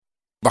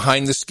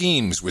Behind the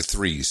Schemes with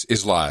Threes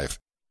is live.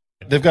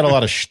 They've got a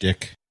lot of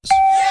shtick.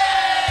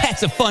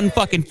 That's a fun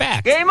fucking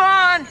fact. Game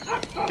on!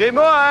 Game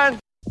on!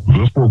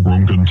 This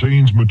program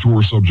contains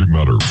mature subject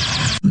matter,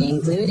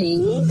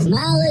 including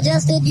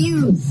maladjusted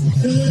youth,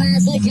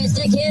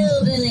 masochistic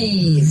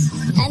hillbillies,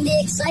 and the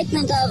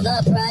excitement of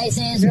The Price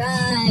is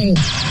Right.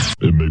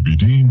 It may be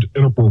deemed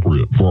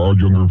inappropriate for our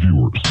younger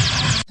viewers.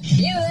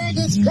 Viewer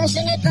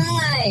discretion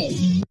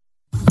advised.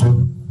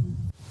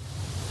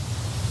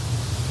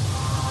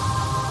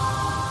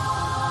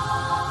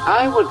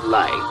 I would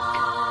like,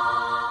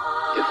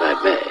 if I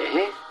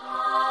may,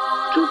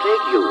 to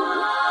take you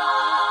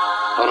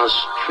on a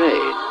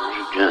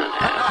strange journey.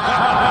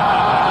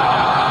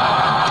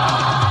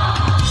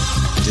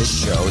 This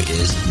show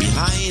is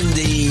behind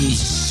the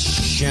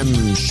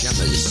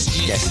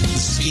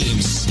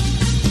schemes.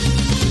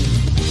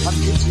 I'm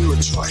giving you a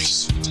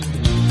choice.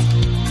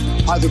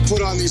 Either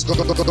put on these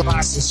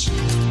glasses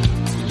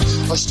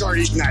or start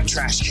eating that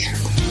trash can.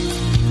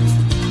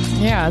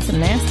 Yeah, it's a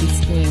nasty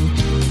scheme.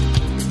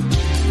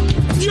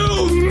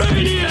 You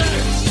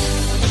maniacs!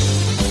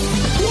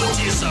 What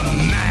is a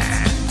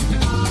man?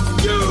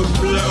 You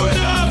blew it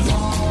up!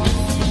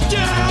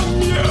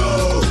 Damn you!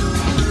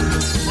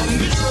 A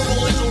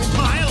miserable little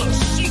pile of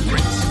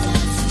secrets!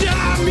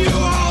 Damn you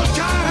all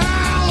to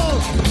hell!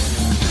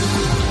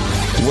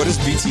 What is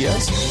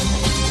BTS?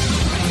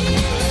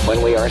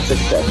 When we are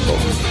successful,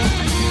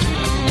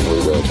 and we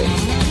will be,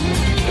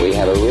 we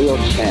have a real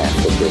chance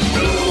at this.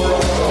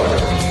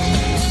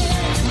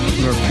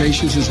 Your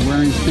patience is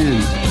wearing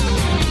thin.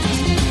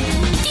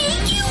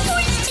 Thank you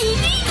for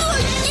saving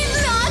us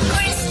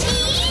democracy.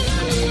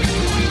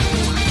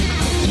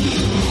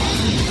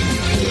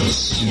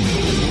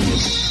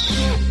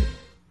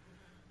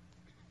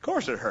 Of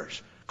course it hurts.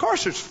 Of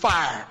course it's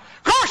fire.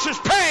 Of course it's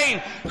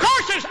pain. Of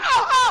course it's that's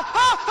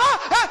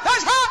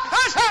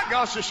hot.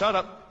 Gosh, just shut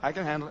up. I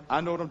can handle it.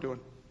 I know what I'm doing.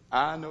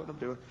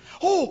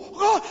 Oh,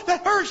 God,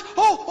 that hurts.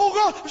 Oh,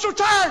 God, I'm so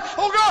tired.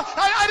 Oh, God,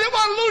 I didn't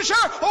want to lose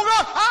her. Oh,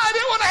 God, I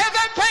didn't want to have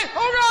that pain.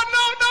 Oh,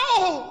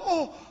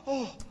 God,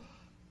 no.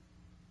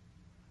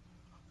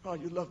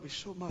 God, you love me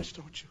so much,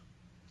 don't you?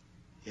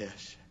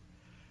 Yes.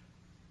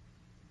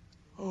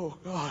 Oh,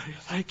 God,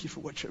 thank you for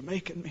what you're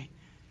making me.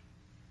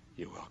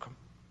 You're welcome.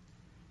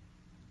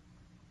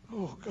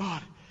 Oh,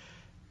 God.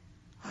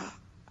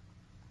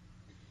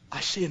 I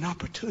see an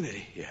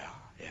opportunity. Yeah,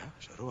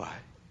 so do I.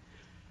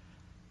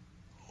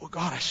 Oh,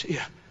 God, I see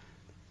a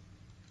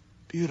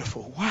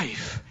beautiful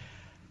wife.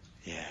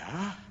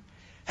 Yeah.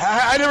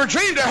 I never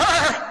dreamed of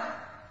her.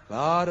 A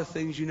lot of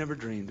things you never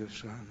dreamed of,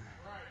 son.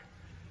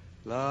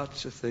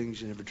 Lots of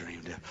things you never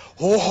dreamed of.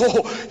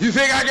 Oh, you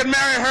think I can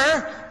marry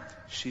her?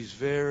 She's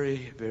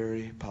very,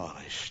 very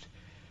polished.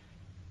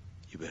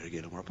 You better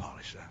get more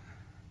polished, son.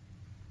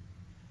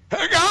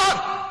 Hey,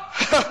 God!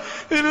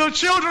 The little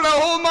children, I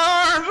hold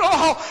my arms.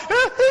 Oh,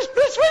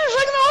 it's sweetest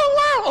thing in the whole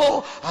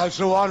world. Oh, I'm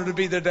so honored to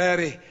be their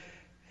daddy.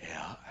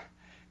 Yeah.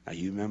 Now,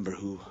 you remember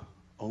who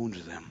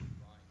owns them.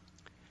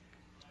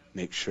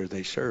 Make sure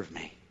they serve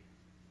me.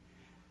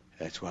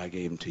 That's why I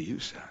gave them to you,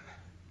 son.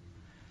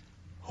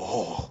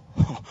 Oh,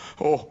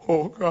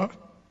 God.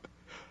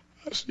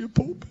 I see a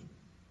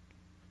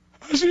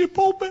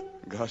pulpit.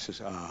 God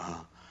says,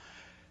 Not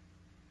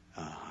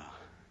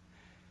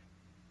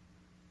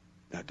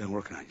done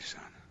working on you,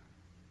 son.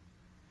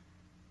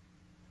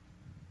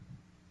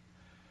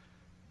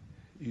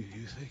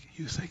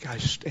 You think I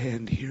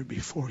stand here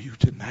before you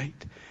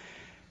tonight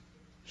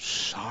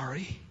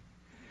sorry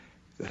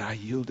that I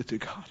yielded to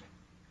God?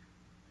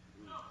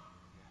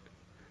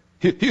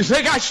 You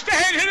think I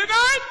stand here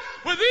tonight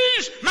with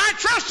these my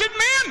trusted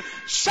men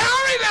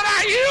sorry that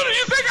I yielded?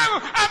 You think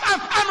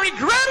I'm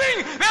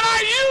regretting that I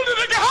yielded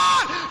to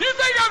God? You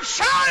think I'm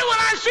sorry when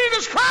I see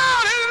this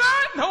crowd here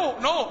tonight? No.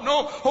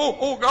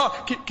 Oh, God,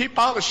 keep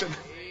polishing.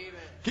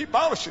 Keep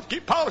polishing.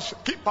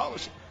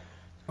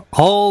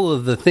 All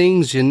of the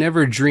things you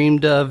never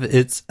dreamed of.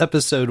 It's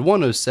episode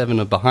 107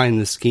 of Behind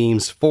the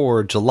Schemes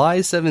for July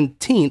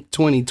 17th,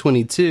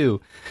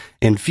 2022.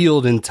 And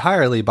fueled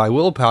entirely by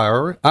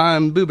willpower,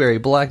 I'm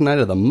Booberry Black Knight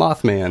of the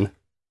Mothman.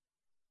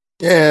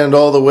 And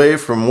all the way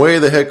from way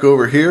the heck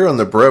over here on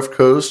the Brev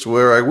Coast,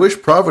 where I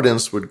wish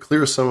Providence would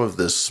clear some of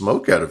this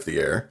smoke out of the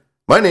air,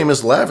 my name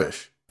is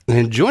Lavish.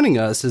 And joining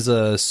us is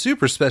a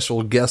super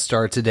special guest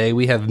star today.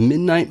 We have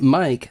Midnight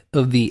Mike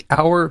of the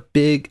Our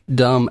Big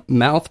Dumb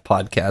Mouth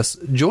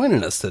podcast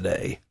joining us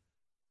today.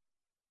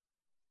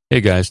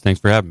 Hey guys,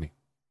 thanks for having me.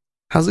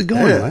 How's it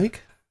going,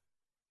 Mike?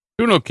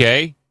 Doing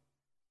okay.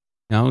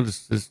 You know,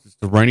 it's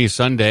a rainy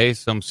Sunday,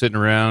 so I'm sitting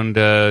around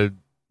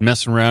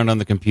messing around on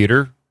the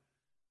computer,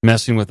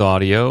 messing with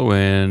audio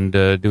and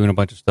doing a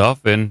bunch of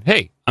stuff. And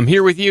hey, I'm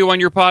here with you on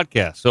your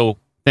podcast, so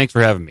thanks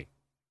for having me.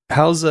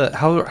 How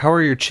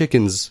are your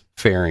chickens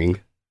faring?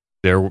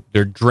 They're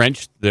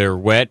drenched, they're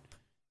wet,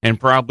 and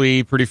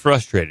probably pretty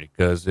frustrated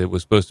because it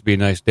was supposed to be a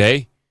nice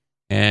day,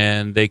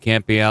 and they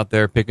can't be out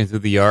there picking through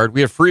the yard.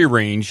 We have free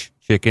range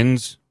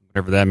chickens,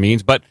 whatever that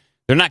means, but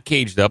they're not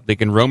caged up. They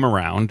can roam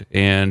around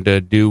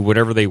and do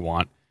whatever they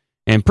want.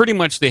 And pretty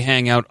much they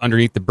hang out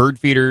underneath the bird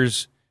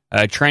feeders,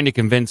 trying to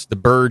convince the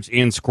birds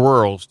and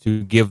squirrels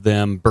to give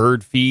them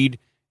bird feed.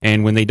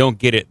 And when they don't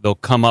get it, they'll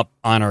come up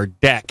on our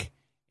deck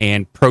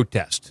and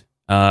protest,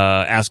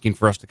 asking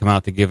for us to come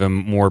out to give them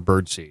more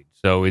bird seed.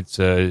 So it's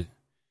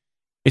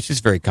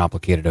just very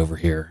complicated over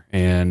here,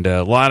 and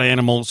a lot of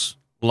animals,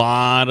 a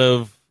lot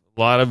of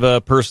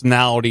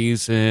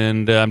personalities,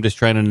 and I'm just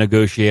trying to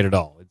negotiate it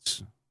all.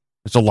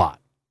 It's a lot.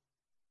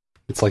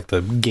 It's like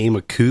the game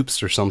of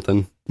coops or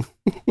something.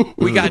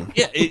 We got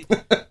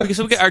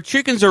our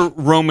chickens are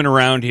roaming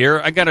around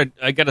here. I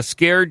got a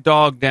scared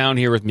dog down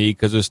here with me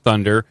because there's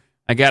thunder.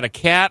 I got a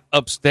cat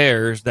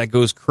upstairs that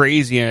goes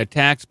crazy and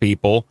attacks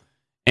people,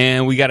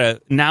 and we have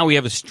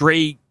a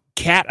stray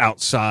cat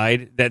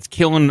outside that's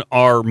killing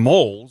our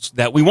moles.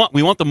 That we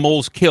want the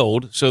moles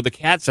killed, so the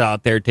cat's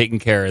out there taking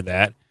care of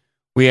that.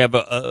 We have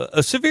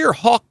a severe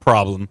hawk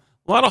problem.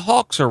 A lot of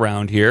hawks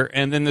around here,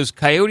 and then there's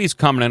coyotes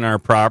coming in our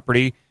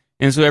property.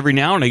 And so every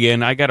now and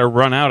again, I got to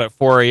run out at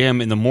 4 a.m.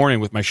 in the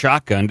morning with my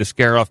shotgun to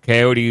scare off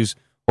coyotes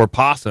or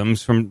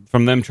possums from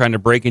them trying to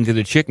break into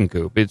the chicken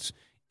coop. It's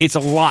a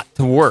lot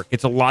to work.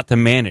 It's a lot to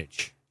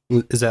manage.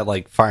 Is that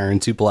like firing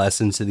 2 blasts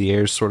into the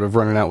air, sort of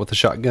running out with a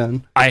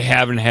shotgun? I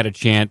haven't had a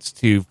chance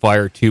to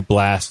fire 2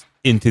 blasts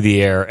into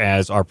the air,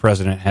 as our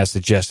president has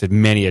suggested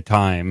many a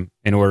time,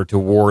 in order to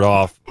ward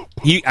off.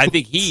 I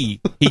think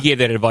he gave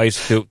that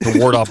advice to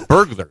ward off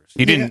burglars.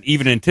 He didn't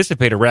even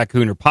anticipate a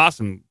raccoon or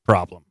possum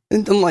problem.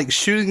 And then, like,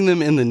 shooting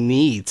them in the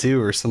knee,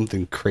 too, or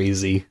something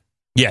crazy.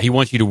 Yeah, he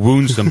wants you to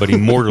wound somebody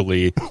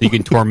mortally so you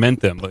can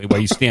torment them while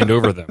you stand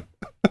over them.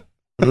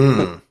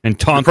 And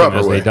taunt them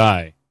as they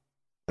die.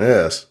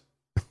 Yes.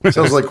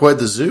 Sounds like quite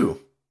the zoo.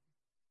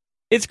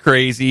 It's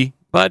crazy,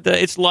 but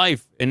it's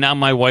life. And now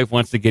my wife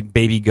wants to get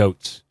baby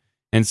goats.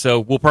 And so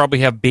we'll probably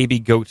have baby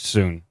goats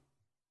soon.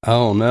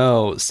 Oh,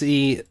 no.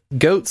 See,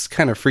 goats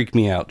kind of freak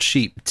me out.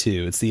 Sheep,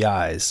 too. It's the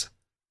eyes.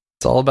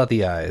 It's all about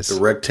the eyes. The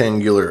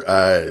rectangular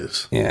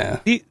eyes.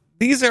 Yeah.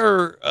 These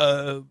are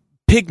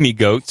pygmy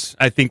goats,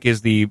 I think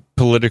is the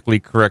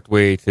politically correct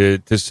way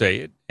to say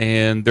it.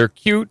 And they're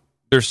cute.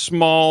 They're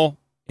small.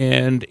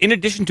 And in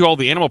addition to all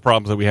the animal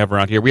problems that we have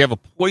around here, we have a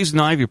poison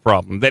ivy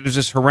problem that is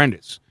just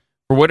horrendous.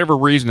 For whatever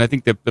reason, I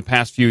think that the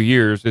past few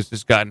years, it's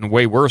just gotten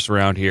way worse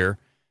around here.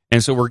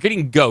 And so we're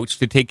getting goats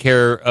to take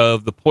care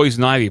of the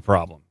poison ivy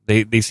problem.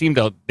 They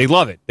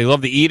love it. They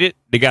love to eat it.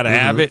 They got to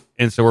have it.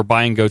 And so we're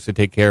buying goats to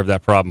take care of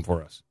that problem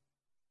for us.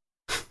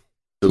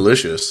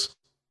 Delicious.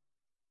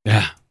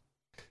 Yeah.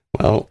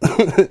 Well,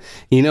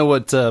 you know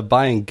what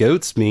buying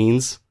goats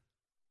means.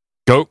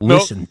 Goat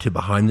milk. Listen to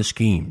Behind the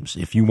Schemes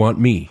if you want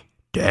me,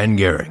 Dan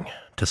Gehring,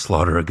 to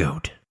slaughter a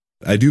goat.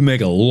 I do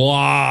make a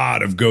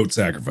lot of goat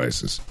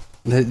sacrifices.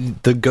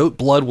 The goat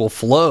blood will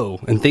flow,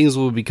 and things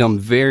will become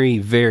very,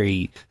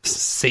 very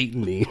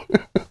Satan-y.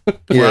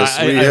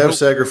 Yes, we have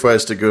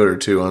sacrificed a goat or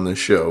two on this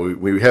show.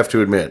 We have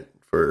to admit,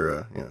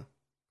 for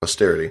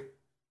posterity.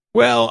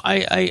 Well,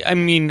 I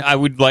mean, I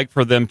would like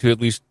for them to at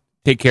least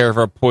take care of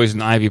our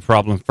poison ivy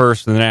problem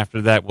first, and then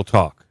after that, we'll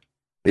talk.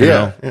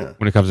 Yeah.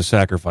 When it comes to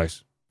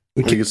sacrifice.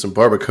 We can get some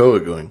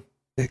barbacoa going.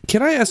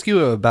 Can I ask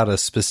you about a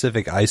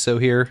specific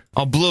ISO here?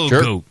 I'll blow a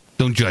goat.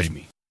 Don't judge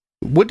me.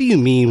 What do you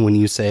mean when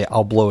you say,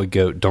 I'll blow a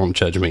goat, don't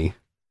judge me?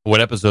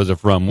 What episodes are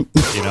from,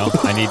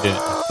 I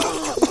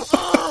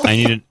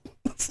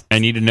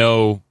need to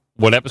know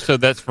what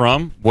episode that's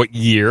from, what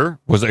year,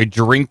 was I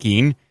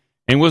drinking,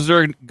 and was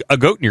there a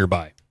goat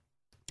nearby?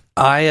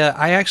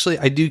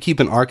 I do keep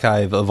an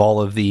archive of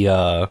all of the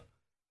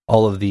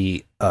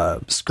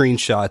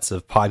screenshots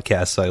of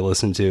podcasts I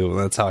listen to.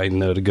 That's how I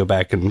know to go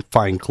back and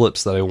find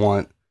clips that I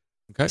want.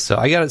 Okay. So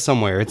I got it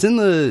somewhere.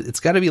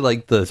 It's got to be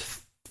like the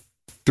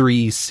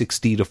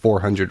 360 to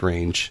 400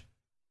 range.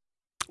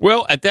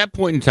 Well, at that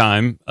point in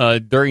time,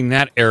 during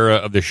that era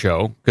of the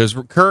show, because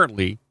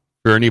currently,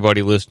 for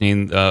anybody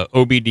listening,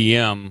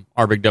 OBDM,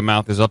 Our Big Dumb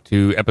Mouth, is up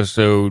to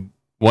episode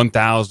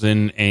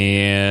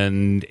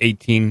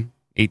 1018,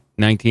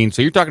 19.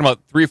 So you're talking about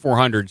 300 or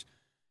 400s.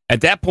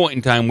 At that point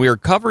in time, we were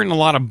covering a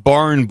lot of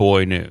Barn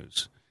Boy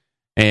news.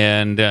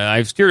 And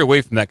I've steered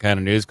away from that kind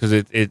of news because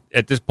it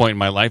at this point in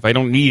my life, I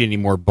don't need any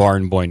more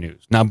Barn Boy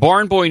news. Now,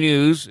 Barn Boy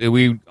news,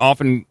 we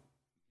often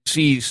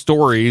see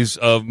stories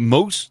of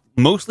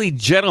mostly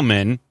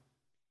gentlemen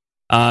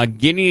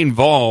getting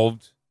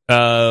involved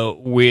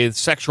with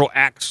sexual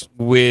acts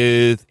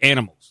with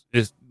animals.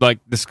 It's like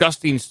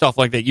disgusting stuff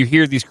like that. You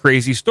hear these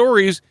crazy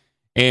stories,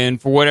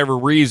 and for whatever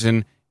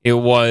reason, it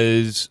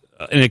was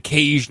an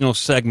occasional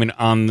segment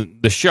on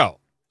the show.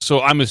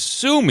 So I'm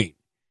assuming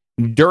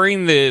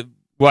during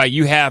while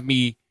you have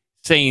me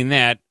saying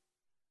that,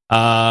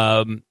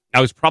 I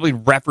was probably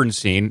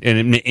referencing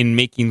in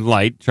making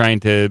light,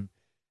 trying to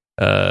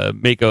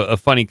make a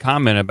funny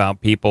comment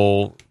about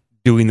people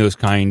doing those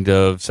kind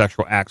of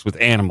sexual acts with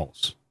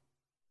animals.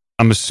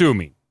 I'm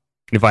assuming,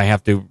 if I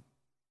have to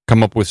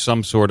come up with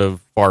some sort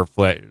of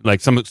far-fetched, like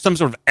some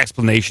sort of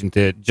explanation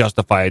to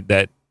justify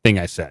that thing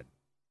I said.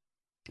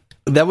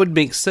 That would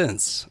make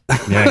sense.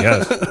 Yeah, I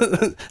guess.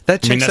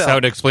 That checks that's out. how I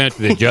would explain it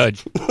to the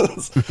judge.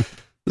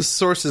 The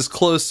source is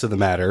close to the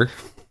matter.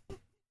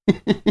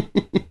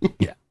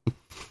 Yeah.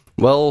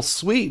 Well,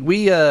 sweet.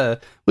 We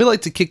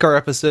like to kick our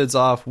episodes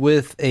off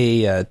with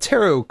a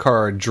tarot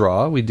card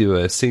draw. We do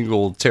a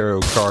single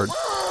tarot card.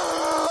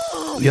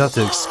 You have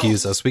to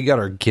excuse us. We got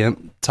our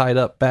GIMP tied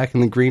up back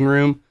in the green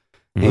room,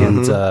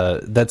 and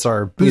that's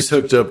our boost. He's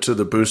hooked up to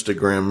the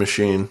Boostagram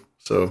machine.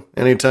 So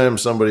anytime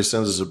somebody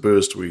sends us a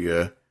boost, we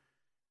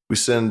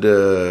send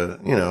a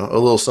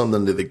little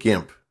something to the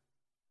GIMP.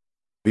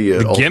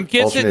 The GIMP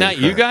gets it, not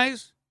you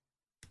guys?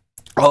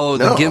 Oh,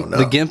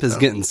 the GIMP is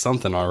getting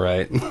something, all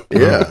right.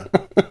 Yeah.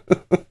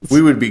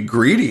 We would be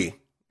greedy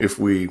if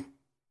we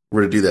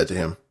were to do that to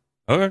him.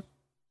 Okay.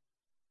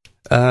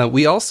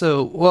 We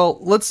also,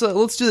 let's do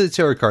the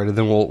tarot card, and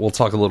then we'll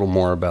talk a little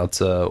more about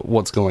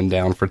what's going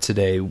down for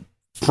today.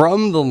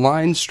 From the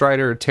Line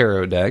Strider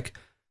Tarot deck,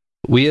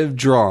 we have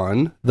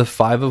drawn the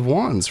Five of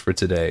Wands for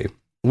today,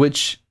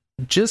 which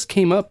just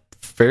came up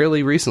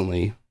fairly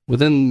recently,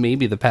 within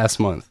maybe the past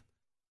month.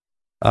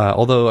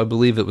 Although I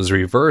believe it was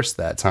reversed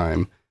that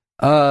time.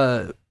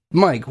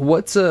 Mike,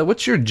 what's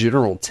your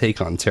general take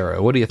on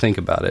tarot? What do you think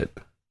about it?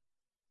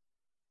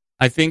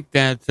 I think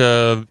that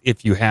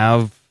if you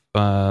have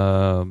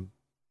an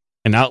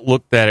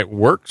outlook that it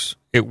works,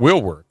 it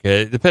will work.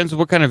 It depends on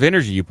what kind of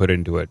energy you put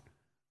into it.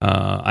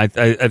 I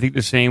think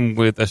the same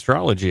with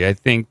astrology. I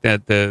think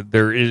that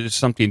there is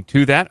something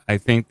to that. I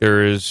think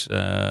there is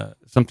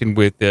something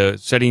with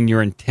setting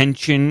your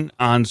intention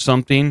on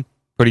something,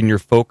 putting your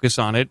focus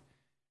on it,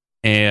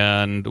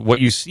 and what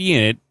you see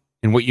in it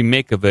and what you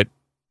make of it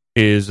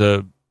is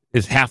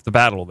half the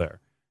battle there.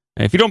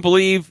 And if you don't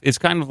believe, it's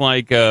kind of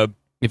like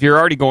if you're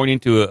already going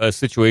into a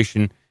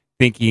situation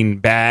thinking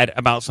bad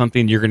about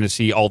something, you're going to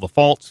see all the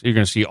faults, you're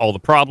going to see all the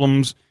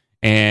problems,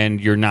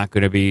 and you're not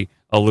going to be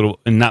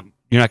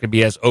you're not going to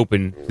be as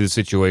open to the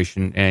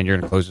situation, and you're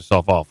going to close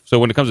yourself off. So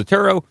when it comes to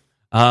tarot,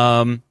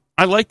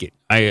 I like it.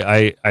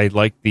 I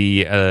like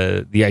the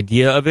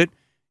idea of it,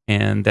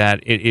 and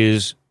that it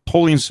is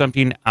pulling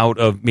something out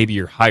of maybe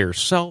your higher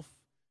self,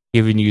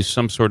 giving you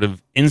some sort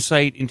of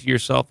insight into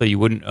yourself that you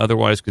wouldn't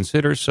otherwise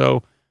consider.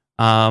 So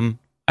I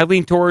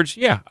lean towards,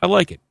 I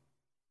like it.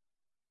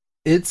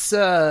 It's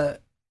I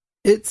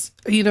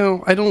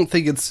don't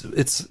think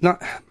it's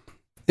not.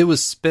 It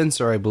was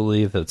Spencer, I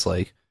believe, that's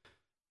like,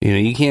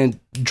 you can't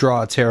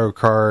draw a tarot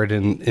card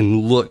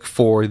and look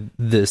for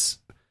this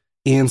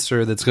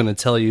answer that's going to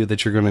tell you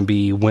that you're going to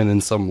be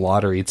winning some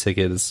lottery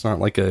ticket. It's not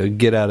like a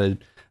get out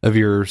of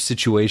your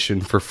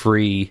situation for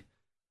free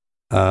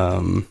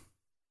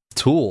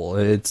tool.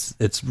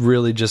 It's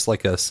really just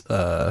like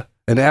an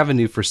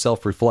avenue for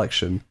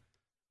self-reflection.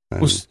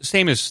 Well,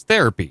 same as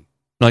therapy.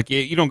 Like,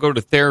 you don't go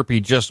to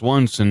therapy just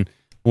once and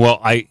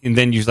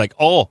then you're like,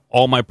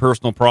 all my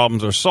personal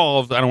problems are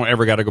solved. I don't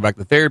ever got to go back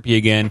to therapy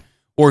again.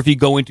 Or if you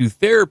go into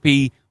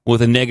therapy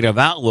with a negative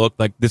outlook,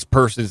 like this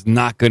person is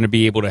not going to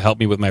be able to help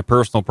me with my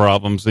personal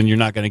problems, then you're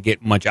not going to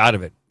get much out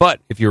of it.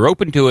 But if you're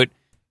open to it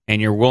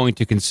and you're willing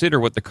to consider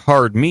what the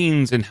card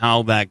means and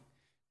how that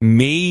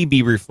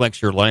maybe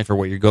reflects your life or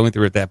what you're going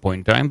through at that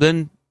point in time,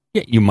 then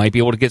you might be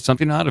able to get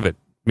something out of it.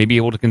 Maybe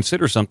able to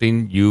consider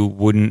something you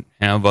wouldn't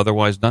have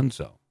otherwise done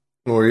so.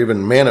 Or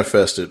even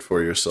manifest it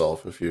for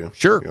yourself if you...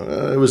 Sure.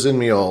 It was in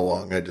me all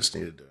along. I just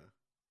needed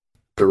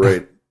the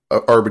right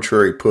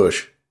arbitrary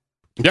push.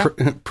 Yeah.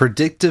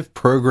 Predictive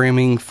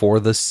programming for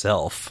the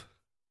self.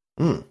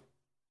 And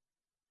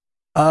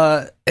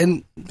how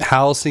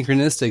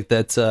synchronistic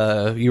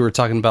that you were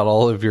talking about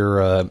all of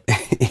your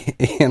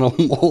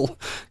animal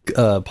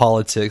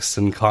politics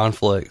and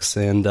conflicts.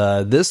 And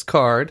this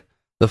card,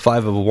 the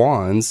Five of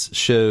Wands,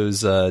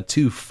 shows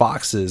two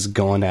foxes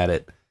going at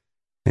it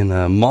in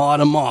maw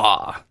to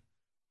maw.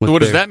 So what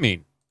does that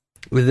mean?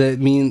 That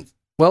means,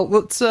 well,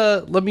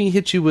 let me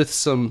hit you with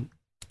some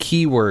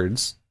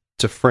keywords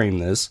to frame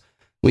this.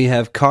 We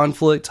have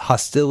conflict,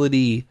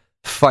 hostility,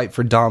 fight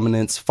for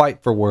dominance,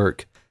 fight for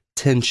work,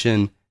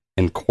 tension,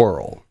 and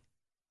quarrel.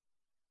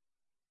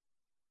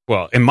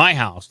 Well, in my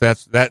house,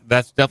 that's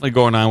definitely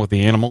going on with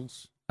the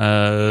animals,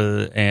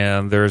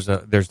 and there's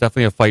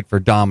definitely a fight for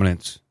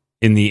dominance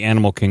in the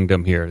animal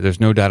kingdom here. There's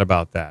no doubt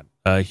about that.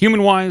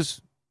 Human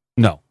wise,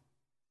 no.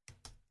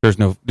 There's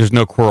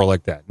no quarrel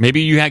like that.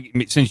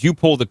 Maybe since you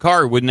pulled the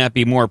card, wouldn't that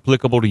be more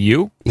applicable to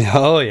you?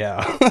 Oh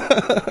yeah,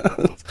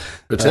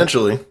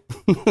 potentially.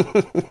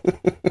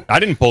 I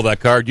didn't pull that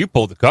card. You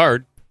pulled the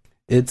card.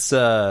 It's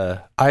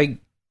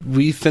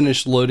we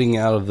finished loading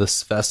out of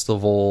this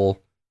festival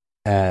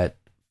at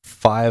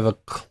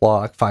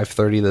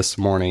 5:30 this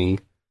morning.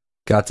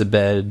 Got to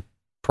bed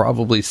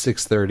probably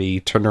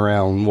 6:30. Turned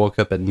around, woke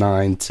up at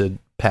 9 to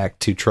pack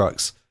 2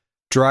 trucks,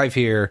 drive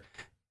here,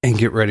 and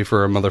get ready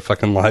for a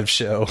motherfucking live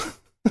show.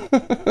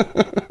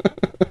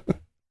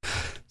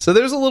 So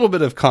there's a little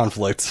bit of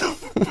conflict.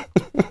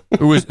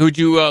 Who'd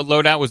you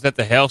load out? Was that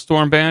the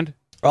Hailstorm Band?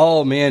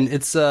 Oh man,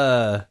 it's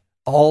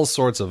all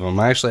sorts of them.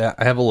 I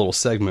have a little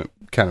segment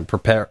kind of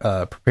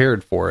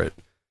prepared for it.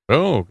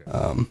 Oh,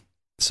 okay.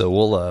 So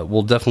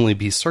we'll definitely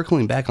be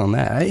circling back on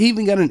that. I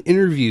even got an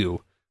interview.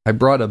 I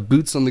brought a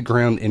boots on the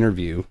ground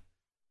interview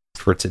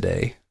for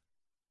today.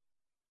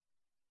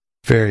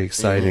 Very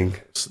exciting.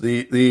 So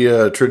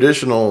the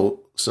traditional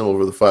symbol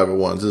for the 5 of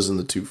Wands isn't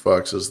the 2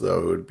 foxes,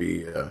 though. It would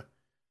be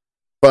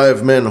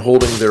 5 men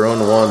holding their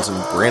own wands and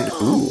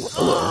Ooh,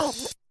 hello.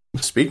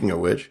 Speaking of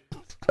which,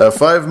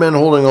 5 men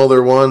holding all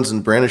their wands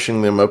and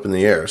brandishing them up in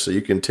the air. So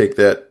you can take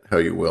that how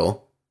you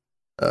will.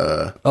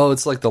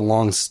 It's like the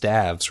long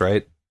staves,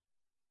 right?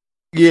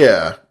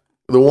 Yeah.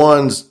 The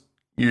wands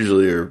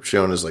usually are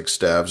shown as like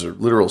staves or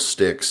literal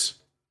sticks.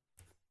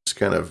 It's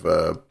kind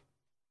of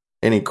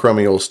any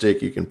crummy old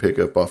stick you can pick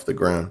up off the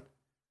ground.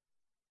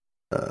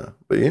 But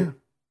yeah.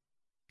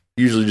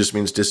 Usually just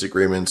means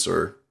disagreements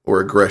or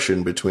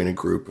aggression between a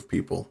group of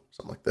people.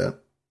 Something like that.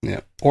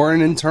 Yeah. Or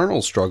an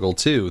internal struggle,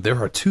 too. There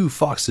are 2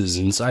 foxes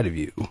inside of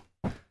you.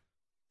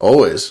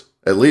 Always.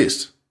 At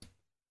least.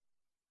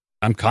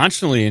 I'm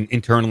constantly and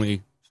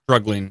internally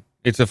struggling.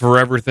 It's a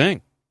forever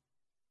thing.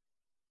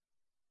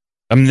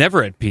 I'm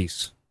never at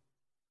peace.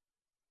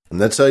 And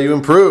that's how you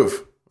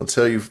improve. That's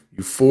how you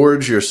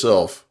forge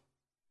yourself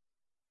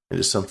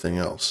into something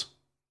else.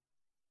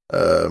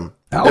 But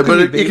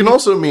it can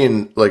also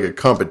mean like a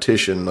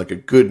competition, like a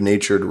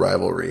good-natured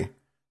rivalry.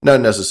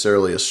 Not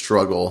necessarily a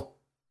struggle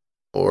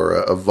or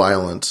a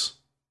violence.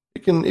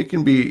 It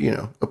can be,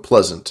 a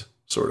pleasant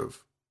sort of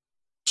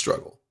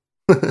struggle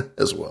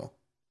as well.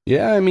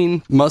 Yeah, I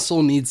mean,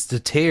 muscle needs to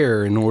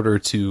tear in order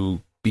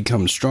to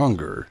become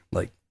stronger,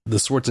 like the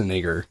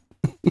Schwarzenegger.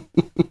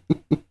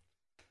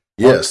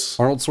 Yes.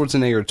 Arnold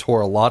Schwarzenegger tore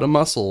a lot of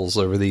muscles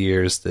over the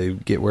years to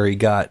get where he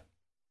got.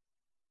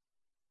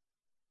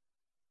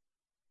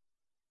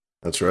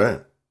 That's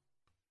right.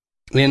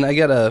 And I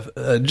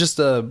got just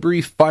a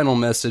brief final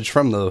message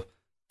from the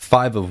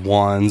 5 of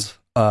Wands.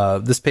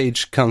 This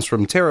page comes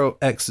from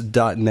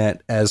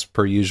tarotx.net as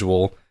per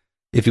usual.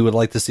 If you would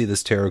like to see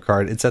this tarot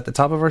card, it's at the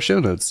top of our show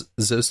notes,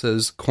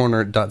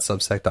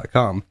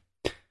 zososcorner.substack.com.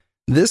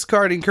 This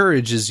card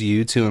encourages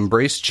you to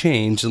embrace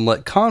change and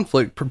let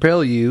conflict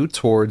propel you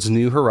towards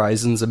new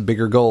horizons and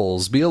bigger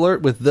goals. Be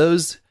alert with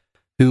those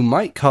who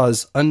might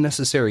cause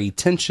unnecessary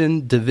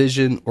tension,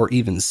 division, or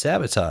even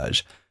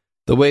sabotage.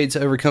 The way to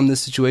overcome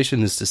this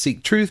situation is to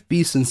seek truth,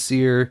 be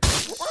sincere,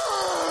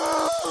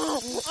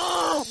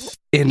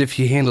 and if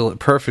you handle it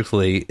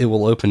perfectly, it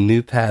will open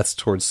new paths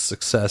towards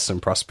success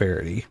and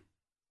prosperity.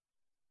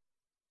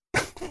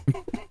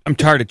 I'm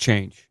tired of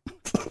change.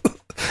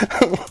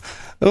 I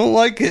don't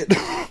like it.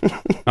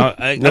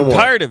 I'm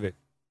tired of it.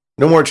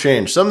 No more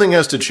change. Something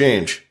has to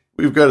change.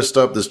 We've got to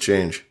stop this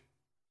change.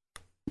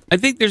 I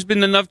think there's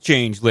been enough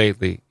change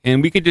lately,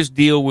 and we could just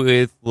deal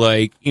with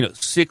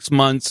 6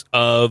 months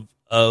of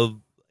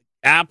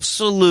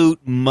absolute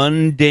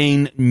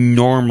mundane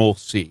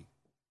normalcy.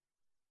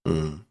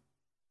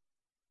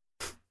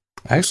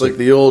 It's like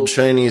the old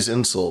Chinese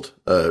insult.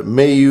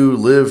 May you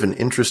live in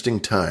interesting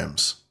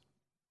times.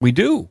 We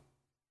do.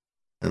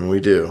 And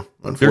we do,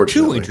 unfortunately. They're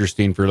too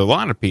interesting for a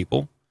lot of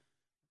people.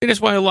 And that's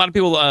why a lot of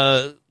people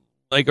are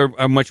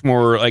much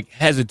more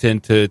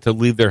hesitant to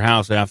leave their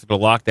house after the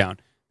lockdown.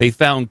 They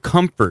found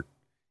comfort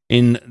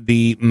in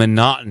the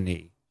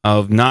monotony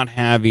of not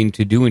having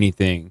to do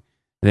anything.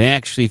 They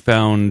actually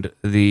found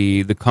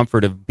the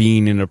comfort of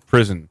being in a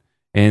prison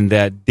and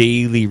that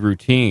daily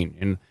routine.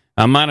 And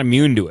I'm not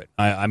immune to it.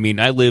 I mean,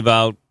 I live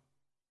out,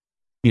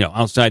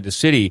 outside the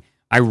city.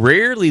 I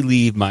rarely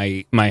leave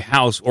my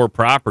house or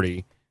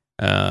property,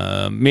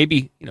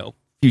 maybe, a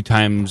few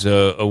times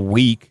a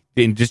week,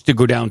 and just to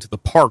go down to the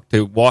park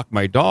to walk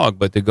my dog,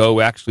 but to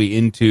go actually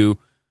into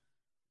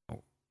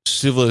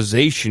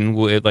civilization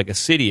with like a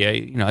city,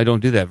 I don't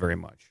do that very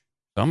much.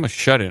 So I'm a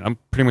shut-in. I'm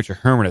pretty much a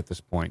hermit at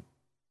this point.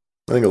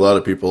 I think a lot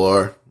of people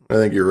are. I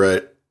think you're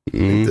right. I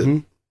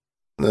think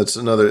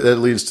that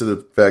leads to the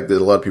fact that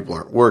a lot of people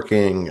aren't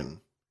working, and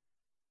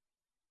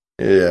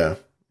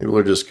people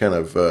are just kind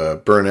of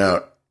burnt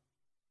out.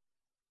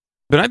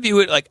 But I view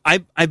it like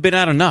I've been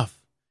out enough.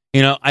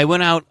 I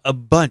went out a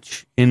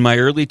bunch in my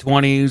early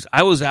 20s.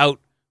 I was out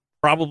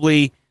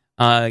probably,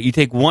 you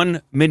take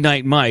one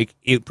midnight mic,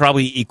 it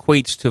probably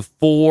equates to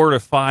 4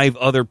 to 5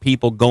 other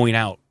people going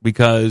out,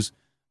 because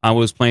I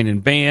was playing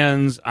in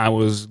bands. I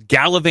was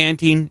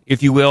gallivanting,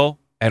 if you will,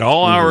 at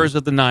all hours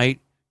of the night,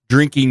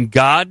 drinking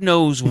God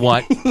knows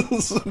what.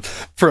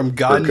 From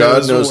God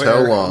knows how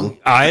long.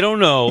 I don't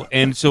know.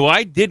 And so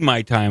I did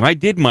my time. I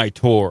did my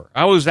tour.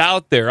 I was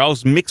out there. I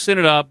was mixing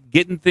it up,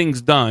 getting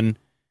things done,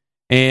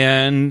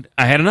 and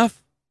I had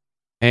enough.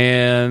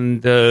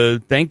 And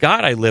thank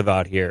God I live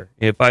out here.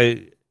 If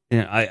I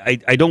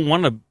don't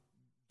want to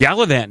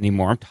gallivant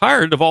anymore. I'm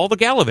tired of all the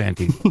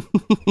gallivanting.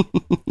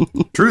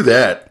 True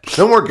that.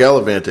 No more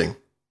gallivanting.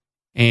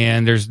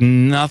 And there's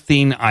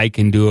nothing I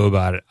can do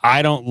about it.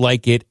 I don't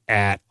like it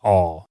at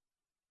all.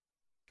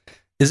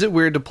 Is it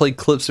weird to play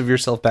clips of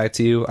yourself back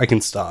to you? I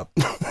can stop.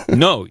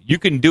 No, you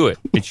can do it.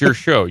 It's your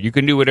show. You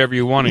can do whatever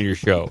you want on your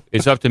show.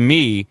 It's up to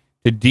me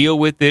to deal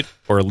with it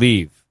or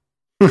leave.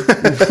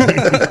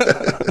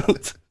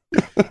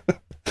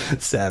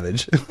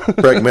 Savage.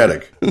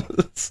 Pragmatic.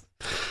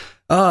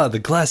 The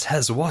glass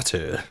has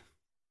water.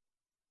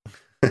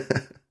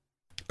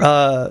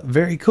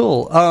 Very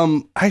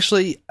cool.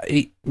 Actually,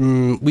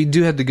 we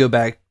do have to go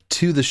back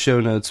to the show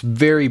notes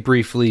very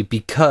briefly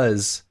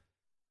because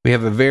we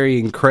have a very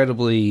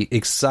incredibly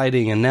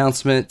exciting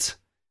announcement.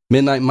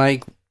 Midnight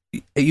Mike,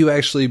 you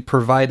actually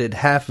provided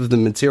half of the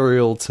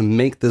material to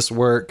make this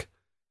work.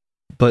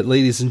 But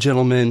ladies and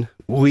gentlemen,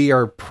 we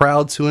are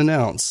proud to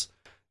announce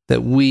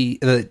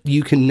that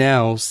you can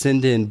now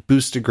send in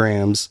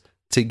boostograms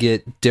to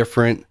get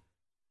different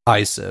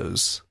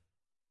ISOs.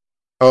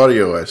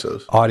 Audio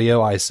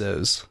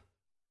ISOs.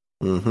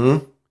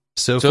 Mm-hmm.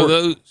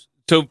 So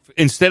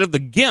instead of the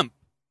GIMP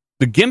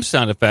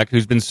sound effect,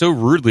 who's been so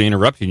rudely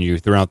interrupting you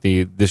throughout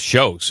this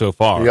show so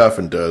far, he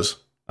often does.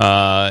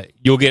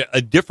 You'll get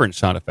a different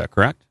sound effect,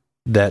 correct?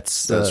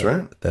 That's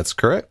right. That's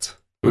correct.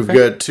 We've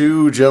got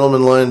two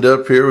gentlemen lined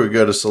up here. We've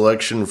got a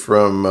selection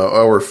from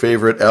our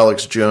favorite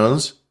Alex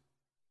Jones,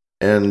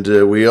 and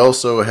we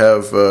also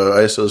have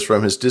ISOs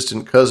from his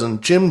distant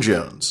cousin Jim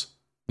Jones.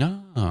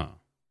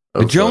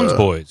 The Jones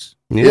Boys.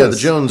 Yes. Yeah, the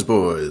Jones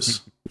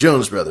Boys.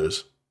 Jones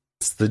Brothers.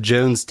 It's the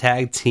Jones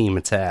Tag Team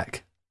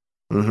Attack.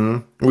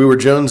 Mm-hmm. We were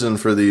jonesing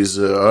for these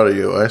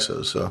audio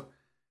ISOs, so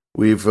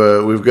we've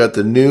got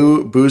the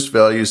new boost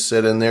values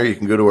set in there. You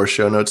can go to our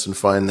show notes and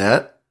find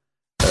that.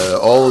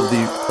 All of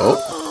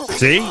the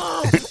see,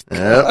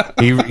 yeah,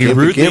 he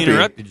rudely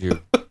interrupted you.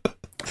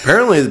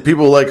 Apparently, the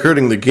people like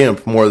hurting the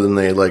GIMP more than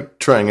they like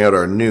trying out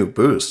our new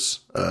boosts.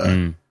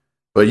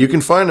 But you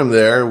can find them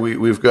there.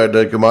 We've got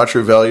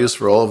gematria values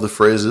for all of the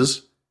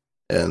phrases,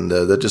 and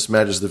that just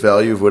matches the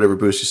value of whatever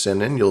boost you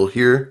send in. You'll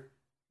hear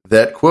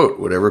that quote,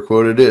 whatever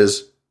quote it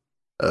is.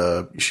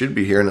 You should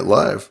be hearing it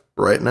live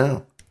right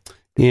now.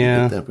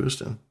 Yeah. Get that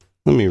boost in.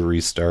 Let me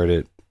restart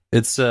it.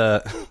 It's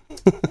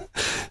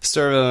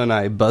Servo and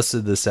I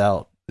busted this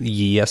out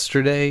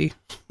yesterday.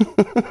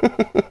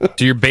 So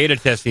you're beta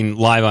testing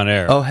live on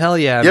air. Oh, hell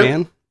yeah,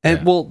 man.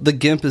 And well, the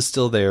GIMP is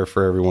still there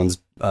for everyone's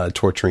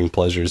torturing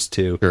pleasures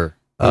too. Sure.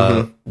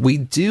 We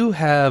do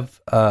have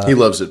he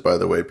loves it, by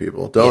the way,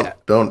 people.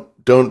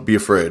 Don't be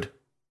afraid.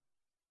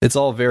 It's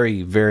all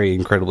very, very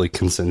incredibly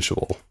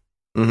consensual.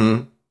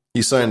 Mm-hmm.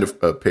 He signed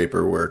a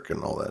paperwork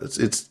and all that.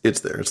 It's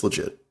there. It's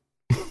legit.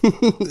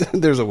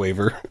 There's a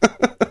waiver.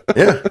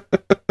 Yeah.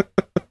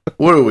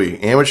 What are we,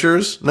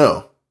 amateurs?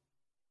 No.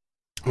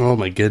 Oh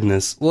my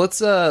goodness. Let's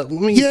let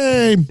me.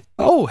 Yay!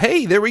 Oh,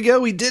 hey, there we go.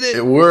 We did it.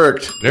 It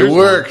worked. It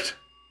worked.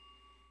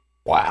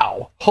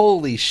 Wow.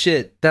 Holy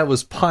shit. That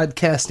was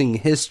podcasting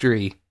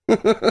history.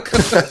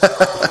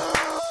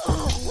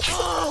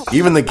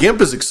 Even the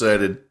GIMP is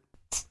excited.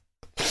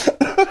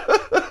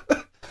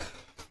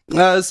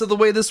 So the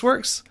way this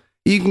works,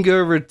 you can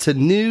go over to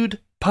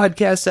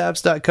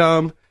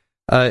nudepodcastapps.com.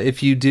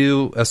 If you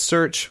do a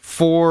search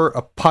for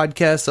a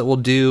podcast that will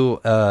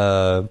do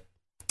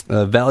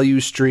value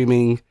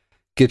streaming,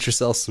 get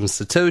yourself some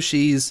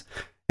Satoshis,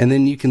 and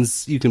then you can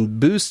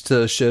boost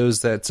to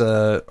shows that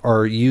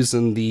are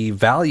using the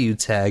value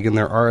tag in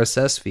their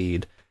RSS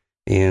feed,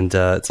 and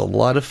it's a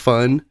lot of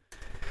fun.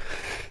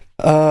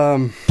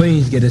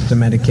 Please get us some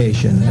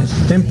medication. It's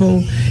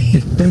simple.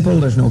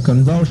 There's no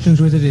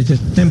convulsions with it. It's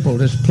just simple.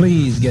 Just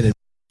please get it.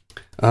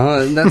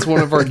 And that's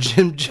one of our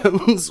Jim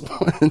Jones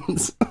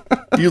ones.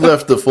 You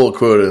left the full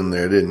quote in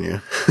there, didn't you?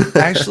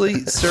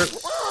 Actually,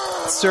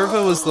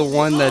 Servo was the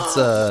one that's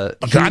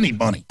Johnny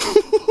Bunny.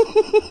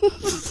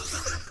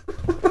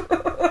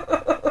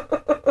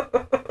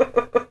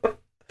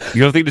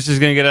 You don't think this is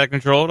going to get out of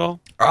control at all?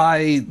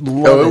 I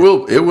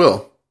love it. It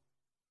will.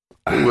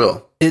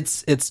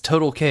 It's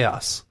total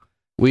chaos.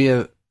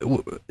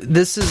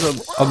 This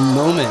is a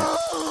moment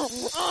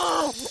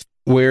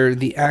where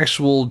the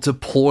actual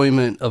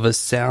deployment of a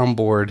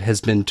soundboard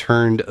has been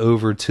turned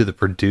over to the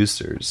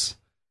producers.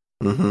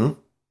 Mm-hmm.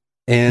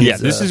 And yeah,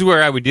 this is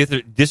where I would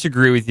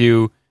disagree with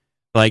you.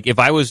 Like, if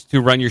I was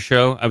to run your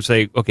show, I would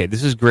say, okay,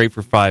 this is great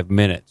for 5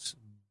 minutes,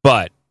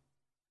 but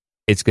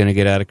it's going to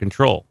get out of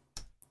control.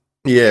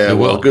 Yeah,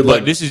 well, good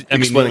luck. This is,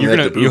 explaining that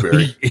to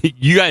Blueberry.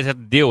 You guys have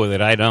to deal with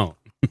it. I don't.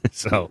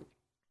 So,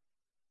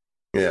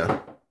 yeah,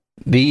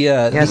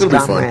 yes,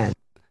 comrade.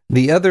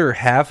 The other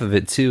half of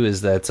it too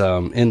is that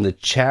in the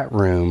chat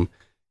room,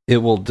 it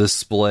will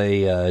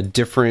display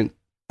different.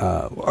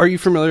 Are you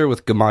familiar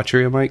with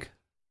Gematria, Mike?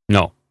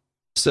 No.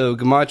 So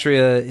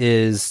Gematria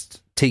is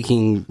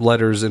taking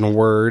letters in a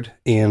word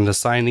and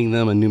assigning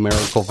them a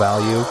numerical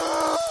value.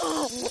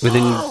 But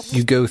then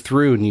you go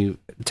through and you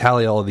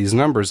tally all of these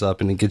numbers up,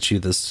 and it gets you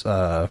this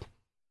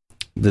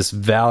this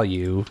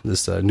value,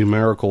 this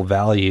numerical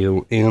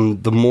value.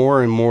 And the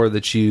more and more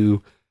that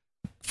you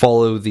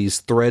follow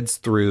these threads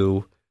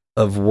through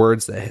of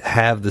words that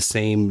have the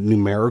same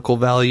numerical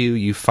value,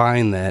 you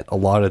find that a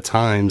lot of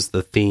times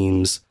the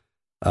themes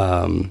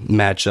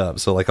match up.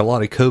 So like a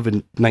lot of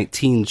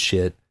COVID-19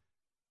 shit,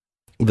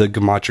 the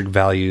gematria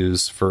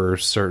values for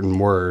certain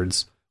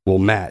words will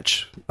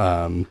match.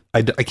 I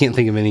can't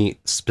think of any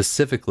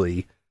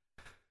specifically,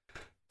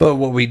 but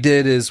what we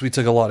did is we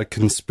took a lot of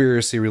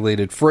conspiracy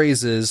related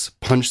phrases,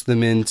 punched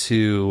them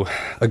into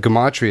a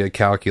gematria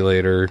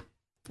calculator,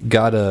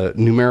 got a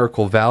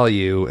numerical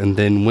value and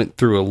then went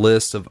through a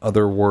list of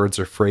other words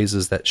or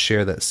phrases that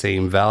share that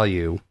same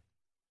value,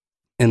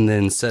 and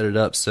then set it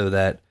up so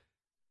that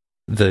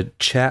the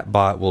chat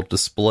bot will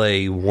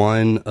display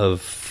one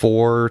of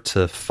 4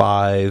 to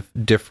 5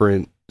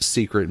 different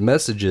secret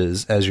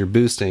messages as you're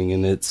boosting.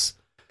 And it's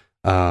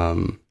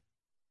we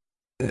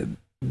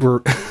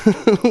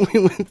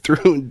went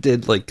through and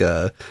did like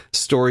a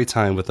story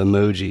time with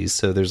emojis.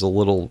 So there's a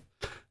little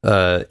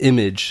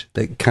image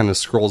that kind of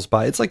scrolls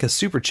by. It's like a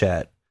super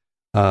chat,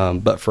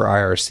 but for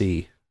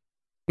IRC.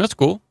 That's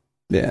cool.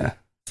 Yeah,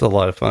 it's a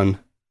lot of fun.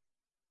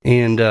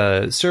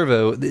 And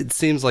Servo, it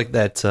seems like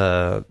that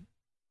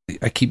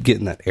I keep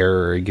getting that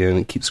error again.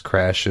 It keeps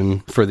crashing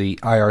for the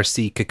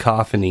IRC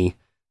cacophony.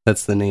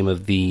 That's the name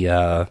of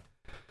the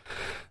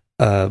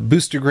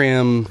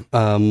Boostergram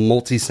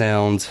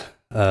multi-sound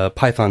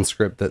Python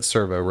script that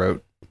Servo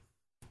wrote.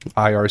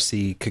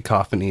 IRC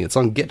cacophony. It's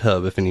on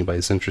GitHub if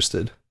anybody's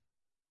interested.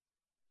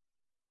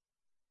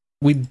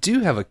 We do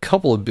have a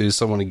couple of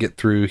boosts I want to get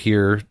through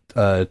here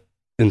and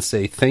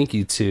say thank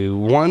you to.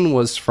 One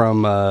was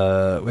from,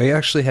 we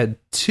actually had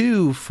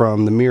 2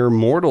 from the Mere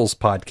Mortals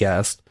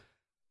podcast,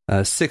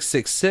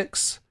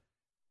 666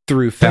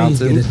 through Fountain.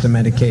 Please get us the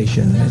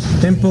medication. It's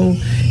simple.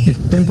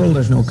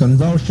 There's no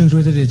convulsions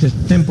with it. It's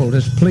just simple.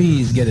 Just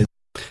please get it.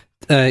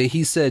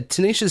 He said,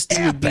 Tenacious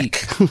D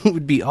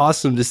would be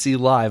awesome to see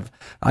live.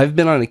 I've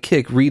been on a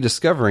kick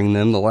rediscovering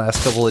them the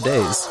last couple of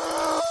days.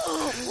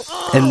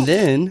 And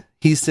then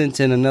he sent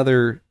in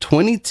another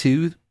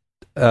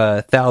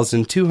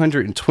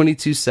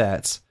 22,222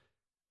 sats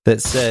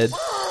that said,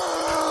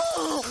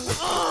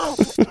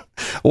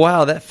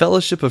 wow, that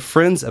Fellowship of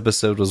Friends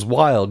episode was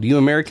wild. You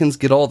Americans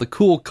get all the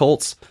cool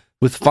cults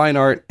with fine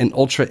art and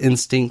ultra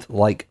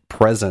instinct-like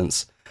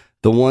presence.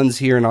 The ones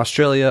here in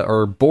Australia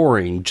are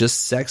boring,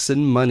 just sex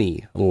and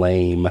money.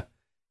 Lame.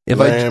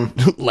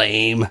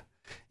 Lame.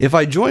 If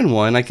I join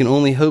one, I can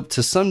only hope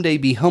to someday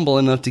be humble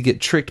enough to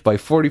get tricked by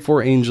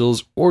 44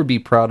 angels or be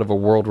proud of a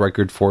world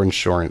record for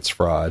insurance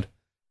fraud.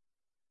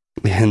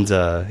 And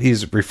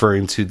he's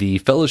referring to the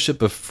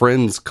Fellowship of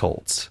Friends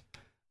cult,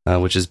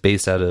 which is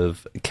based out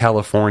of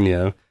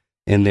California.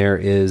 And there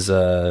is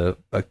a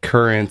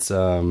current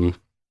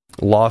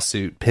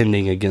lawsuit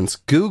pending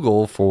against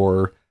Google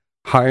for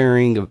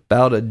hiring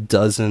about a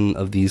dozen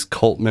of these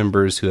cult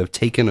members who have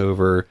taken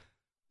over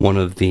one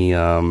of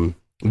the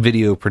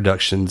video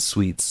production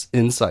suites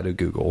inside of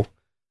Google.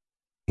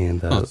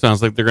 And it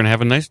sounds like they're going to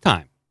have a nice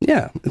time.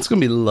 Yeah, it's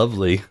going to be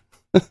lovely.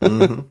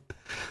 Mm-hmm.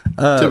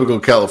 Typical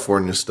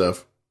California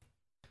stuff.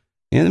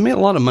 And they made a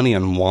lot of money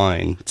on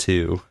wine,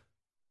 too.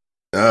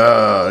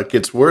 It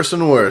gets worse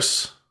and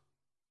worse.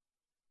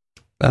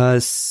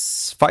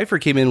 Pfeiffer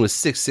came in with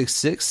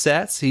 666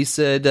 sats. He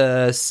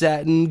said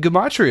satin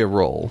gematria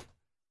roll.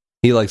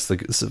 He likes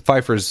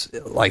Pfeiffer's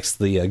likes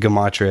the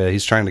gematria.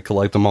 He's trying to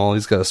collect them all.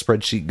 He's got a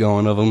spreadsheet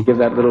going of them. Give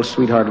that little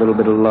sweetheart a little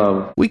bit of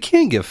love. We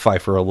can give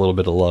Pfeiffer a little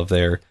bit of love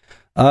there.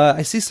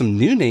 I see some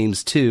new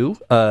names too.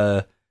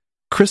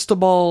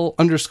 Cristobal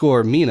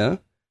 _ Mina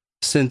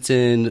sent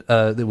in,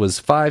 it was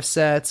 5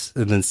 sats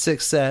and then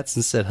 6 sats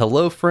and said,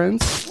 hello,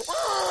 friends.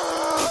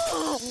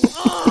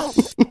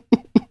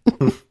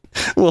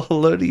 Well,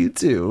 hello to you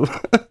too.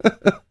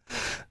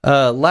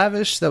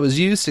 Lavish, that was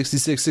you,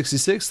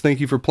 6666. Thank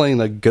you for playing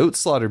the Goat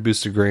Slaughter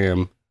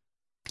Boostergram.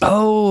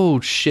 Oh,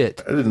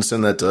 shit. I didn't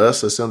send that to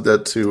us. I sent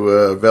that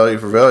to Value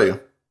for Value.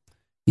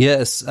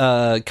 Yes,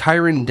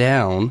 Kyron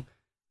Down.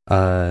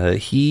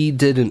 He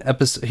did an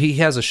episode. He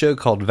has a show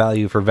called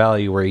Value for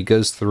Value where he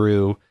goes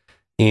through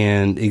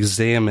and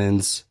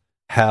examines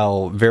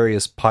how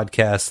various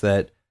podcasts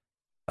that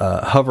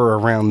hover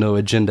around no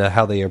agenda,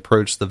 how they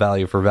approach the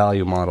value for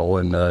value model.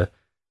 And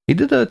he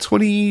did a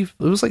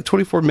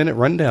 24-minute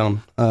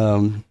rundown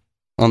on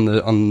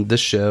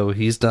this show.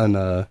 He's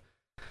done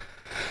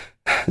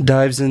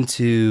dives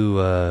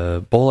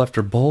into bowl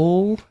after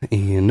bowl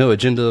and no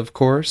agenda, of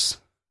course.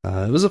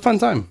 It was a fun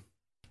time.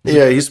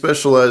 Yeah, he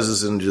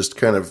specializes in just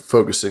kind of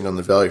focusing on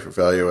the value for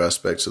value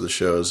aspects of the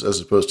shows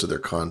as opposed to their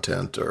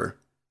content. He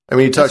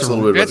talks a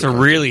little bit about that's a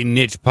really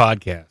niche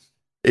podcast.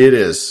 It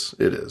is.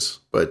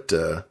 But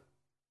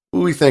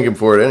we thank him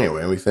for it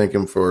anyway. We thank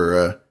him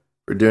for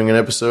doing an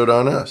episode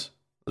on us.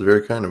 It was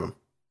very kind of him.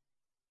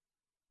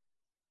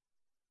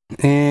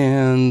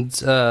 And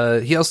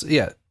he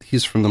also,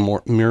 he's from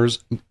the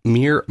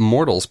Mere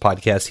Mortals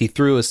podcast. He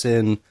threw us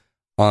in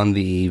on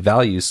the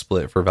value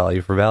split for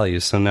value.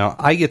 So now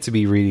I get to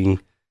be reading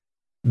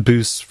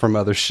boosts from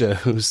other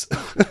shows.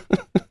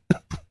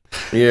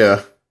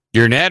 Yeah.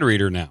 You're an ad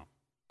reader now.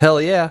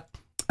 Hell yeah.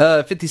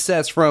 50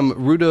 sats from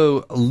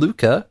Rudo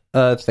Luca.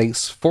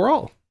 Thanks for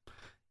all.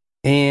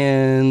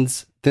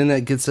 And then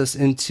that gets us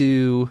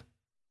into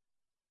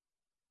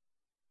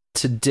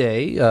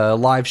today.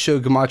 Live show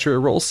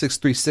Gematria Roll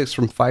 636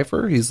 from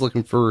Pfeiffer. He's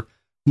looking for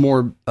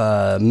more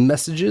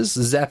messages.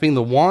 Zapping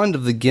the wand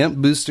of the GIMP.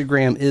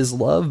 Boostergram is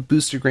love.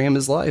 Boostergram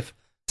is life.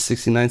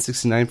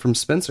 6969 from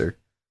Spencer.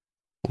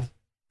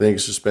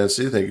 Thanks,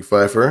 Spencer. Thank you,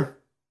 Pfeiffer.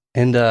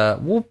 And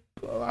we'll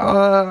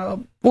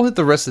we'll hit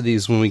the rest of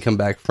these when we come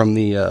back from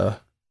the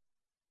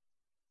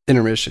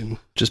intermission,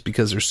 just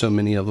because there's so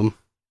many of them.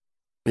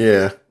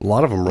 Yeah. A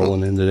lot of them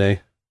rolling in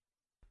today.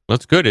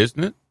 That's good,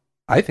 isn't it?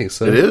 I think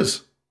so. It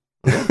is.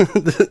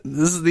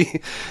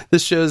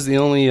 This show is the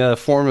only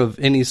form of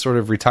any sort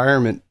of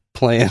retirement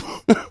plan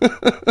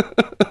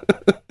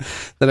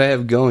that I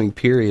have going,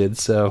 period.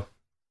 So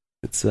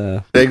it's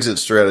exit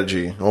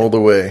strategy all the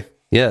way.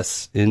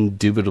 Yes,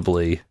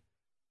 indubitably.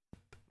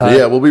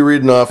 Yeah, we'll be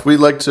reading off. We'd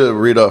like to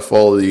read off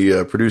all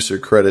the producer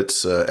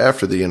credits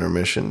after the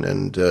intermission,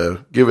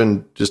 and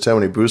given just how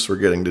many boosts we're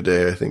getting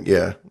today, I think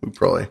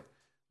we'll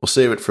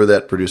save it for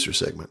that producer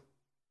segment.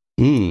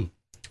 No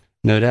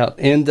doubt.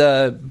 And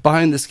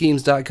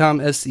behindtheschemes.com,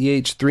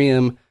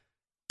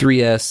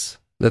 SCH3M3S,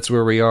 that's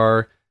where we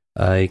are.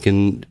 You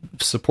can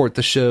support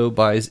the show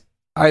by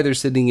either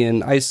sending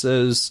in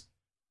ISOs,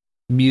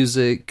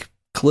 music,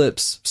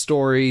 clips,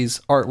 stories,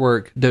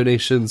 artwork,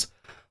 donations.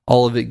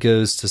 All of it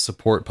goes to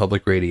support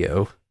public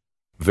radio.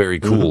 Very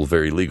cool,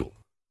 very legal.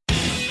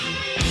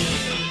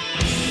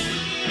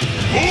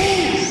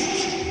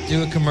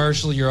 Do a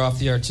commercial, you're off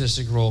the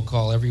artistic roll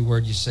call. Every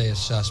word you say is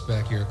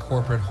suspect. You're a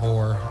corporate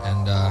whore,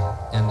 and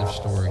end of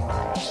story.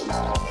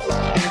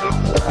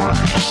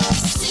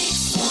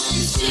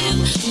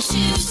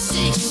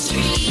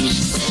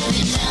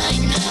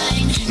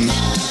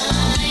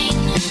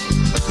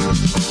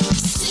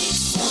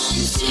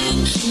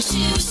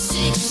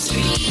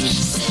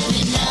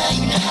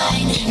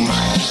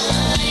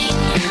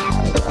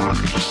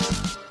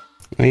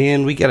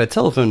 And we got a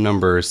telephone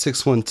number,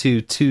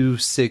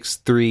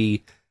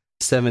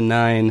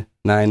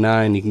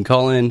 612-263-7999. You can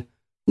call in,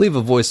 leave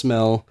a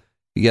voicemail.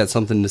 You got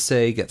something to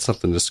say, got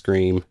something to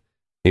scream.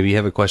 Maybe you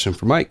have a question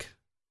for Mike.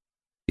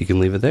 You can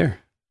leave it there.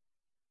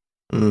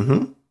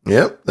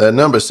 Yep, that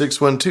number,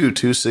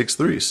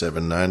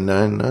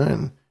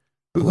 612-263-7999.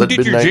 Who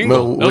did your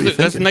jingle?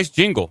 That's a nice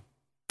jingle.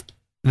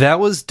 That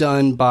was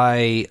done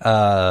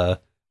by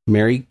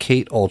Mary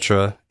Kate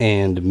Ultra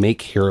and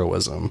Make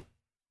Heroism.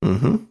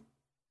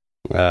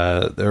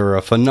 They're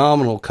a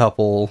phenomenal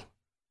couple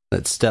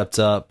that stepped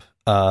up.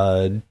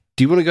 Do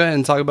you want to go ahead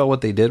and talk about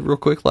what they did real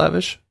quick,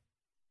 Lavish?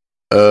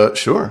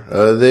 Sure.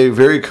 They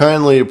very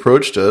kindly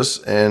approached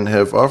us and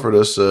have offered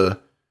us a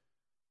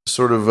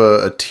sort of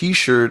a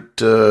t-shirt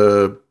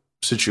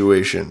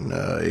situation.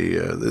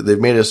 They've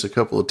made us a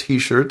couple of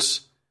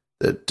t-shirts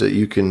that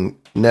you can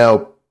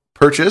now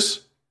purchase.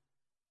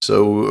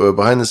 So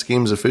Behind the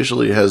Schemes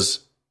officially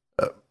has,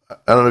 I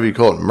don't know if you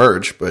call it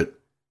merch, but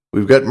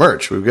we've got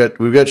merch. We've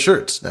got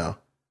shirts now.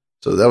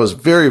 So that was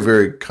very,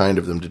 very kind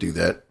of them to do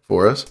that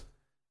for us.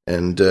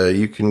 And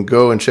you can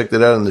go and check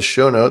that out in the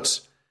show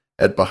notes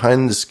at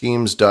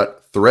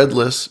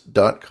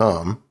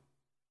behindtheschemes.threadless.com.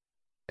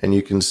 And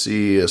you can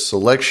see a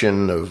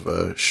selection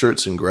of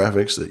shirts and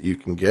graphics that you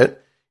can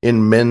get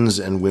in men's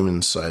and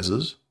women's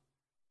sizes.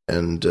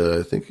 And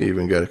I think you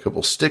even got a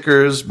couple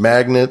stickers,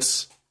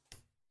 magnets.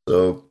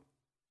 So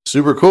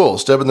super cool.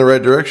 Step in the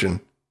right direction.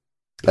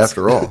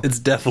 After all, it's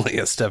definitely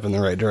a step in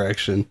the right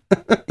direction.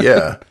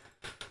 Yeah.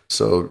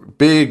 So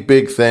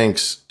big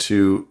thanks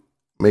to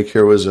Make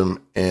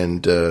Heroism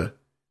and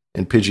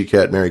Pidgey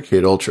Cat Mary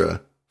Kate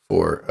Ultra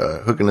for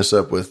hooking us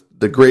up with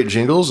the great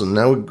jingles and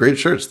now with great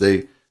shirts.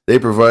 They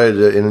provide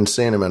an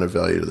insane amount of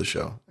value to the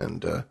show,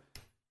 and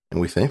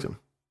we thank them.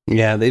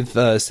 Yeah, they've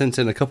sent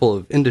in a couple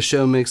of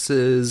into-show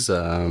mixes,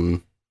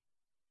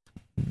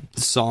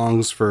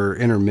 songs for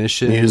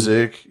intermission,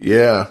 music,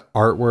 yeah,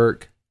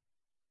 artwork,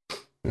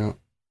 yeah,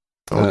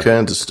 all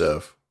kinds of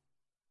stuff.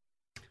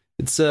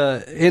 It's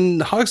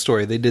in Hog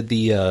Story. They did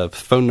the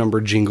phone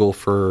number jingle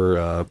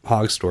for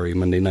Hog Story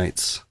Monday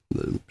nights,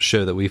 the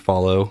show that we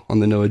follow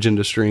on the No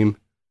Agenda stream.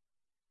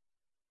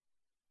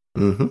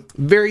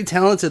 Very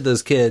talented,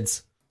 those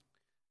kids.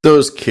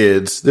 Those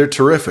kids, they're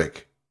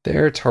terrific.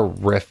 They're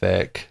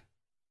terrific.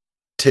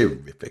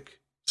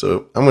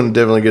 So I'm going to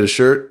definitely get a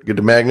shirt, get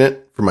a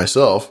magnet for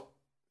myself,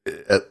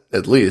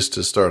 at least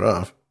to start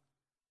off.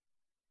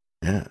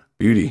 Yeah,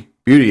 beauty,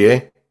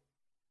 eh?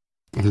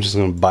 I'm just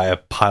going to buy a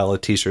pile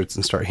of t-shirts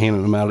and start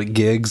handing them out at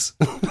gigs.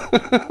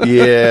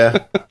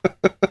 Yeah.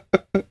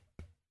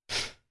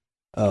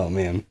 Oh,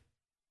 man.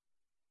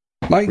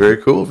 Mike,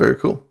 very cool, very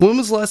cool. When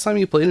was the last time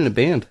you played in a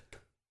band?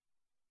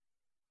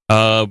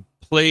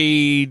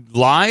 Played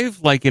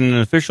live, like in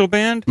an official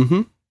band?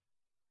 Mm-hmm.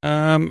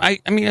 I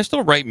mean, I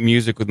still write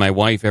music with my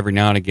wife every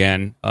now and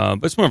again,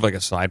 but it's more of like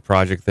a side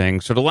project thing.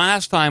 So the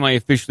last time I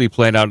officially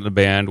played out in a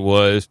band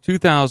was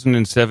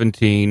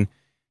 2017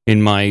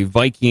 in my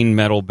Viking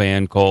metal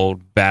band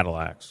called Battle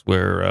Axe,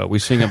 where we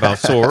sing about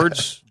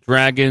swords,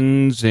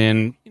 dragons,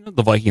 and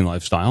the Viking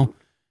lifestyle.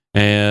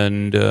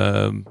 And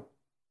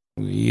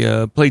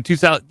we played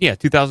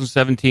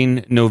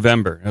 2017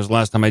 November. That was the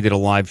last time I did a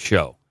live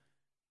show.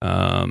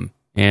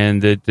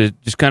 And it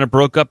just kind of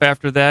broke up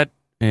after that.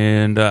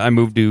 And I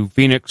moved to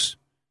Phoenix,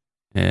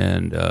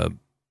 and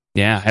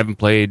haven't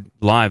played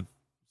live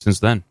since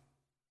then.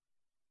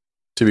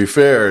 To be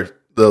fair,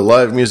 the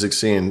live music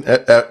scene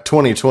at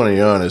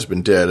 2020 on has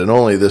been dead, and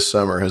only this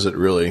summer has it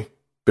really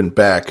been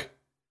back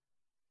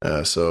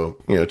So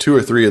 2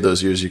 or 3 of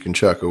those years you can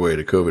chuck away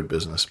to COVID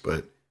business.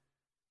 But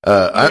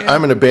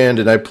I'm in a band,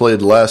 and I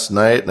played last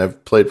night, and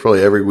I've played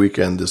probably every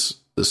weekend this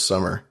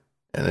summer.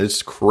 And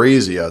it's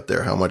crazy out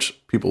there how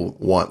much people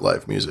want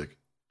live music.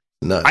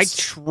 Nuts. I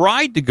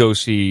tried to go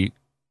see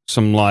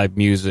some live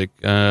music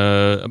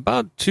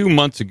about 2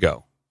 months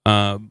ago.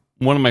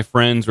 One of my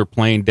friends were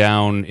playing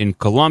down in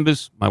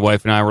Columbus. My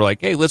wife and I were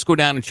like, hey, let's go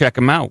down and check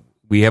them out.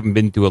 We haven't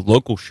been to a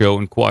local show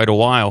in quite a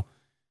while.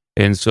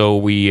 And so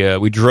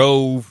we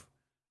drove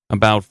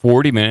about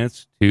 40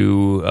 minutes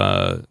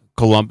to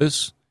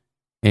Columbus.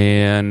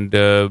 And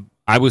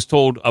I was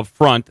told up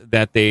front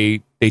that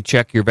they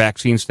check your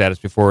vaccine status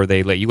before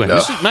they let you in.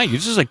 This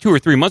is like 2 or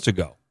 3 months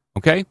ago.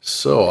 Okay.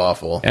 So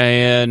awful.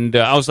 And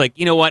I was like,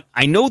 you know what?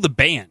 I know the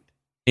band.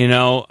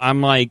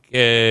 I'm like,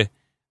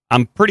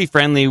 I'm pretty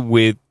friendly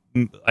with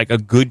like a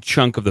good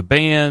chunk of the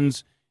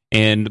bands.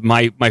 And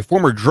my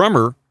former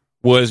drummer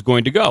was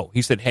going to go.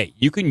 He said, hey,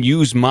 you can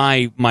use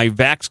my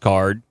Vax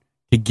card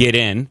to get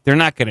in. They're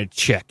not going to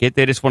check it.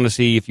 They just want to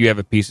see if you have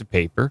a piece of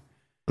paper.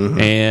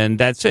 Mm-hmm. And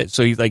that's it.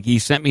 So he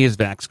sent me his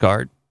Vax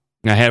card.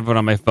 I have it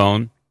on my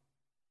phone.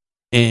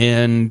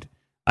 And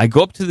I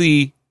go up to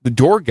the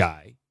door guy.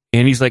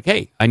 And he's like,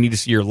 hey, I need to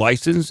see your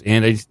license,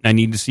 and I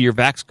need to see your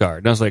Vax card.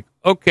 And I was like,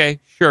 okay,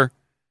 sure.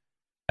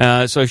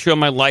 So I show him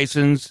my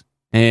license,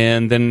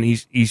 and then he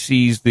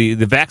sees the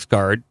Vax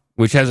card,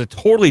 which has a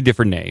totally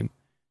different name,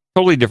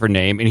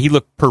 and he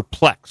looked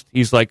perplexed.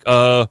 He's like,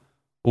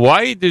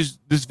 why does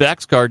this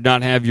Vax card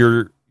not have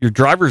your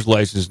driver's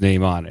license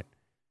name on it?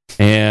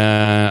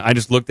 And I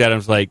just looked at him and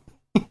was like,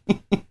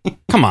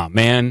 come on,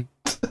 man.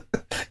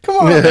 Come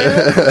on,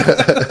 man.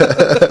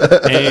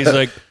 And he's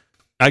like,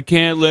 I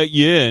can't let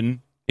you in,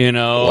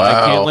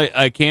 Wow.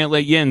 I can't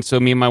let you in. So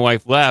me and my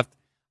wife left.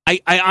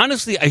 I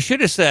honestly, I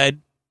should have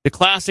said the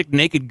classic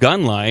Naked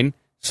Gun line.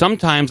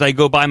 Sometimes I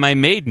go by my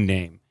maiden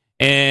name,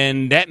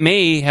 and that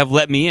may have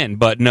let me in,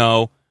 but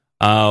no,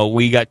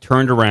 we got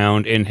turned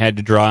around and had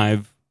to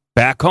drive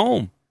back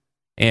home.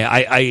 And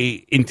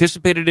I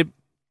anticipated it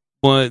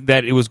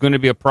that it was going to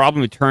be a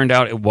problem. It turned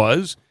out it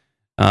was.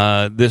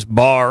 This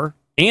bar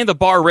and the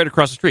bar right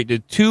across the street, the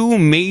 2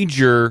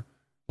 major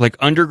like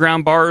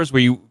underground bars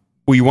where you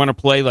want to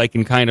play like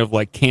in kind of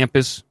like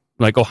campus,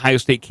 like Ohio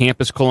State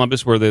campus,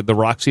 Columbus, where the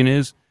rock scene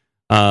is,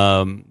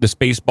 the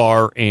Space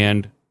Bar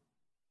and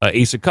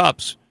Ace of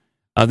Cups,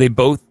 they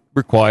both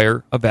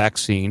require a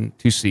vaccine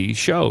to see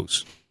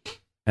shows.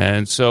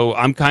 And so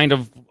I'm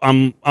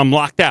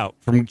locked out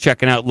from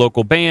checking out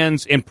local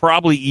bands, and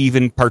probably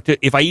even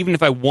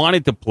if I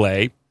wanted to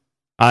play,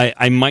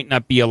 I might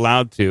not be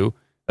allowed to.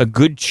 A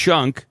good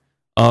chunk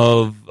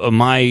of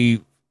my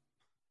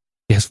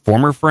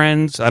former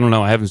friends, I don't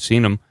know, I haven't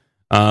seen them.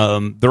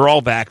 They're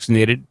all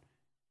vaccinated,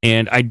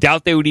 and I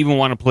doubt they would even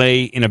want to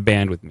play in a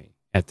band with me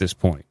at this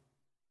point.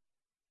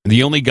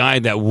 The only guy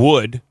that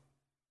would,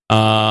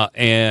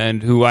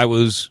 and who I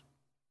was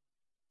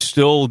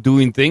still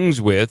doing things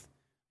with,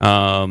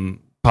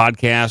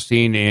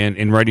 podcasting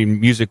and writing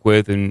music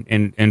with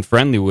and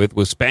friendly with,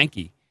 was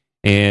Spanky.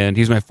 And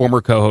he's my former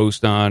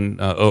co-host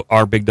on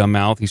Our Big Dumb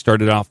Mouth. He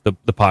started off the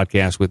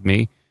podcast with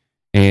me.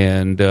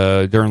 And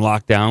during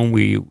lockdown,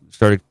 we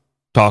started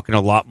talking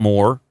a lot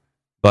more,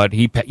 but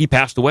he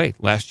passed away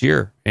last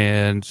year,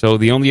 and so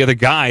the only other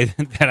guy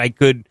that I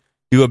could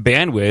do a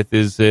band with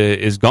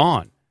is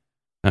gone.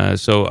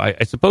 So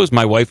I suppose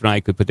my wife and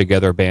I could put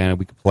together a band, and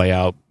we could play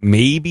out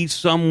maybe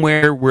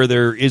somewhere where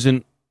there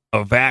isn't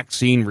a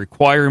vaccine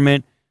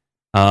requirement.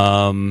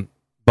 But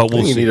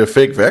we'll see. You need a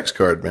fake Vax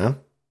card, man.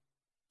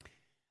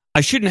 I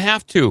shouldn't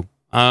have to.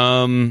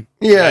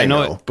 Yeah, I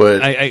know,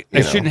 but I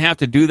shouldn't have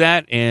to do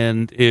that.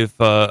 And if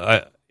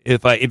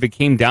it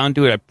came down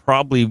to it, I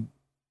probably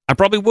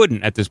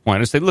wouldn't at this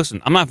point. I'd say,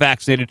 listen, I'm not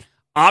vaccinated.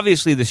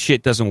 Obviously, this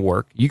shit doesn't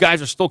work. You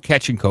guys are still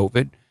catching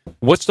COVID.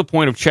 What's the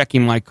point of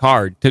checking my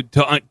card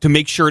to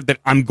make sure that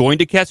I'm going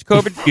to catch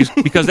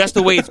COVID? Because that's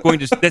the way it's going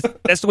to.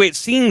 That's the way it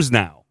seems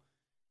now.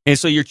 And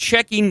so you're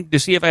checking to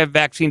see if I have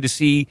vaccine, to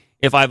see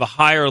if I have a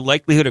higher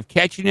likelihood of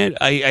catching it.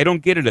 I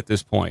don't get it at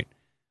this point.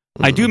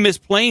 Mm-hmm. I do miss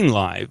playing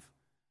live.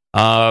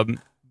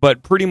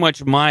 But pretty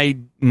much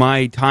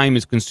my time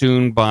is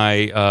consumed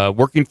by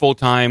working full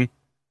time,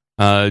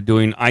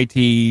 doing IT,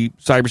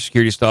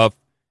 cybersecurity stuff,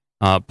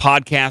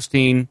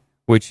 podcasting,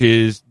 which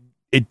it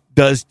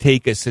does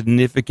take a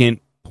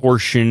significant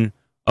portion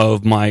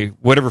of my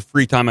whatever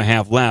free time I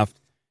have left,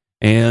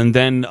 and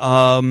then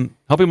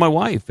helping my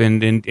wife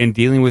and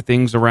dealing with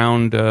things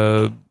around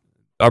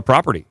our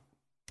property.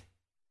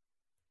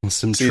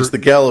 It's the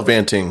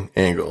gallivanting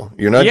angle.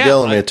 You're not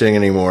gallivanting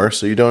anymore,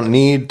 so you don't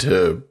need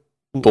to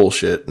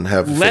bullshit and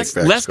have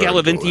less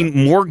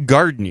gallivanting, more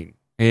gardening.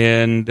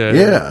 And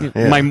yeah.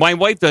 My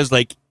wife does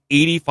like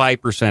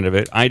 85% of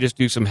it. I just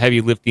do some heavy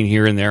lifting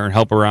here and there and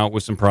help her out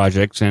with some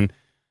projects. And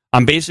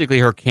I'm basically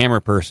her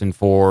camera person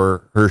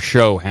for her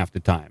show half the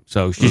time.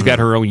 So she's got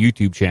her own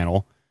YouTube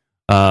channel,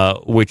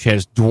 which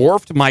has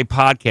dwarfed my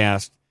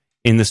podcast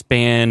in the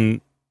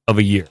span of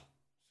a year.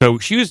 So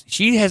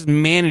she has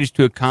managed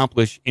to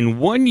accomplish in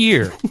 1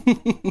 year,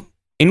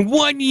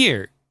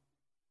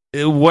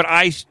 what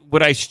I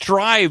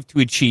strive to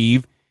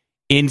achieve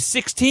in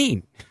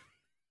 16.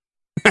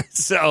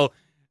 So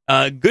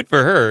good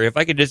for her. If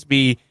I could just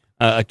be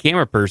a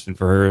camera person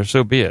for her,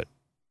 so be it.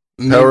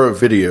 Power of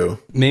video.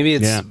 Maybe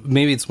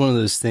it's one of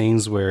those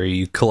things where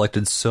you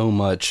collected so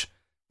much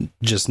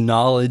just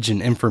knowledge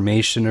and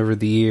information over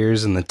the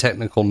years and the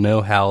technical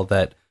know-how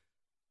that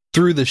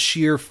through the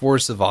sheer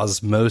force of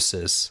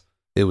osmosis,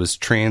 it was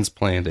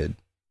transplanted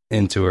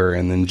into her,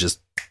 and then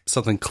just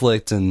something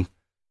clicked and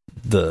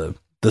the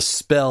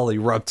spell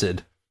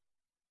erupted.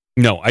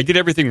 No, I did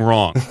everything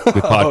wrong with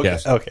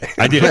podcasting. Okay.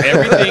 I did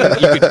everything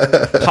you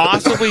could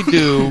possibly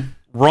do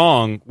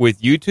wrong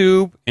with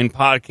YouTube and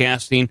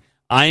podcasting.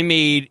 I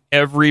made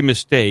every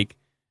mistake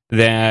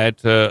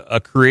that a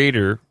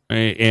creator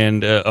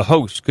and a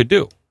host could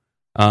do.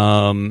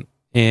 While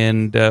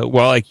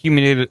I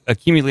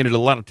accumulated a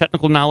lot of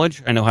technical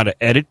knowledge, I know how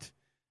to edit.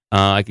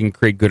 I can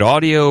create good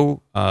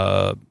audio.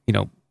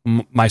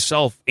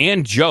 Myself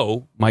and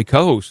Joe, my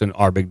co-host in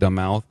Our Big Dumb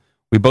Mouth,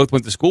 we both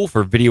went to school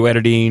for video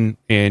editing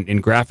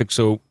and graphics,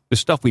 so the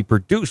stuff we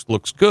produced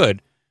looks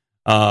good.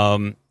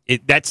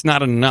 That's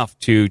not enough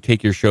to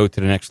take your show to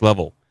the next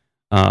level.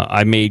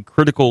 I made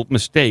critical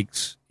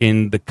mistakes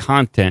in the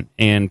content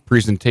and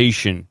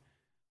presentation.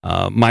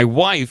 My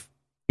wife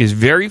is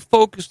very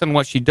focused on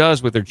what she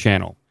does with her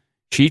channel.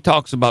 She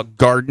talks about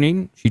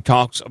gardening. She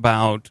talks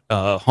about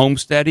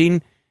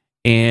homesteading.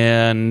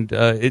 And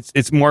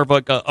it's more of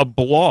like a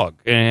blog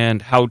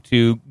and how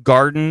to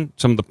garden,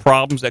 some of the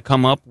problems that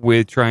come up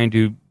with trying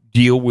to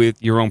deal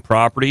with your own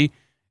property.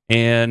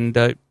 And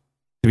to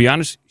be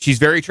honest, she's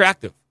very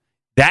attractive.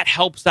 That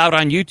helps out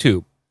on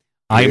YouTube.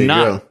 I'm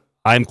not.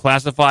 I'm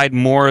classified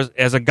more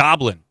as a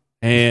goblin.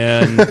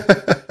 And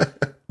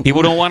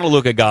people don't want to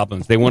look at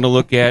goblins. They want to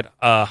look at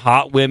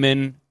hot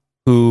women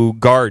who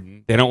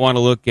garden. They don't want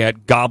to look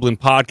at goblin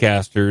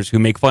podcasters who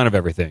make fun of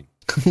everything.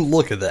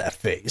 Look at that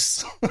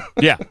face.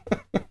 Yeah.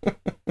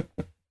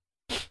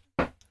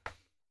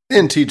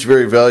 And teach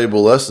very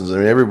valuable lessons. I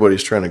mean,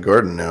 everybody's trying to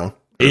garden now.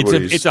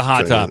 It's a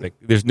hot topic.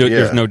 There's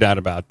no doubt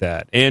about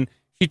that. And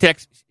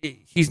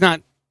she's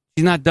not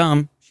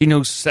dumb. She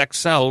knows sex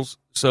sells.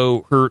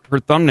 So her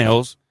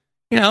thumbnails,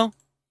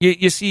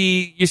 you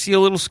see a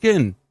little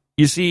skin.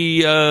 You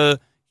see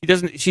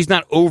she's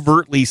not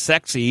overtly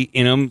sexy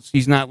in them.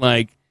 She's not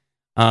like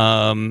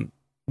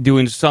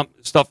doing some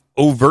stuff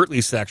overtly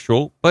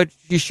sexual, but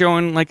she's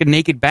showing like a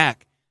naked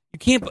back.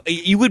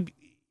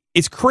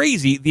 It's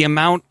crazy the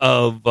amount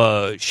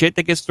of shit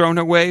that gets thrown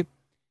her way,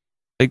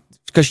 like,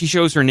 because she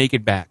shows her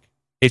naked back.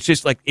 It's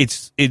just like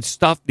it's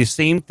stuff, the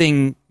same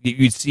thing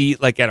you'd see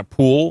like at a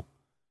pool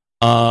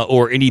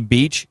or any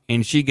beach,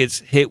 and she gets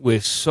hit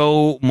with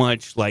so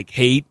much like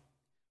hate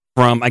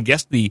from, I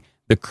guess, the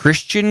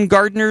Christian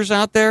gardeners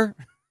out there.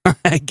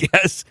 I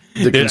guess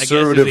the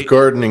conservative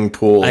gardening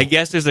pool. I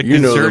guess there's a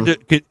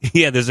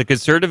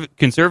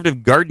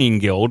conservative gardening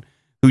guild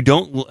who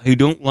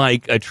don't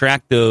like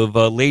attractive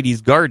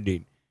ladies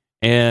gardening,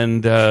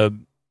 and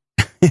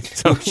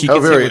so she how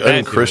very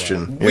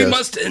unchristian. We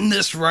must end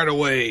this right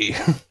away.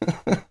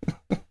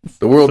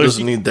 The world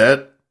doesn't need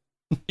that.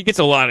 He gets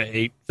a lot of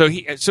hate. So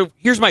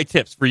here's my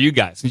tips for you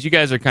guys, since you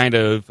guys are kind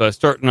of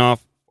starting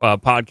off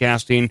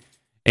podcasting,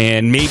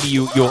 and maybe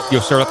you'll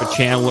start up a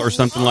channel or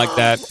something like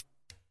that.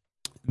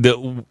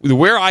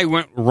 Where I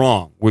went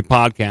wrong with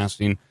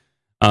podcasting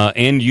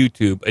and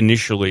YouTube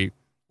initially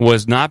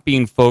was not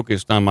being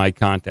focused on my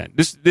content.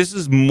 This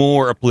is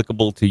more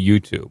applicable to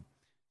YouTube.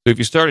 So if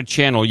you start a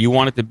channel, you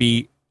want it to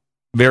be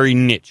very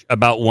niche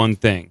about one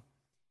thing,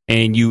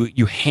 and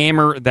you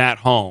hammer that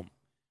home.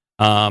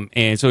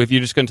 And so if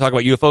you're just going to talk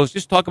about UFOs,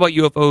 just talk about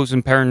UFOs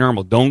and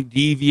paranormal. Don't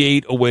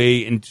deviate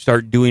away and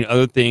start doing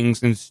other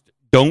things, and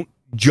don't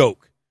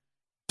joke.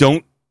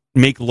 Don't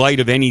make light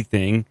of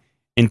anything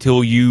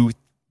until you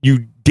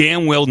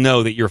damn well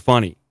know that you're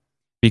funny.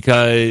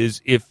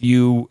 Because if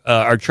you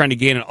are trying to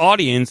gain an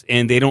audience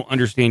and they don't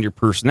understand your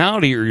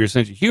personality or your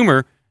sense of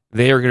humor,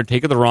 they are going to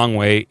take it the wrong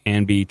way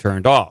and be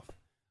turned off.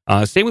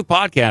 Same with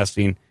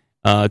podcasting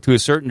to a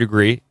certain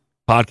degree.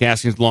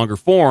 Podcasting is longer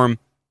form,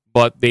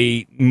 but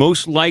they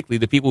most likely,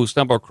 the people who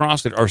stumble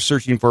across it, are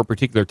searching for a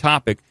particular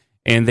topic,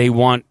 and they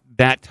want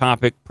that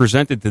topic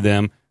presented to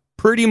them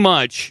pretty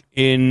much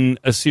in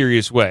a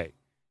serious way.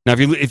 Now,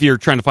 if you're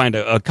trying to find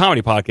a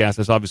comedy podcast,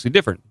 that's obviously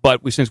different.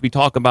 But since we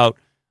talk about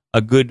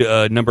a good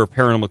number of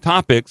paranormal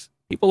topics,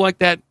 people like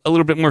that a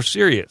little bit more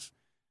serious.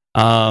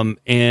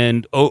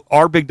 And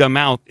Our Big Dumb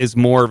Mouth is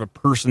more of a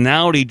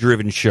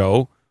personality-driven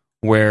show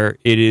where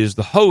it is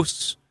the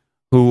hosts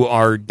who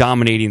are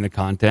dominating the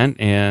content,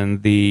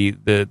 and the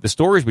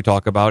stories we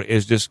talk about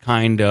is just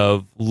kind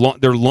of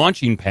they're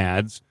launching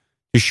pads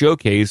to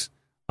showcase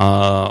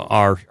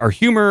our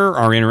humor,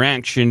 our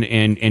interaction,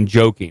 and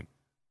joking.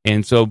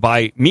 And so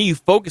by me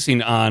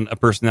focusing on a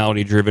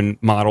personality-driven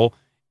model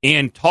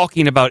and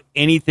talking about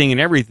anything and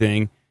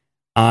everything,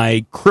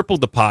 I crippled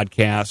the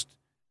podcast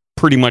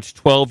pretty much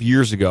 12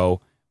 years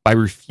ago by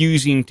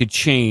refusing to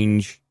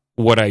change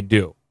what I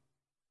do.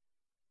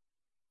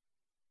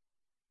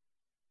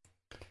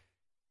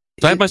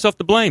 So I have myself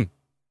to blame.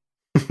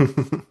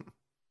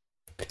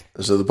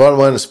 So the bottom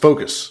line is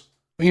focus.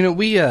 You know,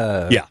 we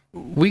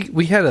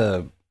had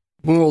a,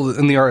 well,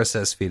 and the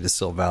RSS feed is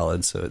still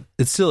valid, so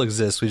it still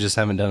exists. We just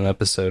haven't done an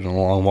episode in a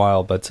long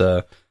while, but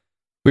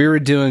we were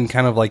doing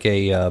kind of like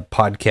a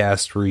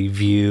podcast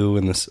review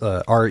in this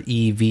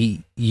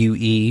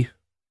REVUE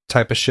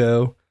type of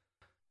show,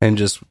 and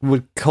just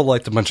would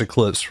collect a bunch of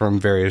clips from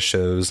various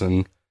shows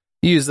and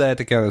use that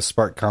to kind of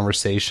spark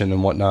conversation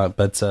and whatnot.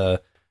 But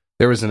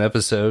there was an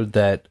episode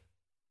that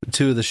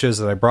two of the shows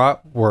that I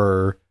brought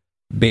were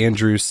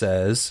Bandrew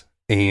Says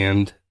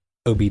and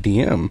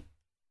OBDM.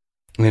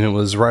 And it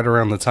was right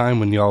around the time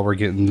when y'all were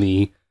getting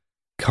the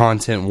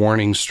content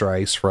warning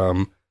strikes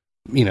from,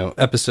 you know,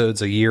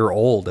 episodes a year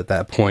old at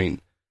that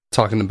point,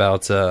 talking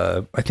about,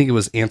 I think it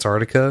was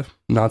Antarctica,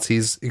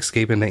 Nazis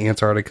escaping to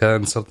Antarctica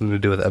and something to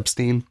do with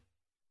Epstein.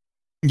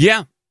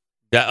 Yeah.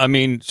 I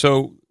mean,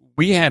 so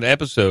we had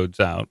episodes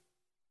out.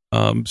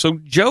 So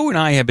Joe and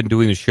I have been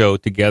doing the show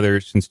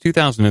together since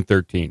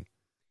 2013.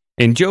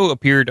 And Joe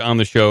appeared on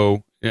the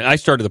show. I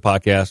started the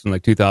podcast in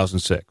like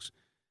 2006.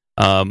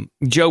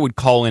 Joe would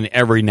call in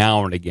every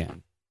now and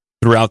again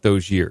throughout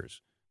those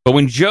years. But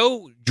when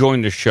Joe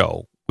joined the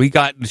show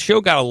got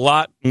a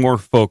lot more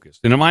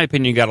focused, and in my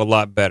opinion, got a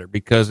lot better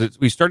because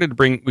we started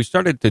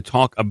to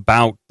talk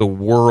about the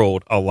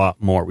world a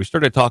lot more. We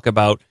started to talk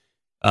about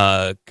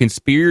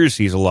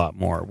conspiracies a lot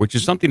more, which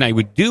is something I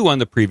would do on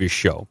the previous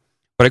show,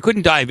 but I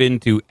couldn't dive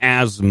into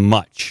as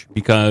much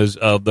because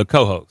of the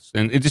co-hosts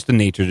and it's just the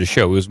nature of the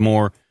show. It was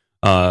more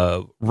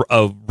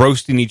of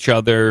roasting each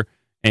other,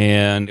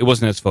 and it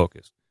wasn't as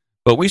focused.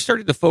 But we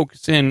started to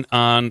focus in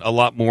on a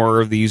lot more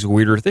of these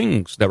weirder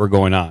things that were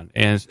going on,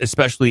 and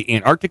especially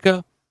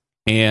Antarctica,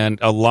 and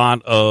a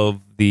lot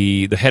of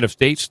the head of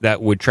states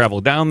that would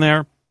travel down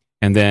there,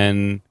 and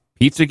then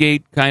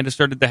Pizzagate kind of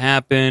started to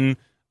happen.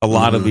 A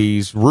lot of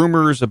these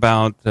rumors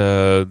about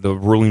the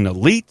ruling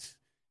elite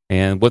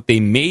and what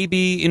they may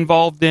be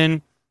involved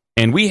in.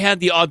 And we had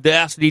the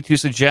audacity to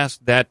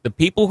suggest that the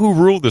people who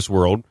rule this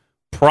world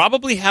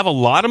probably have a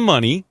lot of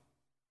money,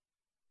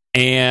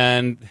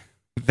 and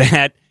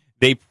that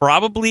they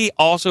probably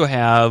also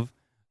have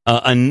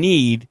a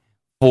need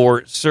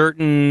for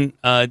certain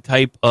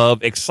type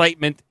of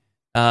excitement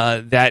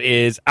that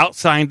is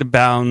outside the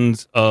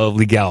bounds of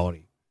legality.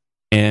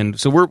 And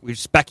so we're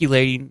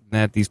speculating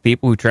that these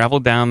people who travel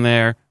down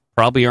there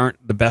probably aren't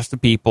the best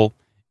of people,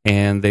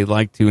 and they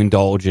like to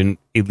indulge in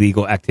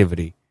illegal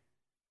activity.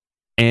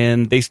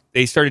 And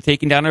they started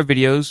taking down our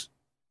videos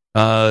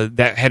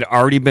that had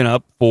already been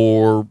up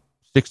for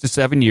 6 to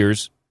 7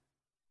 years,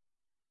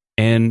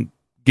 and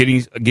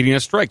getting a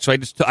strike. So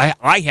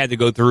I had to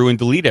go through and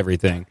delete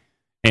everything,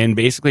 and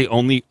basically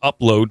only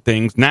upload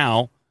things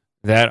now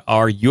that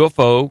are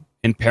UFO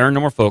and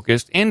paranormal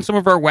focused, and some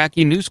of our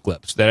wacky news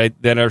clips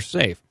that are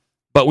safe.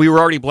 But we were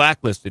already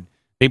blacklisted.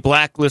 They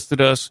blacklisted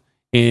us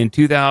in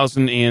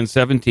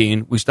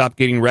 2017. We stopped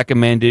getting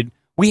recommended.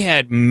 We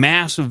had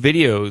massive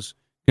videos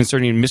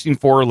concerning missing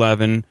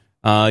 411,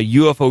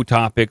 UFO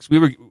topics.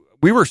 We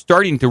were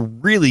starting to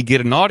really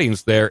get an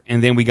audience there,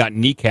 and then we got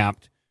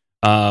kneecapped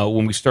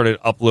when we started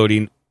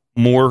uploading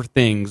more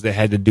things that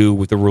had to do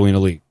with the ruling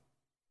elite.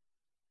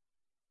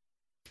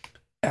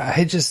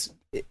 I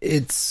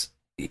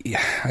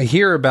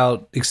hear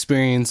about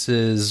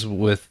experiences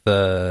with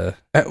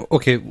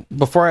okay,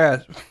 before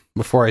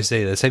I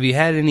say this, have you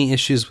had any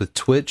issues with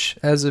Twitch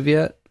as of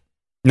yet?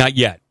 Not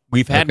yet.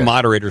 We've had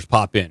moderators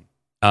pop in.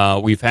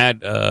 We've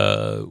had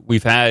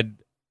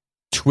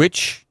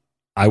Twitch,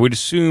 I would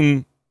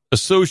assume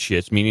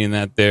associates, meaning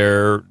that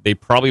they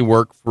probably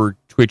work for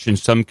Twitch in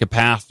some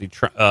capacity,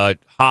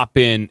 hop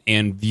in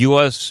and view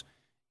us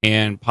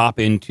and pop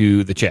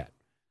into the chat.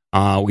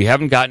 We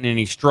haven't gotten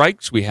any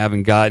strikes. We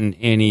haven't gotten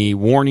any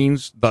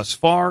warnings thus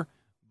far,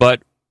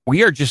 but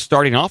we are just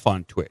starting off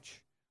on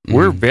Twitch.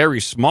 We're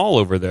very small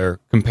over there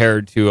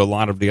compared to a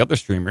lot of the other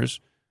streamers.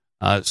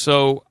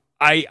 So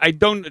I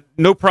don't,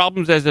 no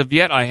problems as of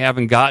yet. I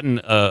haven't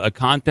gotten a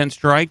content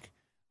strike,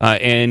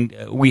 and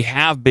we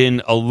have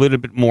been a little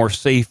bit more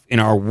safe in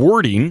our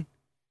wording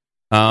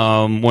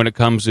when it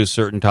comes to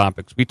certain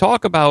topics. We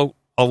talk about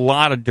a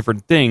lot of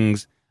different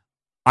things.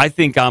 I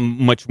think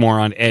I'm much more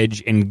on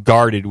edge and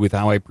guarded with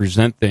how I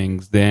present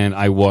things than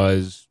I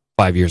was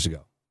 5 years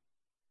ago.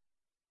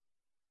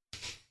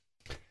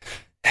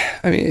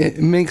 I mean, it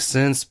makes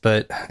sense,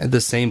 but at the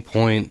same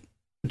point,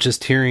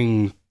 just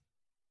hearing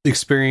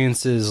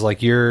experiences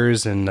like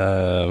yours and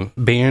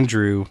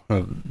Bandrew,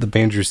 the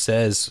Bandrew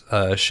Says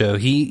show,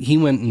 he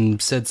went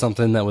and said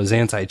something that was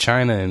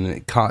anti-China, and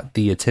it caught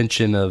the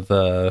attention of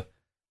a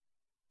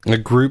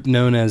group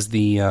known as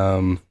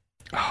the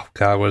oh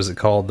God, what is it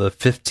called? The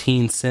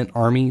 10 Cent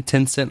Army,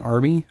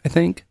 I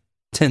think.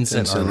 10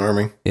 Cent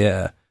Army.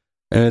 Yeah.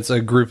 And it's a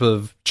group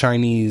of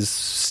Chinese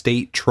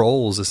state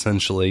trolls,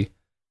 essentially,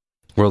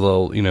 where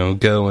they'll,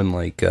 go and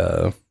like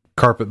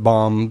carpet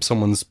bomb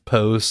someone's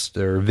post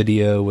or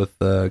video with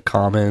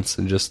comments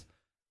and just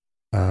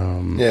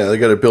yeah, they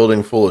got a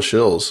building full of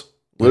shills,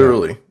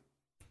 literally,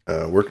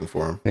 working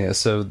for them. Yeah,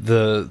 so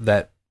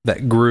that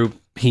group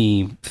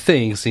he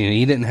thinks.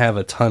 He didn't have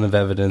a ton of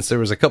evidence. There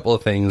was a couple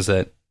of things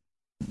that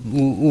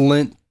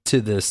lent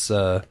to this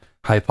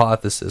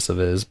hypothesis of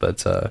his,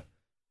 but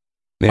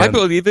I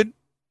believe it.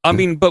 I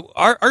mean, but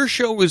our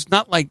show is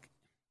not like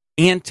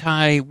we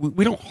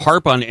don't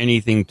harp on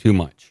anything too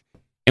much,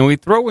 and we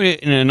throw it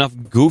in enough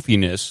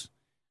goofiness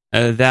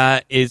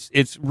that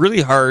it's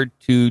really hard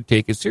to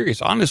take it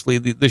serious. Honestly,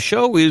 the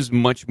show is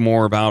much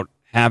more about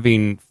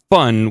having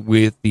fun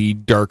with the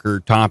darker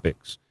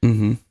topics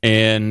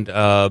and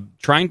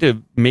trying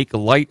to make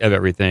light of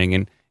everything.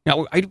 And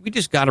we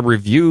just got a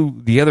review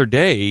the other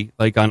day,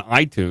 like on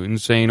iTunes,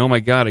 saying, "Oh my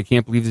God, I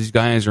can't believe these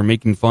guys are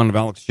making fun of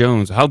Alex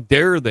Jones. How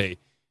dare they?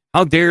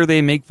 How dare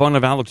they make fun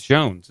of Alex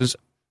Jones?" It's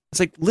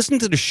like, listen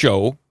to the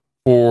show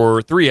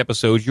for 3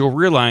 episodes. You'll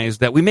realize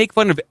that we make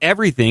fun of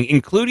everything,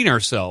 including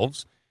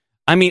ourselves.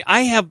 I mean,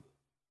 I have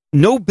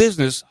no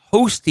business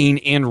hosting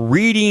and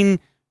reading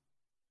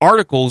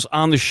articles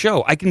on the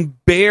show. I can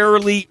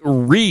barely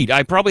read.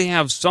 I probably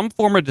have some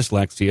form of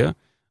dyslexia.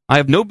 I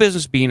have no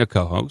business being a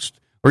co-host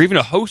or even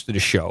a host of the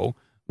show,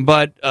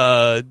 but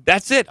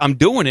that's it. I'm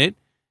doing it.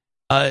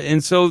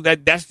 And so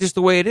that's just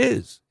the way it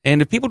is.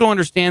 And if people don't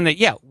understand that,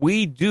 yeah,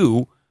 we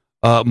do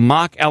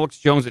mock Alex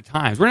Jones at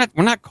times. We're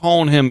not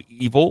calling him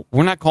evil.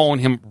 We're not calling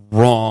him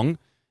wrong.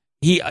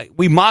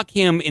 We mock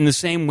him in the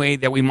same way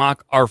that we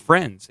mock our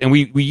friends, and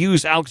we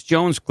use Alex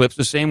Jones clips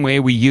the same way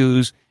we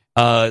use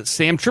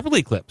Sam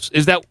Tripoli clips.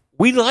 Is that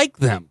we like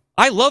them.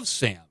 I love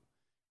Sam.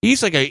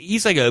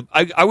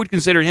 I would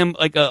consider him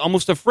like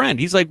almost a friend.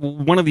 He's like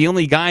one of the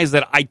only guys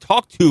that I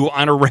talk to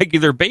on a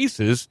regular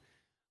basis.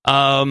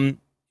 And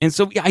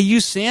so I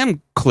use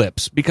Sam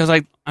clips because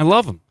I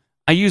love him.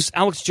 I use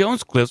Alex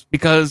Jones clips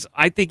because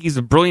I think he's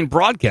a brilliant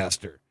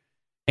broadcaster.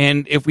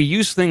 And if we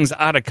use things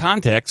out of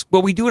context,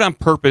 well, we do it on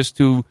purpose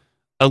to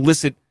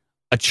elicit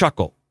a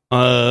chuckle,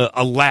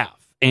 a laugh.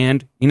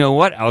 And you know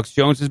what? Alex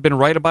Jones has been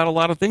right about a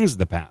lot of things in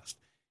the past.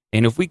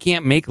 And if we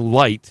can't make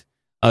light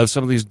of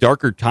some of these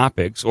darker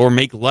topics or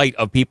make light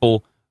of of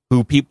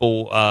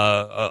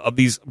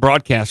these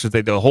broadcasters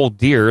that they'll hold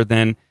dear,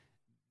 then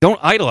don't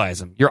idolize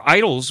them. Your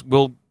idols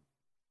they'll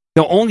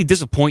only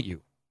disappoint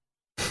you.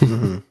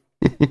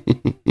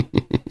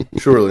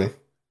 Surely.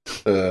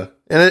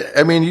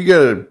 I mean, you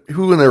gotta,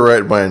 who in their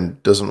right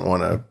mind doesn't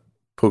want to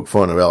poke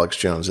fun of Alex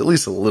Jones, at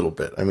least a little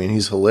bit? I mean,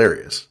 he's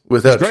hilarious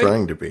without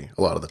trying to be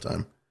a lot of the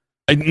time.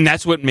 And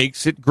that's what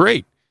makes it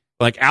great.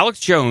 Like, Alex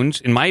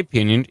Jones, in my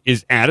opinion,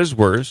 is at his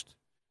worst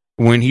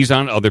when he's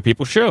on other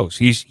people's shows.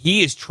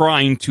 He is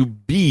trying to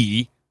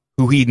be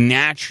who he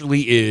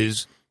naturally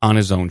is on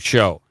his own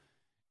show.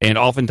 And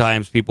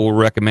oftentimes people will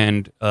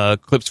recommend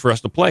clips for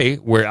us to play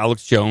where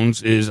Alex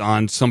Jones is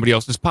on somebody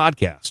else's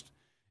podcast.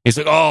 It's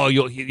like, oh,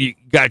 you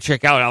got to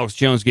check out Alex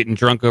Jones getting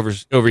drunk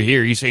over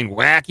here. He's saying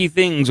wacky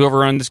things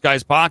over on this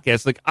guy's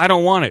podcast. Like, I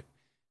don't want it.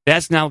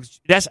 That's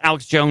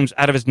Alex Jones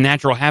out of his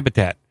natural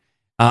habitat.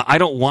 I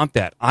don't want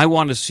that. I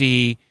want to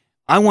see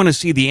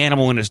the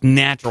animal in its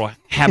natural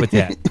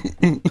habitat.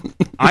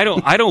 I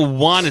don't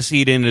want to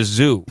see it in a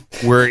zoo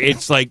where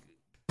it's like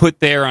put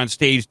there on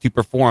stage to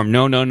perform.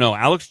 No.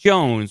 Alex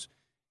Jones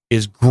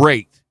is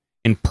great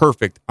and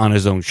perfect on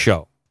his own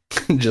show.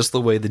 Just the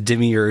way the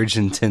demiurge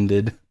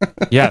intended.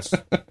 Yes.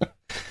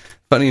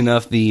 Funny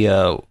enough,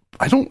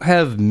 I don't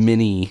have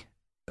many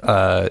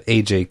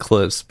AJ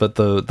clips, but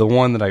the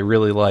one that I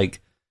really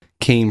like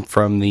came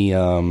from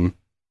the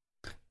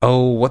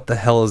what the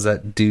hell is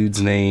that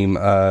dude's name?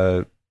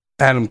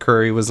 Adam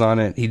Curry was on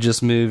it. He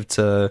just moved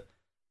to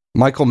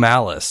Michael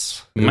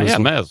Malice.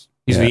 Malice.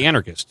 He's the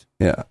anarchist.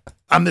 Yeah.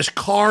 I'm this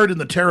card in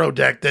the tarot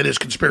deck that is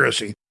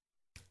conspiracy.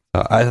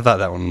 I thought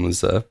that one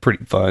was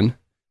pretty fun.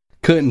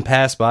 Couldn't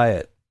pass by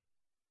it.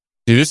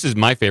 Dude, this is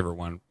my favorite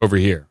one over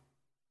here.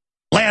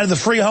 Land of the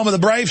free, home of the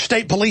brave,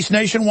 state police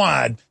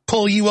nationwide.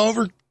 Pull you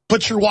over,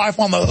 put your wife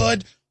on the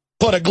hood,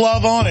 put a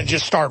glove on, and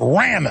just start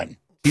ramming.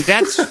 Dude,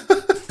 that's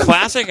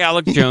classic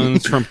Alex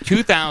Jones from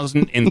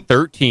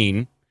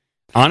 2013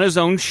 on his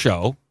own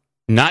show,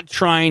 not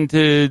trying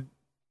to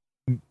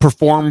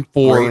perform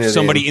for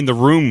somebody in the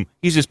room.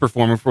 He's just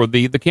performing for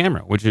the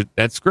camera,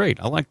 that's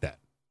great. I like that.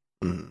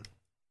 Mm.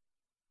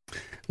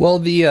 Well,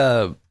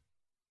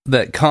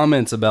 that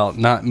comments about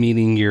not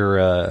meeting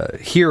your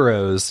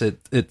heroes,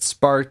 it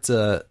sparked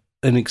an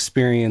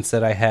experience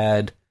that I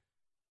had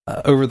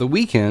over the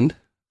weekend.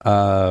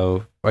 I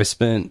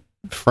spent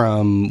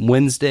from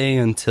Wednesday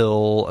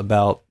until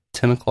about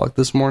 10 o'clock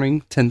this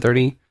morning,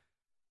 10:30,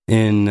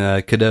 in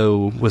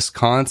Caddo,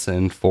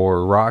 Wisconsin for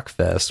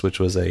Rockfest, which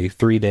was a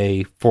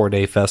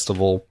 4-day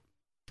festival.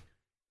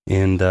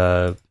 And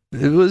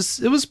it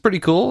was pretty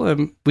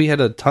cool. We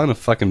had a ton of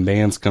fucking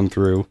bands come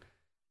through.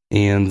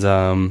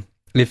 And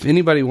if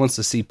anybody wants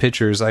to see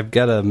pictures, I've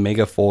got a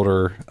mega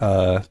folder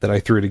that I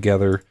threw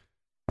together.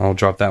 I'll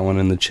drop that one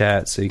in the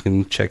chat so you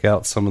can check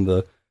out some of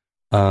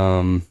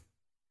the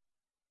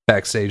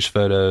backstage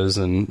photos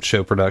and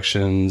show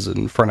productions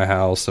and front of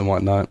house and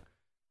whatnot.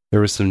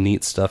 There was some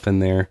neat stuff in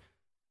there.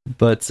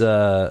 But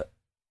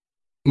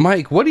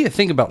Mike, what do you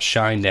think about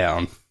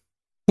Shinedown?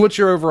 What's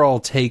your overall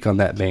take on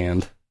that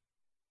band?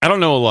 I don't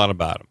know a lot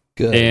about them.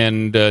 Good.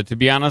 And to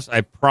be honest,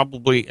 I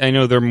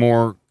know they're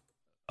more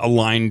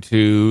aligned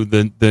to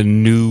the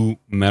new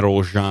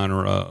metal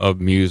genre of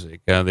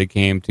music. They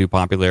came to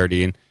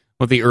popularity in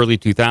the early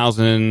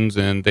 2000s,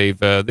 and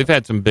they've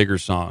had some bigger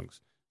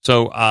songs.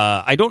 So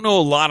I don't know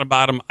a lot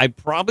about them. I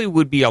probably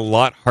would be a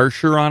lot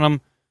harsher on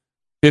them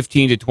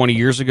 15 to 20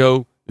 years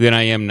ago than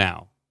I am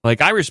now.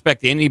 Like, I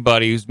respect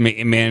anybody who's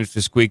managed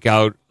to squeak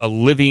out a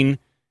living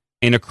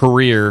and a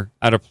career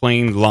out of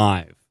playing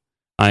live.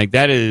 Like,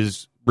 that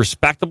is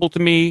respectable to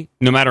me,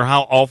 no matter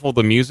how awful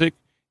the music.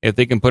 If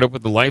they can put up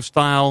with the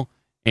lifestyle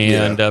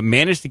and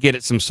manage to get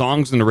at some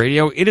songs on the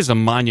radio, it is a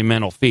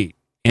monumental feat.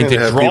 And to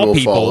have draw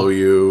people follow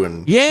you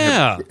and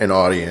have an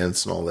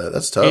audience and all that.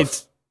 That's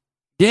tough.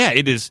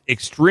 It is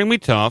extremely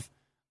tough.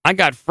 I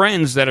got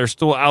friends that are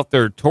still out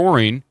there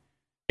touring,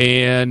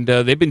 and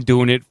they've been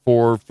doing it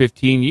for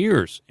 15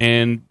 years,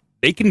 and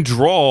they can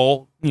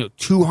draw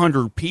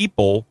 200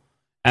 people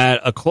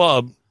at a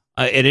club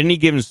at any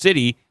given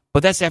city,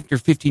 but that's after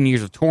 15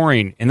 years of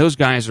touring, and those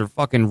guys are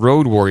fucking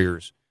road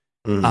warriors.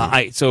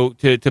 Mm-hmm. So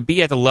to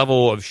be at the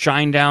level of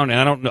Shinedown,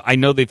 and I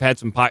know they've had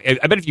some. I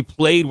bet if you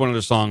played one of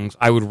the songs,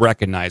 I would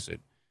recognize it.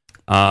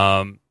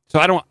 So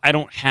I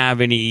don't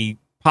have any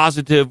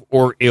positive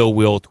or ill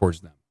will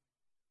towards them.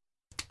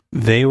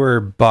 They were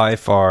by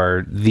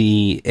far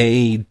the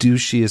A,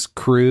 douchiest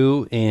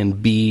crew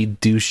and B,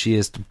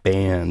 douchiest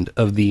band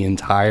of the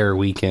entire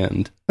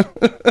weekend.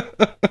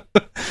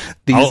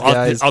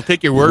 I'll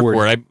take your word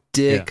for it.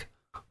 Dick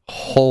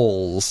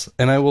holes,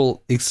 and I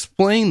will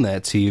explain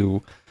that to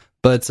you.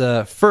 But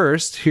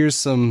first, here's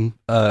some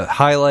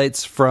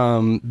highlights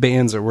from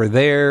bands that were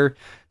there.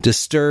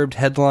 Disturbed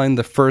headlined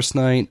the first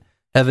night.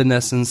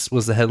 Evanescence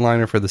was the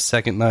headliner for the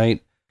second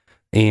night.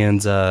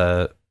 And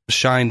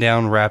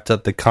Shinedown wrapped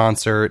up the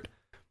concert.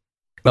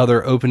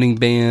 Other opening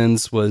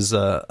bands was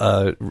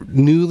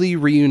newly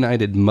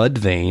reunited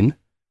Mudvayne.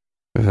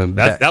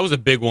 That was a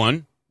big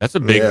one. That's a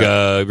big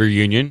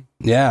reunion.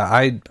 Yeah,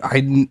 I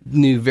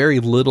knew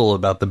very little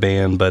about the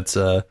band, but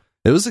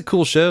it was a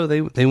cool show.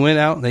 They went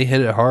out and they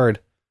hit it hard.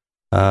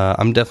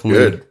 I'm definitely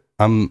good.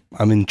 I'm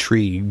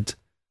intrigued.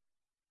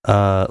 They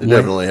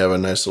definitely have a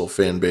nice little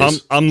fan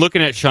base. I'm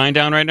looking at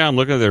Shinedown right now. I'm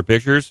looking at their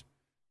pictures.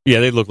 Yeah,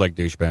 they look like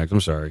douchebags.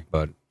 I'm sorry,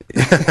 but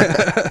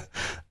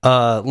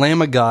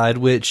Lamb of God,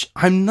 which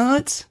I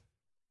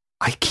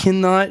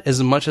cannot,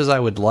 as much as I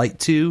would like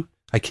to,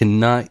 I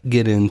cannot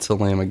get into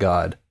Lamb of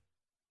God.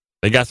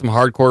 They got some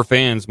hardcore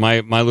fans. My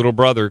little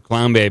brother,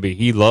 Clown Baby,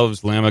 he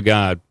loves Lamb of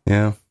God.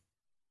 Yeah.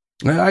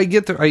 I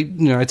get the I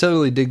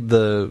totally dig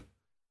the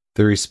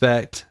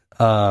respect.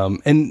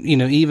 And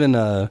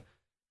even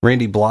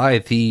Randy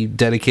Blythe, he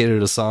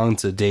dedicated a song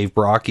to Dave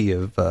Brockie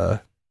of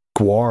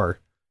Gwar.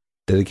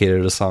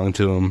 Dedicated a song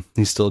to him.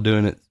 He's still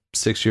doing it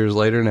 6 years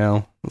later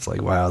now. It's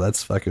like, wow,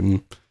 that's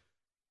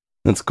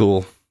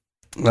cool.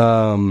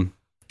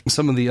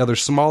 Some of the other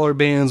smaller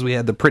bands, we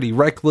had the Pretty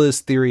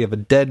Reckless, Theory of a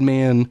Dead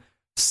Man,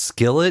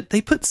 Skillet.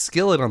 They put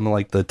Skillet on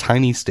the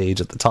tiny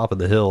stage at the top of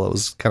the hill. It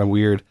was kind of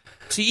weird.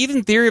 See,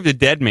 even Theory of the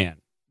Dead Man,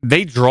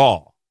 they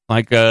draw.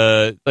 Like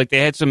they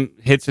had some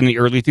hits in the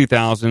early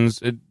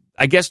 2000s.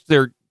 I guess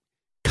they're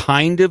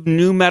kind of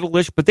new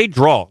metalish, but they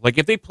draw. Like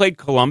if they played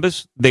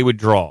Columbus, they would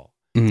draw.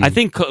 Mm. I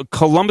think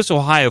Columbus,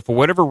 Ohio, for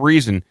whatever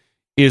reason,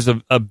 is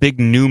a big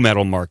new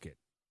metal market.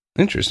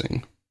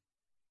 Interesting.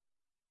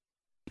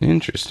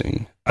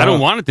 I don't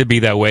want it to be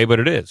that way,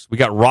 but it is. We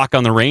got Rock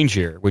on the Range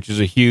here, which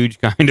is a huge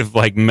kind of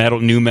like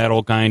new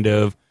metal kind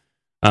of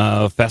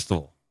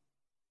festival.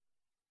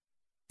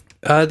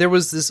 There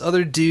was this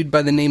other dude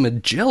by the name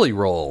of Jelly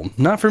Roll.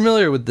 Not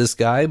familiar with this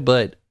guy,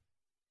 but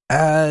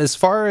as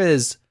far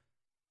as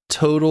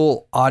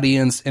total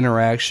audience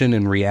interaction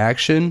and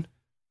reaction,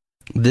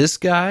 this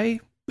guy,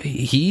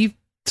 he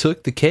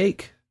took the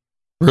cake.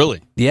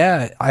 Really?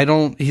 Yeah,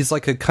 he's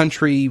like a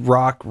country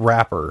rock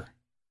rapper.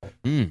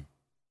 Mm.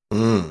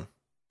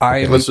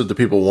 That's what the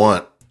people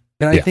want.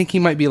 And I think he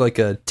might be like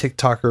a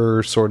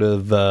TikToker sort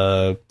of,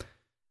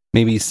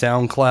 maybe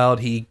SoundCloud.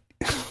 He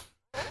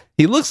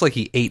looks like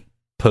he ate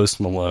Post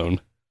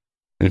Malone.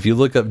 And if you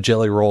look up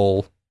Jelly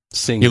Roll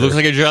singer, he looks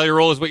like a Jelly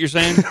Roll, is what you're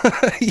saying?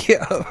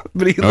 Yeah,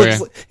 but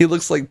he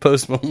looks like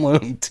Post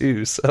Malone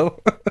too.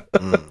 So,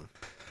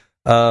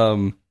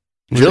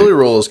 Jelly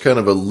Roll is kind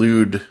of a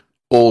lewd,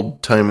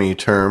 old timey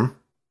term.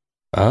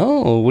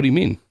 Oh, what do you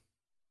mean?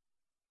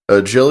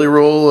 Jelly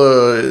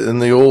Roll in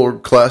the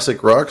old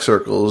classic rock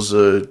circles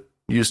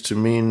used to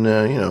mean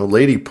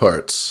lady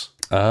parts.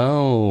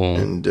 Oh,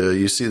 and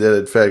you see that.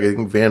 In fact, I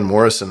think Van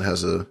Morrison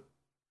has a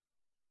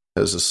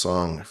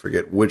song. I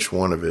forget which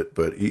one of it,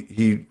 but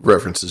he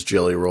references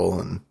Jelly Roll,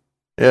 and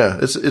yeah,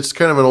 it's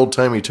kind of an old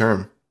timey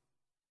term.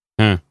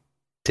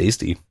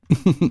 Tasty.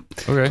 Okay,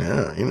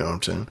 yeah, you know what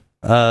I'm saying.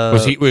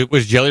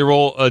 Was Jelly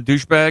Roll a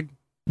douchebag?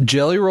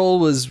 Jelly Roll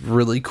was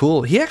really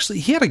cool. He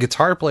had a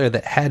guitar player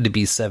that had to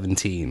be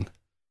 17.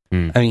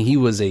 I mean, he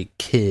was a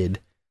kid,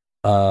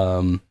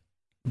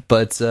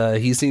 but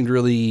he seemed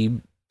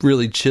really,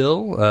 really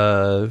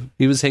chill.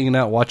 He was hanging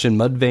out watching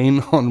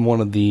Mudvayne on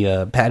one of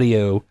the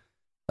patio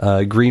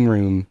green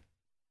room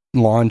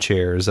lawn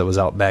chairs that was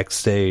out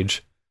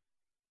backstage.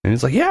 And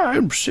he's like, yeah,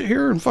 I'd sit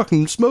here and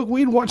fucking smoke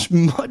weed and watch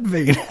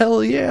Mudvayne.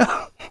 Hell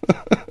yeah.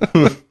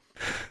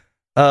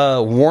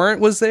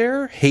 Warrant was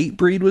there.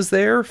 Hatebreed was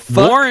there.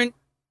 Warrant.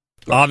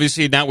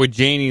 Obviously not with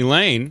Janie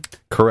Lane.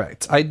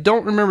 Correct. I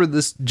don't remember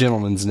this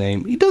gentleman's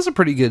name. He does a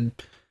pretty good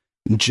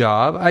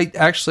job.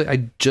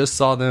 I just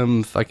saw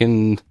them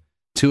fucking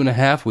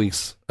 2.5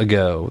 weeks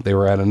ago. They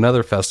were at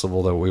another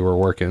festival that we were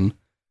working.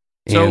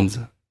 And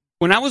so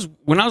when I was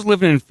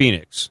living in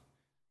Phoenix,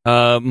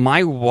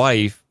 my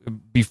wife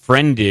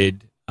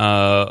befriended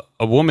a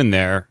woman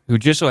there who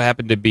just so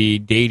happened to be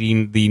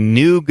dating the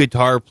new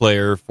guitar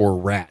player for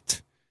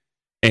Rat.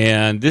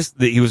 And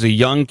he was a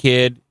young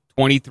kid,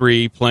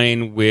 23,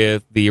 playing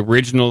with the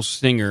original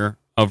singer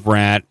of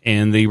Rat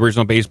and the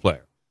original bass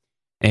player.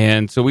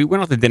 And so we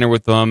went out to dinner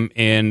with them,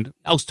 and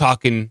I was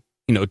talking,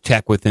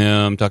 tech with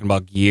him, talking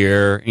about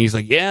gear. And he's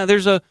like, yeah,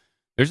 there's a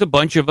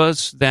bunch of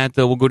us that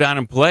will go down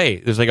and play.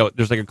 There's like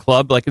a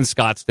club like in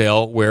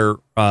Scottsdale where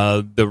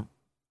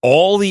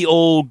all the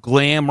old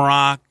glam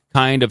rock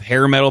kind of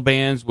hair metal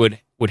bands would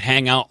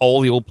hang out,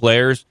 all the old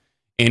players,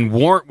 and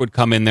Warrant would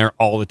come in there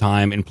all the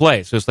time and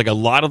play. So it's like a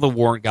lot of the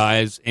Warrant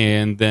guys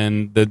and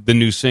then the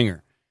new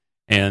singer.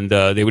 And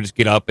they would just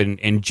get up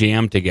and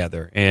jam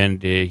together.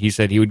 And he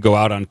said he would go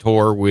out on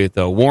tour with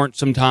Warrant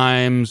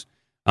sometimes,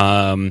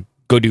 go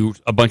do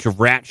a bunch of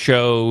Rat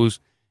shows,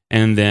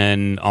 and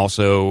then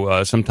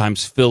also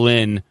sometimes fill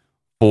in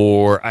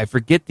for, I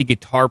forget the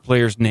guitar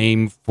player's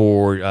name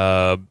for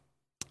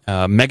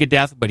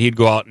Megadeth, but he'd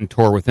go out and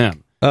tour with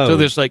him. Oh, so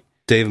there's like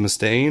Dave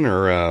Mustaine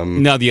or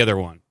no, the other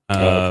one.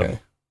 Okay.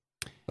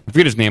 I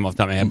forget his name off the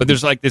top of my head, but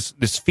there's like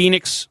this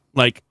Phoenix,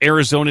 like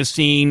Arizona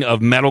scene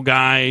of metal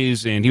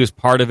guys, and he was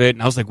part of it.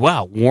 And I was like,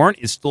 wow, Warrant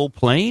is still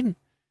playing?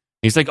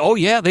 He's like, oh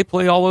yeah, they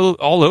play all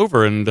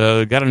over, and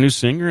got a new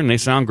singer, and they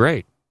sound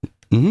great.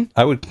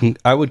 Mm-hmm.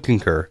 I would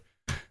concur.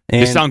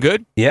 And they sound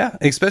good? Yeah,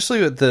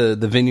 especially with the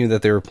venue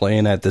that they were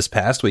playing at this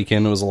past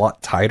weekend. It was a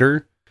lot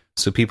tighter,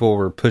 so people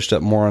were pushed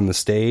up more on the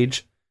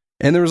stage,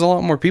 and there was a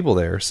lot more people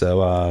there.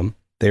 So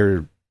they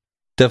were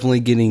definitely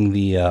getting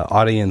the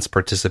audience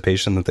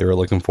participation that they were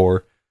looking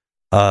for.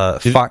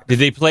 Did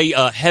they play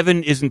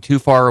Heaven Isn't Too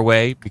Far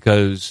Away?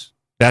 Because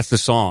that's the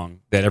song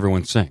that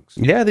everyone sings.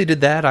 Yeah, they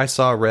did that. I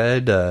Saw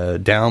Red,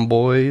 Down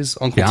Boys,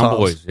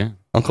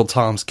 Uncle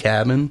Tom's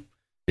Cabin.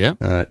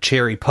 Yeah.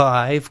 Cherry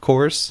Pie, of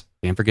course.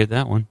 Can't forget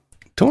that one.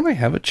 Don't I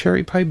have a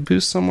Cherry Pie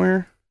booth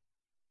somewhere?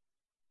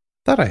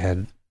 Thought I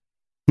had.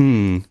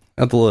 I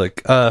have to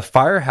look.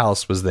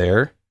 Firehouse was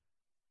there.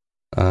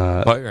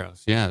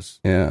 Firehouse, yes.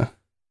 Yeah.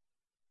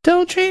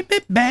 Don't treat me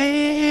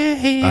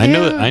bad.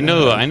 I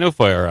know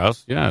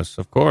Firehouse. Yes,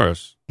 of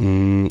course.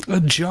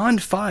 John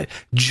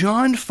 5.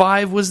 John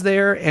 5 was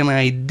there, and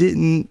I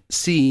didn't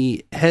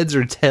see heads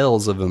or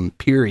tails of him,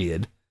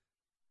 period.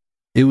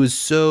 It was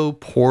so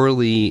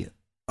poorly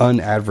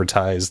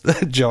unadvertised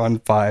that John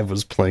 5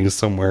 was playing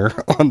somewhere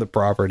on the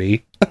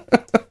property.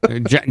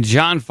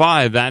 John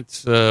 5,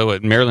 that's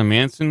what, Marilyn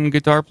Manson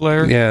guitar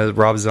player? Yeah,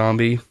 Rob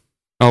Zombie.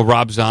 Oh,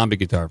 Rob Zombie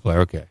guitar player,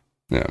 okay.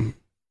 Yeah.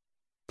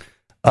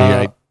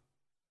 I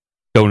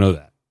don't know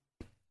that.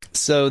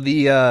 So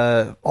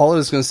all I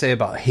was going to say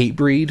about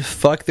Hatebreed,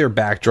 fuck their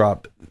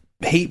backdrop.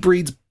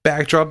 Hatebreed's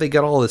backdrop, they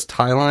got all this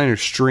tie line or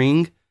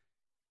string.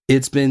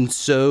 It's been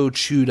so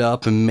chewed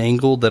up and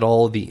mangled that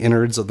all of the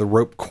innards of the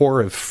rope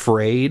core have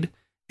frayed,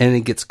 and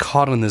it gets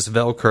caught on this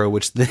Velcro,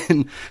 which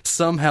then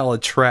somehow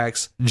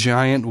attracts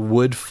giant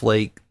wood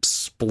flake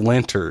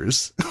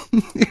splinters.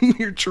 And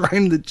you're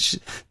trying to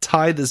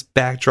tie this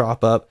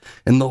backdrop up,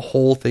 and the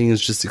whole thing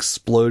is just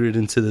exploded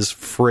into this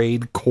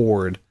frayed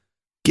cord.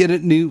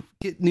 Get new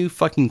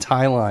fucking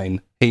tie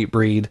line,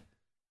 Hatebreed.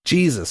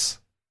 Jesus.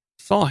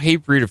 Saw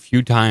Hatebreed a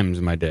few times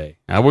in my day.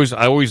 I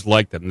always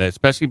liked them,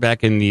 especially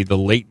back in the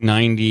late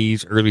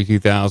 90s, early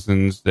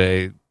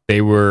 2000s.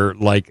 They were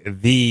like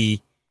the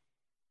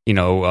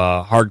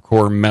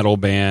hardcore metal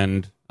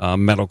band,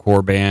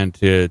 metalcore band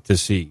to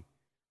see.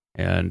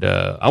 And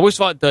I always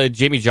thought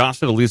Jamie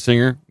Johnston, the lead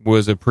singer,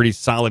 was a pretty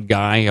solid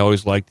guy. I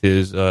always liked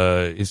his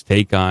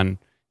take on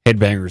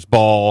Headbangers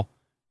Ball,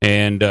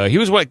 and he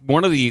was like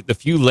one of the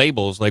few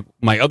labels, like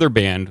my other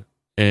band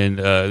in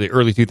the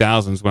early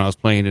 2000s when I was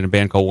playing in a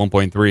band called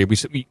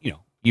 1.3.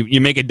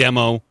 You make a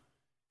demo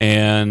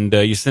and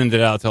you send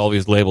it out to all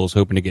these labels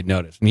hoping to get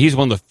noticed. And he's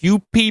one of the few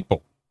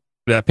people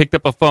that picked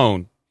up a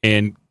phone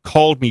and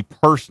called me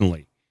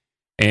personally.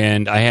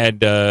 And I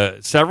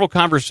had several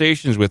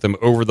conversations with him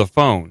over the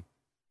phone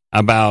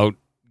about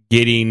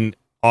getting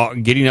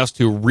us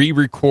to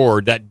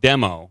re-record that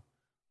demo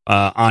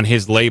on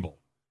his label.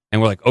 And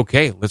we're like,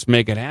 okay, let's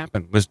make it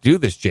happen. Let's do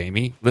this,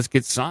 Jamie. Let's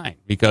get signed,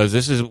 because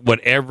this is what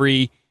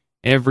every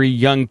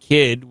young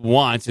kid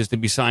wants, is to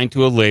be signed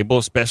to a label,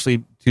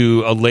 especially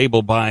to a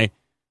label by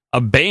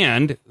a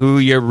band who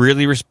you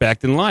really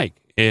respect and like.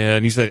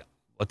 And he said,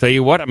 I'll tell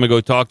you what, I'm going to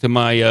go talk to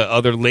my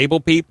other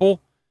label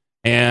people,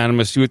 and I'm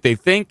going to see what they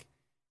think,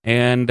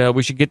 and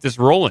we should get this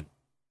rolling.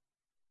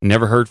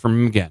 Never heard from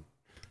him again.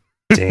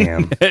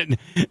 Damn.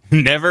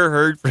 Never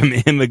heard from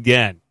him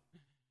again.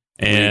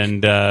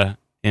 And,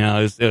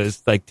 it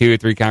was like 2 or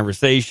 3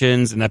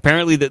 conversations. And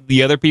apparently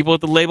the other people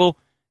at the label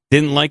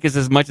didn't like us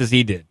as much as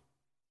he did.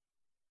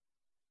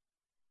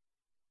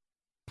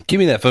 Give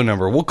me that phone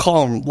number. We'll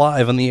call him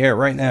live on the air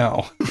right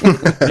now.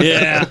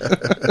 Yeah.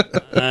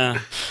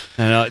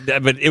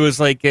 But it was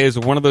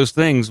one of those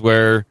things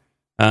where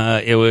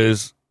it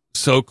was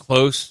so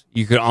close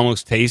you could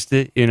almost taste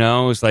it. It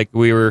was like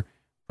we were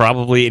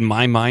probably, in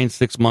my mind,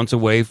 6 months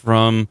away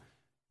from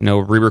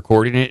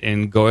re-recording it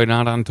and going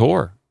out on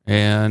tour.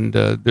 And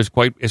it's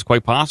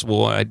quite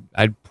possible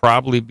I'd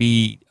probably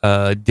be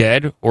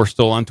dead or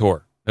still on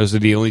tour. Those are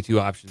the only 2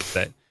 options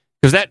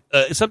because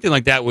something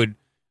like that would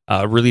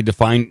really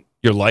define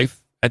your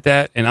life at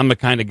that. And I'm the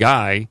kind of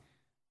guy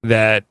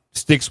that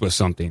sticks with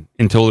something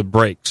until it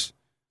breaks.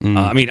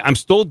 I'm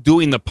still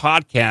doing the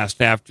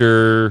podcast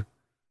after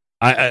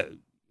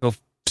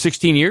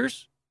 16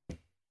 years.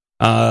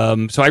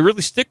 So I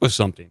really stick with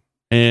something.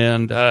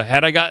 And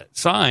had I got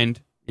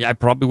signed, I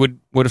probably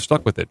would have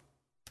stuck with it.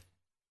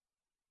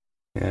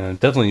 Yeah,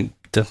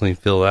 definitely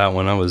feel that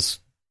when I was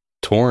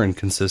touring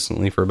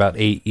consistently for about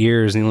 8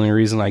 years. The only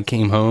reason I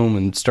came home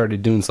and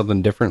started doing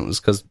something different was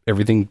because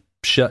everything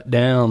shut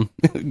down.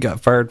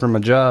 Got fired from my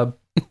job.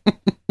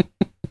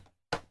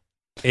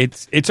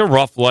 It's a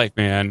rough life,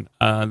 man.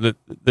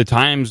 The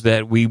times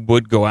that we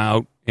would go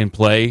out and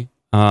play,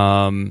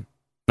 I'm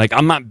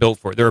not built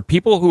for it. There are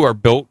people who are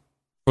built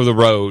for the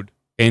road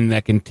and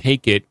that can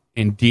take it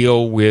and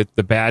deal with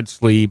the bad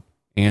sleep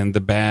and the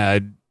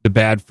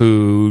bad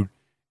food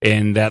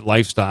and that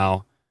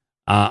lifestyle.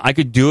 I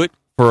could do it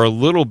for a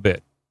little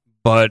bit,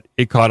 but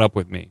it caught up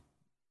with me.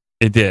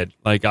 It did.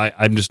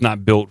 I'm just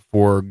not built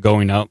for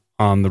going out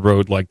on the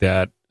road like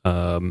that.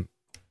 And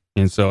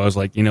so I was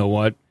like, you know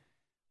what?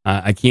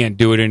 I can't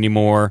do it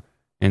anymore.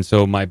 And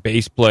so my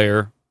bass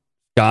player,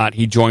 Scott,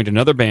 he joined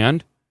another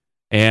band,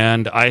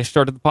 and I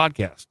started the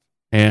podcast.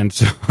 And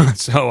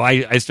so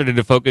I started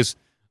to focus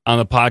on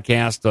the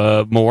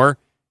podcast more,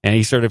 and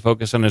he started to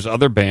focus on his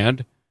other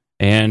band,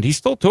 and he's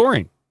still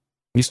touring.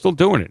 He's still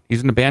doing it.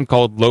 He's in a band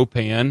called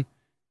Lopan,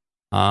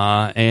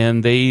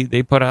 and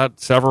they put out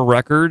several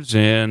records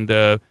and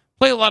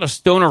play a lot of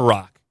stoner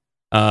rock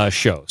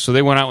shows. So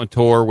they went out on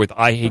tour with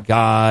I Hate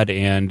God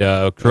and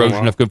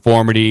Corrosion of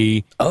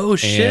Conformity. Oh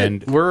shit!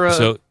 And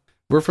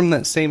we're from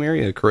that same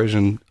area,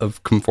 Corrosion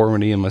of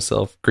Conformity and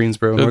myself,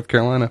 Greensboro, North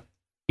Carolina.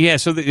 Yeah,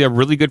 so they're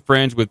really good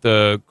friends with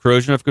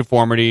Corrosion of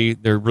Conformity.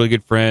 They're really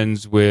good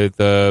friends with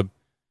Crowbar.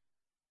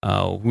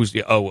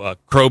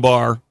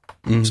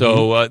 Mm-hmm.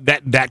 So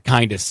that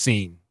kind of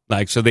scene,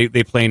 so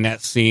they play in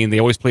that scene. They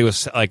always play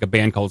with a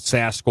band called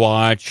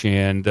Sasquatch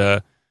and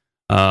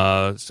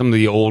some of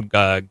the old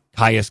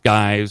Caius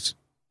guys.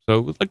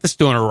 So the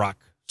stoner rock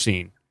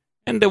scene.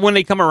 And when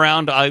they come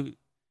around,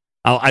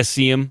 I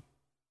see them,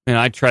 and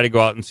I try to go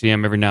out and see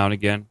them every now and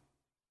again.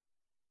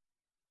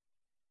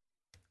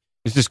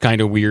 It's just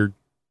kind of weird.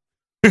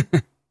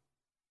 I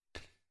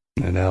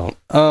know.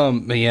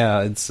 But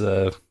yeah, it's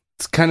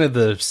kind of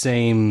the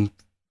same.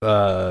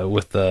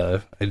 With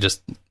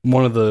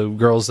one of the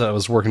girls that I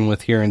was working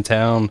with here in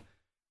town,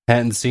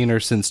 hadn't seen her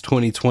since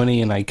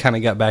 2020, and I kind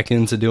of got back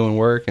into doing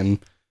work and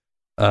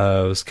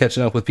was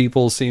catching up with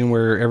people, seeing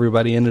where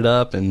everybody ended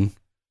up, and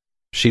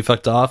she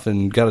fucked off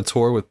and got a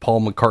tour with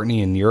Paul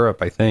McCartney in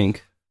Europe, I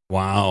think.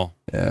 Wow.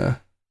 Yeah,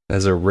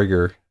 as a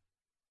rigger.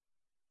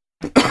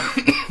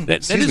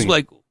 that is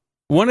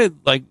one of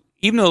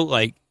even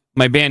though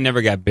my band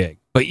never got big,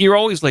 but you're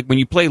always when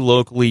you play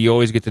locally, you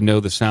always get to know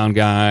the sound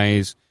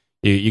guys.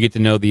 You get to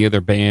know the other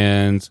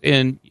bands,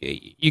 and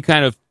you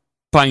kind of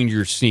find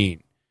your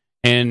scene.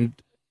 And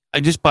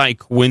just by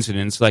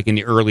coincidence, in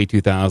the early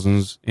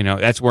 2000s,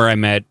 that's where I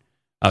met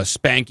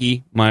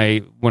Spanky,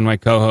 one of my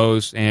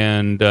co-hosts,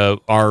 and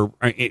our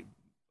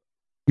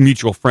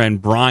mutual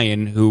friend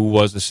Brian, who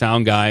was the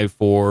sound guy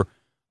for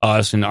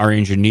us and our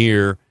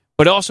engineer,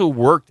 but also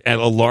worked at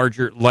a lot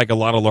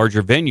of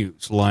larger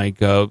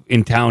venues,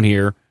 in town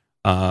here.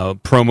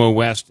 Promo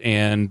West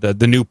and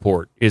the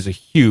Newport is a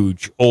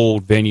huge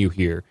old venue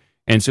here,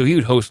 and so he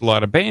would host a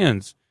lot of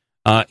bands,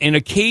 and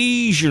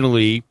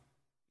occasionally,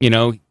 he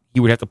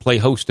would have to play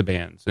host to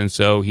bands, and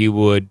so he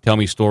would tell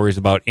me stories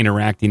about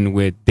interacting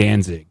with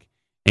Danzig,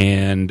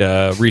 and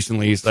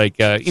recently, it's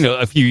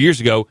a few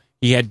years ago,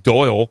 he had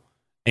Doyle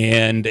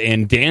and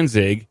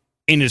Danzig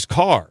in his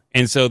car,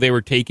 and so they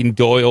were taking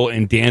Doyle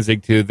and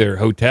Danzig to their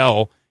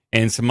hotel,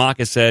 and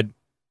Samaka said,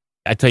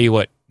 "I tell you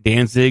what,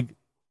 Danzig."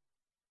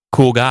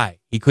 Cool guy.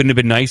 He couldn't have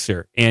been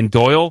nicer. And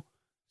Doyle,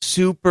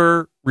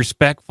 super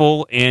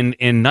respectful and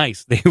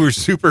nice. They were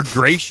super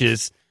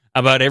gracious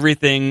about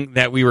everything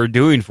that we were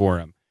doing for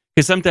him.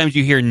 Because sometimes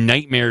you hear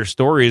nightmare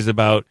stories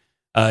about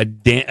a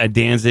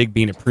Danzig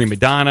being a prima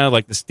donna,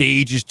 the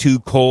stage is too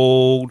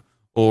cold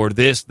or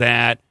this,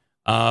 that.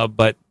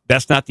 But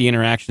that's not the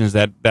interactions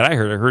that I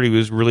heard. I heard he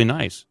was really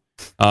nice.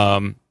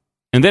 And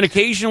then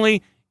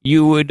occasionally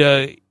you would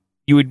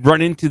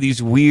run into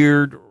these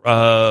weird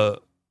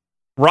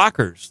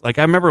rockers. I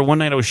remember one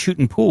night I was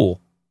shooting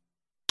pool,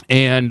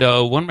 And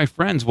one of my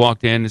friends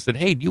walked in and said,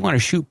 "Hey, do you want to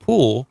shoot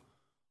pool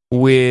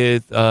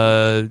with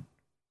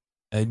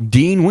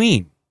Dean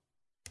Ween?"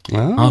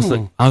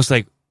 Oh. I was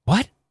like,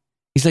 "What?"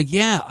 He's like,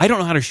 "Yeah, I don't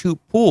know how to shoot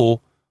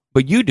pool,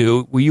 but you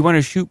do. Will you want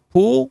to shoot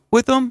pool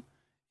with him?"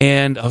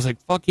 And I was like,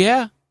 "Fuck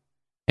yeah!"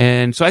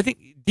 And so I think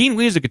Dean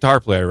Ween is a guitar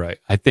player, right?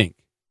 I think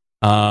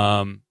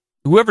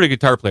whoever the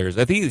guitar player is,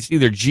 I think it's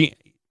either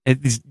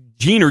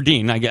Gene or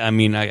Dean. I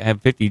mean, I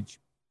have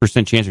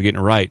 50% chance of getting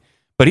it right,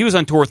 but he was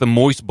on tour with the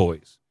Moist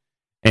Boys,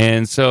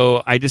 and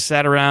so I just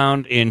sat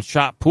around and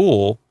shot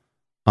pool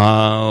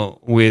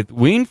with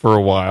Ween for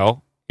a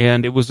while,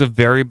 and it was a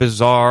very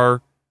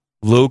bizarre,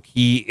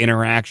 low-key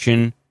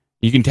interaction.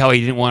 You can tell he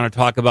didn't want to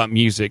talk about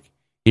music.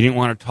 He didn't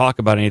want to talk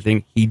about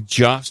anything. He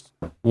just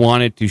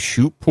wanted to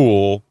shoot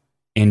pool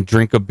and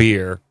drink a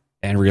beer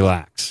and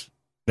relax.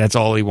 That's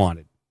all he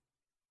wanted.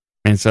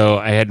 And so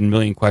I had a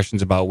million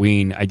questions about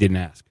Ween I didn't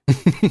ask.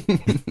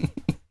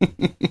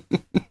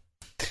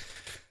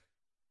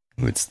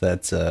 It's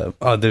that,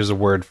 there's a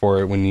word for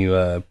it when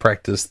you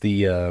practice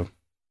the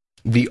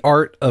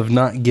art of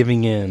not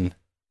giving in.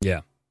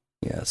 Yeah.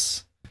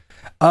 Yes.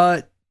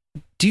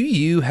 Do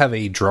you have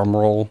a drum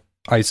roll,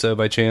 ISO,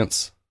 by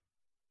chance?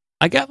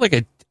 I got like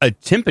a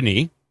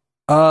timpani.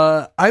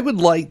 I would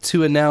like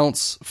to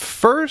announce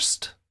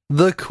first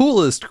the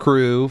coolest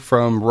crew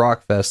from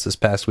Rockfest this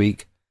past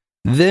week.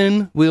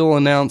 Then we'll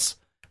announce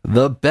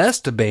the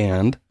best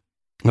band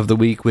of the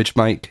week, which,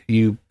 Mike,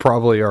 you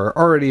probably are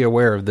already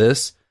aware of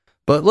this.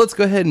 But let's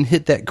go ahead and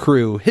hit that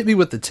crew. Hit me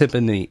with the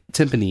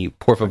timpani,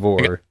 por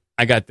favor.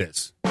 I got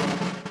this.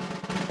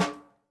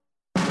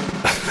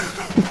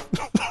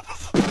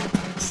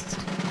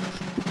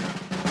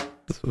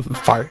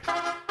 Fire.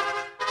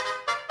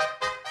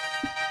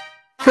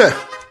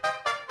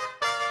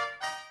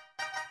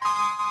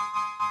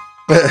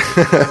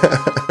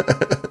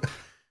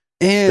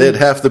 And they had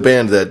half the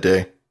band that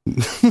day.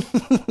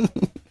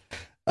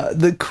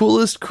 The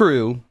coolest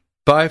crew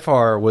by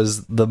far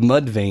was the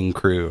Mudvayne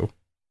crew.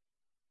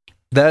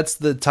 That's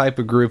the type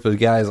of group of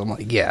guys I'm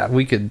like, yeah,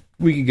 we could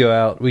go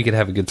out, we could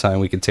have a good time,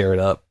 we could tear it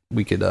up,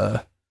 we could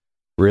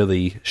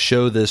really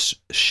show this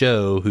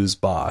show who's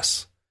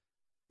boss.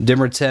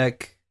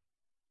 Dimmertech,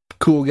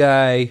 cool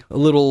guy, a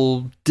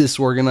little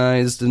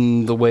disorganized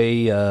in the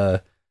way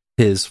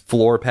his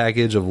floor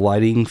package of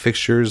lighting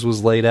fixtures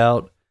was laid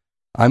out.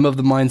 I'm of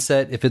the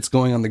mindset, if it's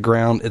going on the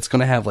ground, it's going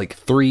to have like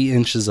 3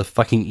 inches of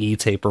fucking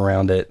E-tape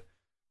around it,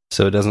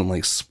 so it doesn't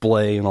like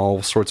splay in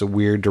all sorts of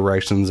weird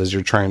directions as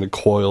you're trying to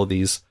coil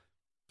these,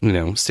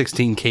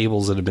 16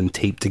 cables that have been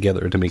taped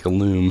together to make a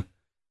loom.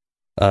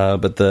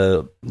 But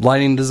the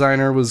lighting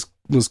designer was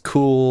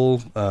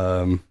cool.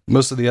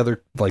 Most of the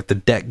other, like the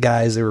deck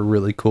guys, they were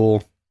really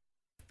cool.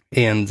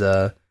 And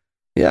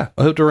yeah,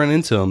 I hope to run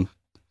into them.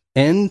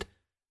 And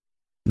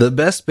the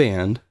best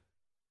band,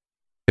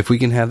 if we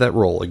can have that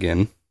roll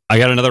again. I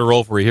got another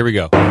roll for you. Here we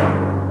go.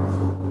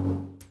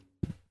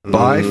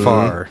 By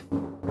far.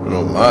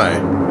 Oh my.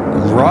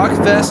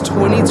 Rockfest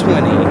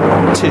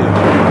 2022.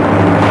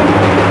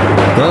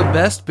 The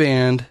best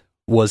band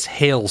was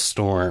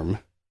Halestorm.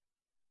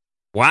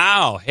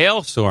 Wow,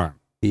 Halestorm.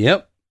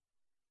 Yep.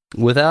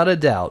 Without a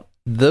doubt.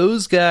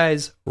 Those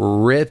guys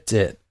ripped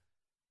it.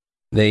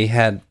 They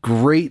had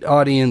great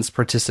audience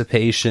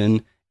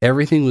participation.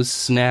 Everything was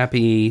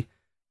snappy.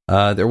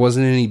 There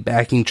wasn't any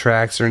backing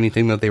tracks or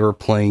anything that they were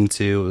playing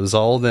to. It was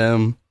all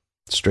them.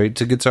 Straight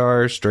to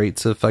guitar, straight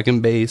to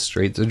fucking bass,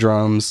 straight to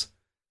drums.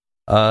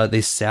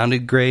 They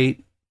sounded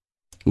great.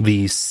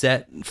 The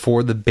set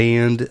for the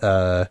band,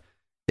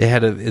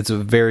 it's a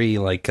very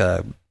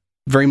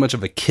very much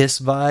of a Kiss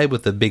vibe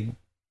with the big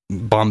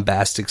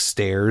bombastic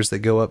stairs that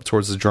go up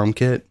towards the drum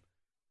kit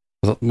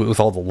with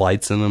all the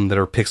lights in them that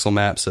are pixel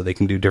maps so they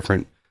can do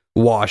different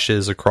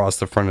washes across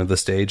the front of the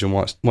stage and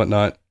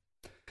whatnot.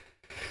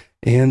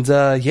 And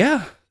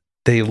yeah,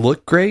 they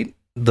look great.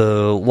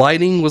 The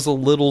lighting was a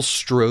little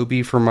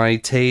stroby for my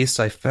taste.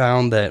 I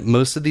found that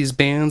most of these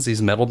bands,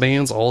 these metal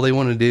bands, all they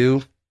want to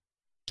do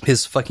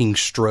is fucking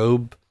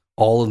strobe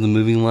all of the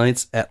moving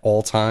lights at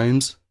all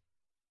times.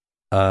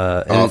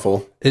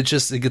 Awful. It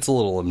gets a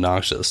little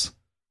obnoxious.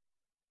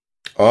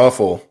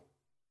 Awful.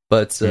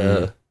 But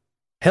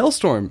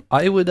Halestorm,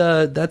 I would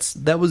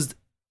that was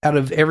out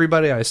of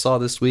everybody I saw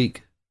this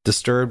week.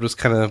 Disturbed was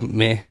kind of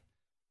meh.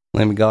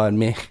 Lamb of God,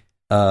 meh.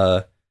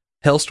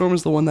 Halestorm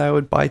is the one that I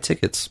would buy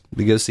tickets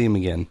to go see him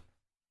again.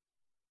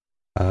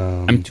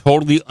 I'm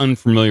totally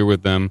unfamiliar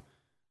with them.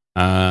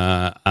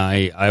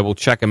 I will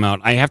check them out.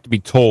 I have to be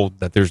told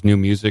that there's new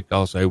music,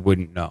 else I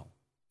wouldn't know.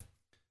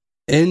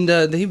 And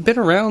they've been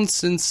around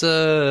since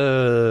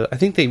I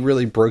think they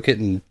really broke it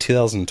in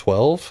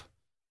 2012.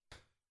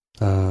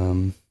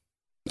 I'm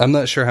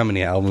not sure how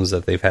many albums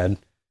that they've had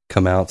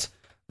come out,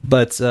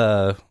 but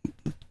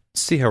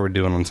see how we're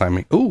doing on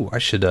timing. Ooh, I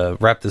should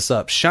wrap this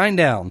up.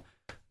 Shinedown.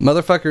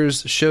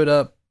 Motherfuckers showed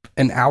up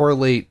an hour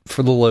late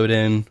for the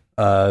load-in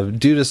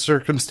due to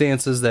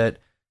circumstances that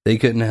they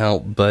couldn't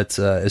help. But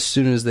as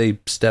soon as they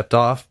stepped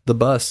off the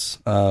bus,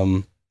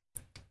 a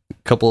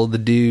couple of the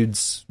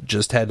dudes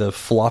just had to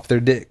flop their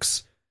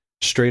dicks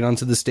straight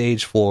onto the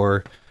stage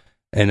floor,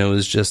 and it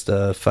was just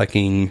a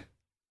fucking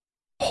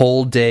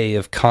whole day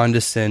of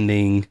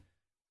condescending,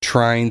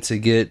 trying to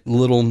get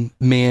little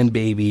man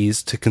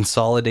babies to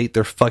consolidate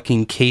their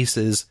fucking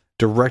cases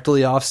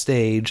directly off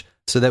stage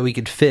so that we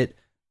could fit,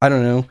 I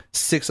don't know,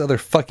 6 other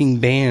fucking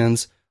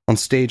bands on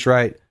stage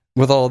right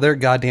with all their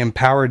goddamn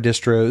power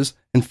distros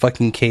and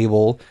fucking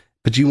cable.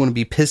 But you want to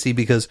be pissy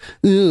because,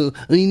 I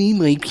need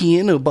my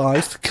piano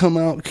box to come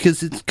out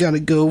because it's got to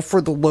go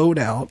for the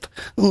loadout.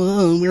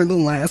 We're the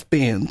last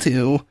band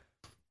too.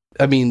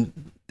 I mean,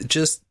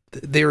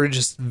 they were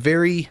just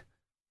very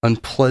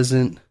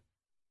unpleasant.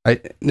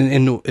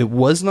 And it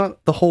was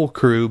not the whole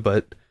crew,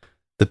 but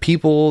the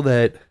people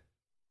that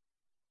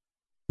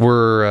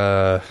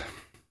were...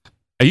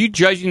 Are you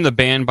judging the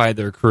band by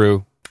their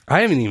crew? I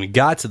haven't even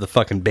got to the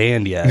fucking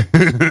band yet.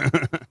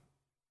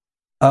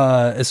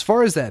 As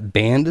far as that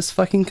band is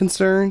fucking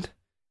concerned,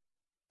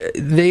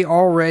 they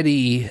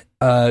already,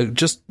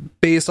 just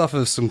based off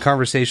of some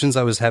conversations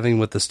I was having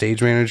with the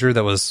stage manager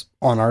that was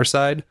on our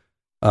side,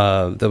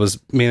 that was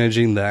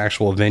managing the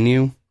actual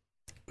venue,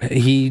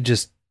 he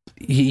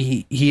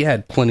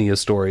had plenty of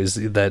stories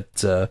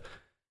that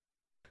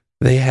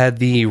they had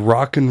the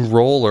rock and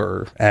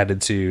roller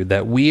attitude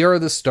that we are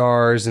the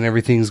stars and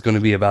everything's going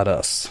to be about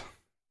us.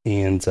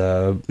 And,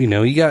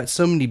 you got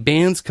so many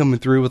bands coming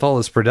through with all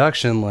this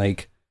production,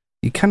 like,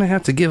 you kind of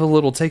have to give a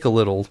little, take a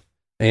little,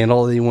 and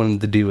all they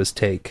wanted to do was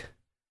take.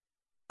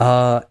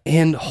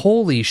 And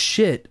holy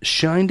shit,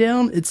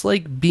 Shinedown, it's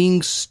like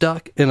being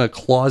stuck in a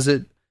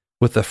closet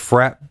with a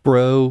frat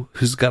bro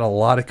who's got a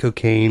lot of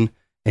cocaine,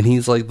 and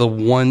he's like the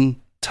one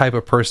type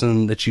of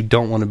person that you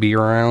don't want to be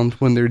around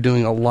when they're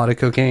doing a lot of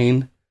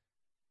cocaine.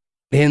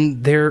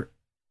 And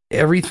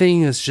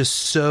everything is just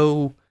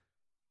so...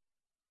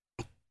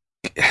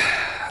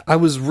 I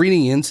was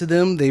reading into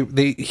them.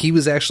 He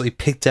was actually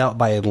picked out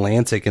by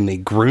Atlantic, and they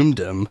groomed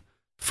him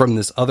from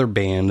this other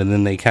band, and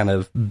then they kind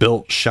of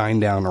built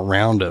Shinedown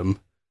around him.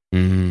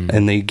 Mm-hmm.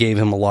 And they gave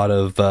him a lot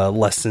of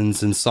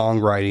lessons in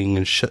songwriting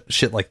and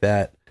shit like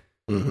that.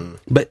 Mm-hmm.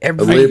 But a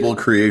label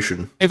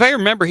creation. If I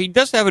remember, he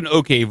does have an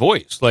okay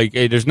voice. Like,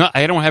 I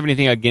don't have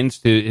anything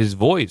against his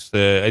voice.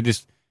 I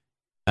didn't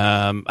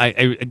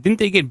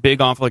they get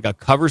big off like a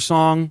cover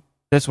song?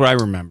 That's what I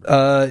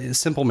remember.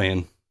 Simple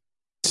Man.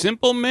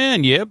 Simple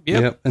Man, yep.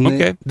 And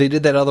okay. They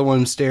did that other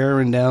one,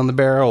 Staring Down the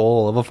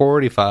Barrel of a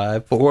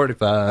 45.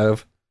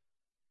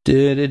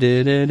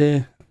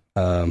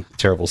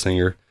 Terrible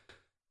singer.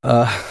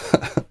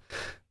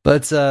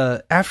 But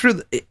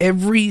after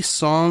every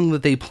song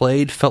that they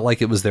played felt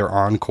like it was their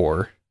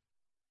encore,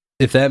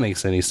 if that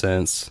makes any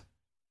sense.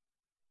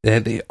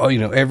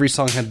 Every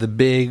song had the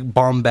big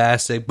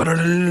bombastic,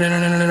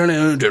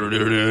 it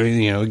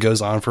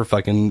goes on for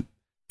fucking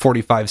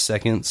 45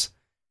 seconds.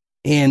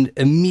 And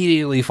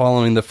immediately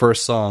following the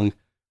first song,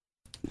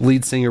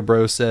 lead singer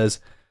bro says,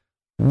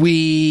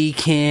 "We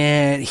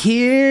can't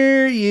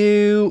hear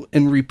you,"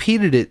 and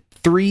repeated it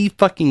 3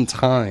 fucking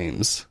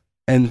times.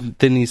 And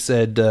then he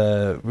said,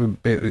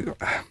 maybe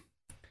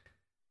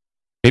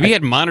he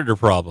had monitor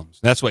problems.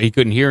 That's why he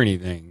couldn't hear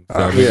anything.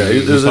 So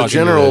there's a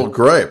general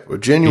gripe, a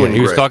genuine gripe.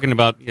 He was talking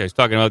about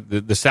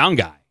the sound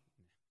guy.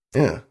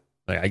 Yeah.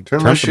 Like, I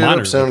turn my shit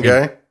up, sound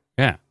guy.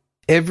 Yeah.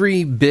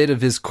 Every bit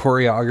of his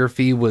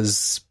choreography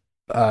was...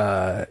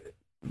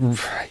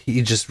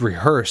 he just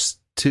rehearsed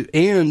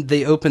and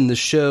they opened the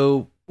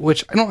show,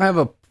 which I don't have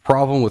a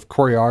problem with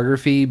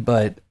choreography,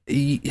 but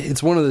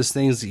it's one of those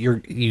things that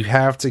you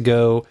have to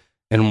go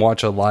and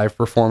watch a live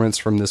performance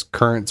from this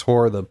current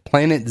tour. The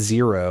Planet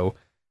Zero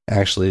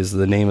actually is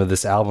the name of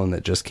this album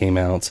that just came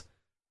out.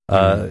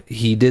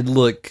 He did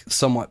look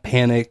somewhat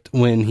panicked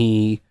when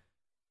he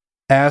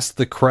asked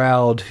the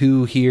crowd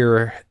who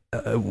here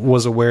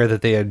was aware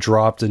that they had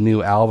dropped a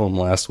new album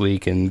last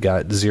week and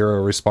got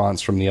zero response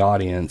from the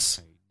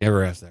audience.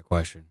 Never asked that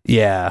question.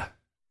 Yeah.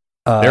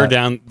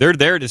 They're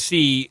there to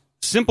see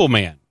Simple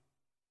Man.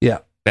 Yeah.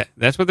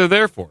 That's what they're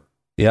there for.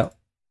 Yeah.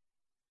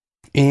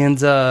 And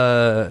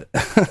they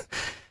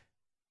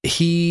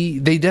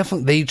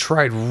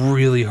tried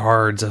really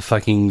hard to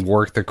fucking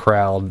work the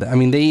crowd. I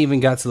mean, they even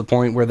got to the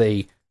point where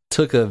they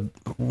took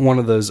one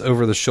of those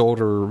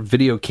over-the-shoulder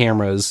video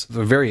cameras,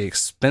 a very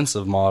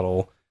expensive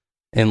model,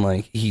 and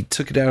like he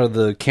took it out of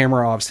the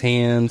camera op's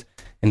hand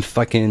and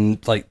fucking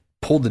like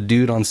pulled the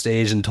dude on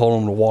stage and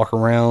told him to walk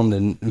around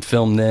and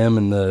film them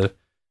and the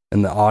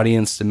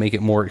audience to make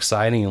it more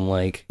exciting. And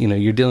like,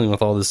 you're dealing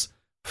with all this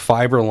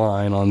fiber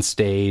line on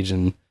stage,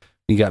 and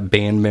you got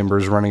band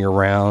members running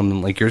around,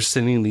 and like you're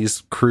sending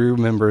these crew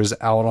members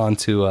out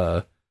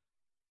onto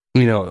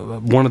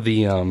one of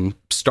the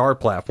star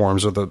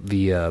platforms or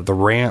the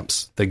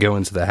ramps that go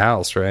into the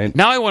house, right?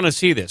 Now I want to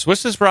see this.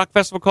 What's this rock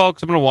festival called?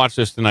 Because I'm going to watch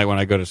this tonight when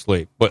I go to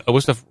sleep.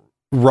 What's the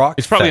Rock?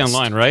 It's probably Fest.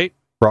 online, right?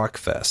 Rock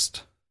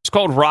Fest. It's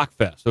called Rock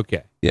Fest.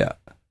 Okay. Yeah.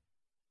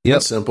 Yep.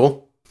 That's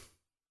simple.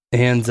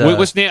 And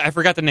what's the name? I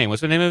forgot the name.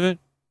 What's the name of it?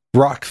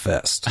 Rock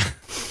Fest.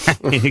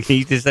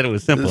 He just said it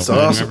was simple. It's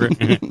awesome.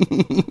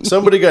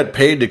 Somebody got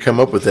paid to come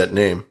up with that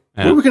name.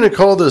 What are we going to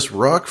call this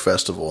rock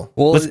festival?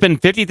 Well, let's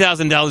spend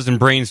 $50,000 and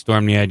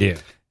brainstorm the idea.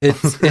 It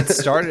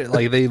started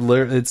like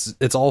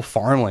it's all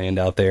farmland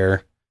out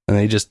there, and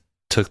they just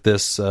took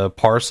this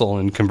parcel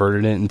and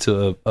converted it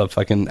into a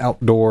fucking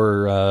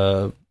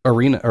outdoor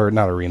arena, or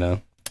not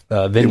arena,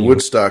 venue. They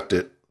woodstocked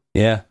it.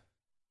 Yeah.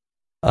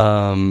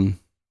 I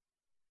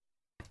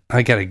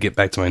gotta get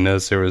back to my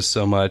notes. There was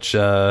so much.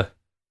 And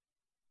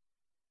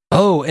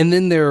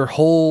then their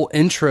whole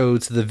intro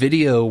to the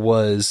video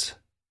was,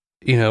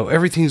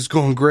 everything's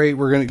going great.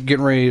 We're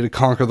getting ready to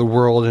conquer the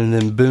world, and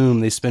then boom,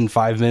 they spend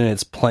 5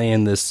 minutes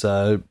playing this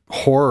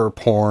horror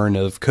porn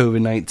of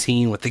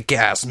COVID-19 with the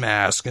gas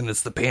mask, and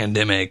it's the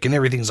pandemic, and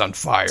everything's on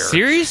fire.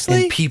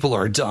 Seriously? And people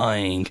are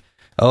dying.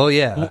 Oh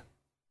yeah.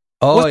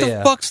 What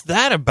the fuck's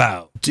that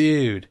about,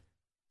 dude?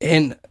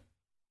 And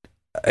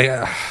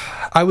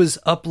I was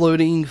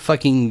uploading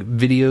fucking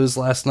videos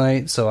last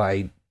night, so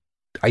I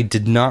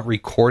did not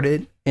record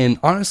it, and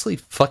honestly,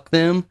 fuck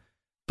them.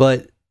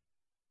 But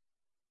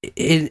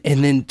and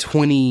then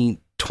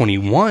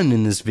 2021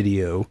 in this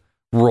video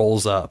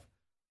rolls up,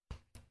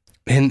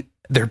 and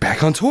they're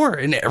back on tour,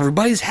 and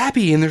everybody's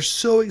happy, and they're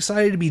so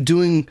excited to be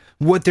doing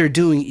what they're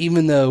doing,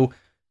 even though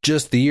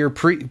just the year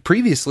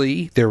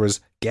previously there was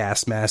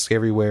gas masks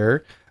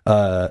everywhere.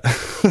 There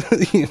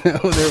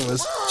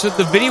was. So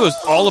the video was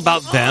all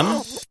about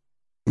them.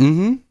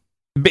 Mm-hmm.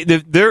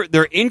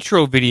 Their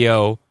intro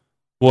video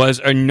was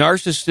a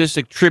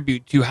narcissistic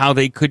tribute to how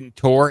they couldn't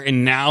tour,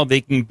 and now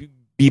they can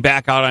be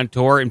back out on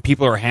tour, and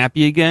people are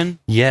happy again.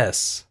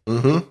 Yes.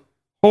 Mm-hmm.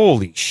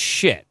 Holy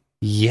shit.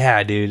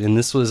 Yeah, dude. And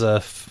this was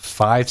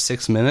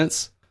 5-6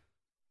 minutes.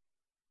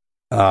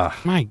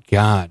 My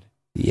God.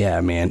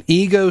 Yeah, man.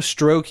 Ego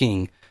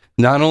stroking.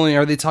 Not only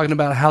are they talking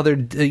about how they're,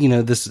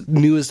 this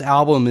newest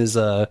album is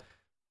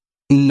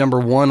number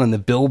one on the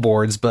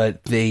billboards,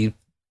 but they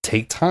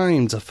take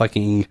time to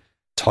fucking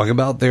talk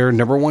about their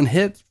number one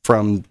hit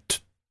from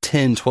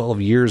 10,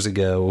 12 years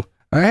ago.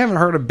 I haven't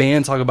heard a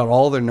band talk about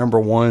all their number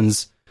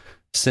ones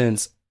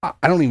since, I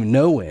don't even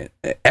know when,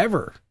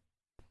 ever.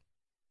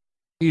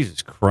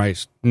 Jesus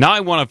Christ. Now I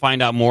want to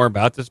find out more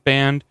about this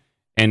band,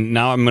 and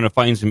now I'm going to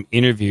find some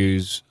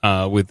interviews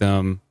with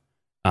them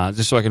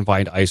just so I can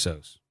find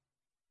ISOs.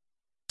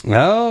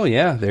 Oh,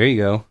 yeah. There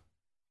you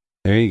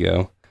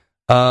go.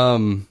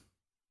 I'm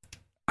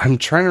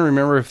trying to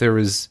remember if there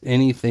was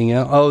anything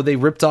else. Oh, they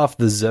ripped off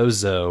the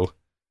Zozo.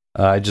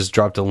 I just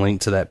dropped a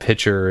link to that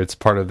picture. It's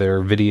part of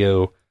their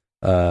video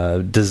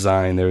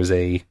design.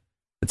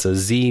 It's a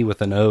Z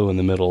with an O in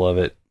the middle of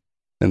it.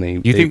 And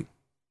think,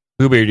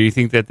 Blueberry, do you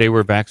think that they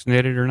were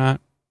vaccinated or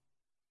not?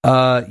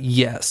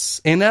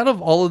 Yes. And out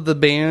of all of the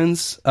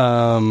bands,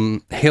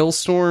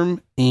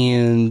 Hailstorm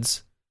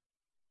and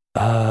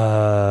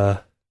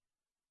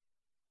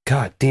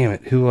God damn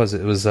it, who was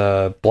it? It was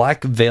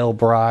Black Veil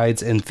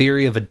Brides and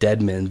Theory of a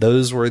Deadman.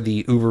 Those were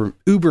the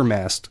Uber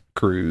masked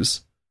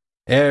crews.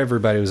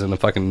 Everybody was in a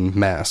fucking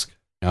mask.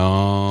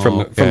 Oh, from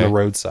the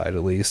roadside,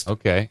 at least.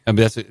 Okay, I mean,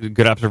 that's a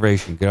good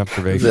observation.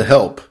 The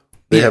Help.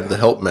 They have the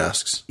Help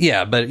masks.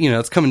 Yeah, but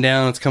it's coming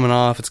down, it's coming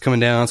off, it's coming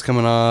down, it's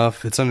coming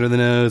off, it's under the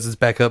nose, it's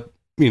back up.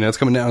 It's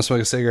coming down,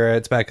 smoke a cigarette,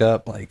 it's back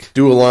up. Like,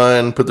 do a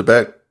line, put the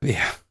back.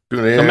 Yeah.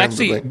 I'm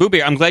actually,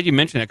 Booby, I'm glad you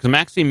mentioned that, because I'm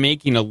actually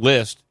making a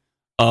list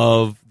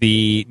of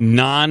the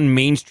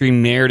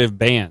non-mainstream narrative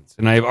bands,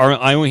 and I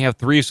only have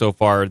 3 so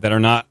far that are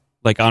not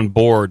like on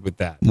board with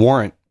that.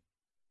 Warrant.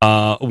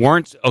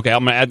 Warrants. Okay,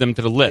 I'm gonna add them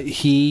to the list.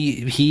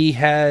 He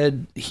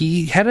had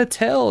a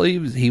tell. He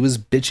was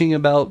bitching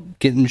about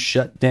getting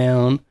shut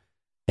down,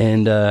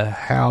 and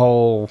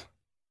how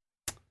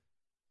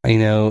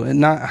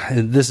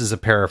this is a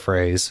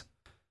paraphrase,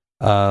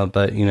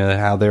 but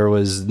how there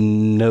was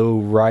no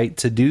right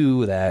to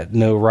do that,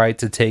 no right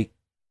to take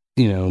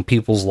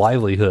people's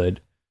livelihood,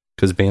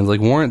 because bands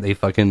like Warrant, they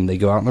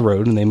go out on the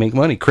road and they make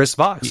money. Chris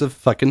Vox of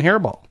fucking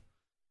Hairball.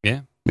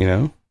 Yeah.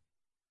 So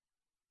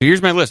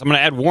here's my list. I'm going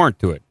to add Warrant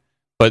to it.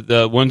 But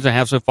the ones I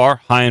have so far,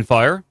 High and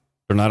Fire,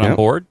 they're not on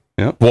board.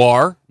 Yep.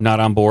 War, not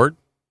on board.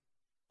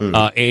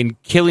 And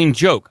Killing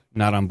Joke,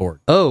 not on board.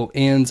 Oh,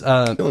 and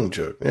Killing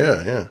Joke.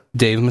 Yeah.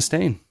 Dave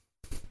Mustaine.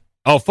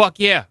 Oh, fuck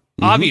yeah.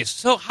 Mm-hmm. Obvious.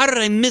 So how did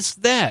I miss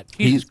that?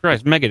 Jesus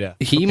Christ,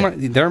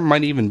 Megadeth. There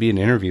might even be an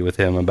interview with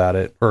him about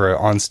it, or an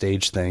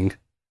on-stage thing.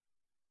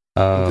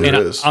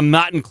 I'm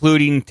not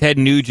including Ted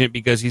Nugent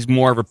because he's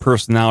more of a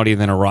personality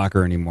than a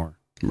rocker anymore.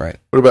 Right.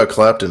 What about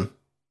Clapton?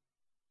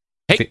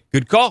 Hey,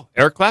 good call.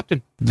 Eric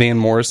Clapton. Van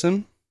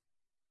Morrison.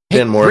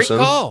 Van Morrison.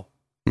 Great call.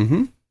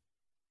 Mm-hmm.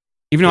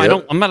 Even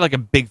though I'm not like a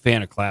big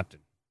fan of Clapton.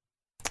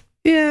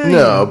 Yeah.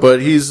 No,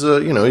 but he's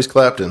he's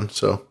Clapton,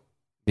 so.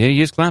 Yeah,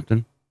 he is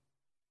Clapton.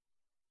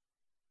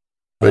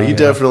 But he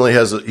definitely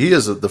has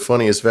the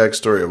funniest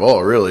backstory of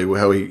all, really,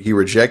 how he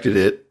rejected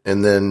it,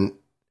 and then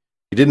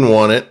he didn't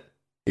want it.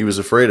 He was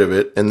afraid of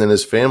it, and then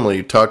his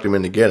family talked him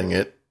into getting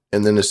it,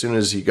 and then as soon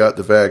as he got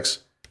the vax,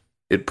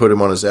 it put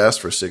him on his ass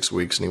for 6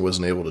 weeks, and he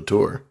wasn't able to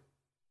tour.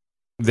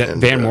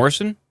 Van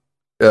Morrison?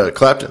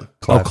 Clapton.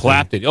 Oh,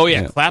 Clapton. Oh,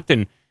 yeah,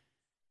 Clapton.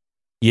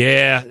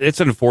 Yeah, it's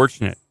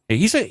unfortunate.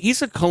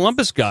 He's a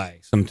Columbus guy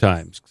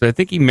sometimes, because I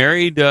think he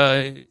married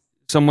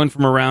someone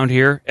from around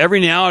here. Every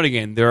now and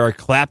again, there are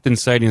Clapton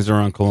sightings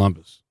around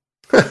Columbus.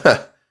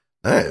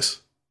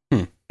 Nice.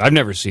 I've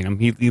never seen him.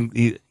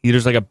 He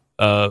there's like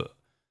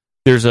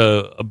there's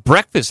a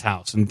breakfast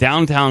house in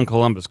downtown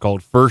Columbus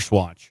called First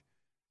Watch.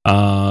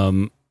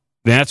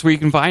 That's where you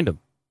can find him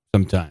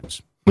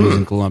sometimes when he's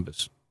in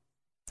Columbus.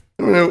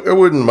 I mean, I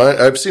wouldn't mind.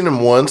 I've seen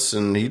him once,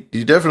 and he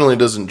definitely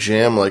doesn't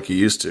jam like he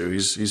used to.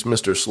 He's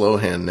Mr.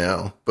 Slowhand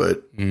now,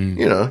 but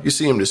you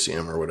see him to see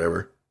him or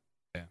whatever.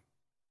 Yeah.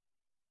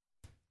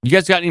 You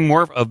guys got any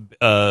more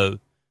of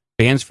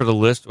bands for the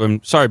list?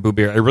 I'm sorry, Boo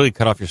Bear, I really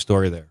cut off your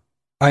story there.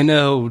 I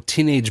know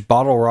Teenage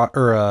Bottle Rock,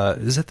 or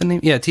is that the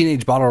name? Yeah,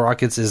 Teenage Bottle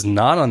Rockets is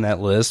not on that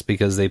list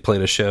because they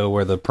played a show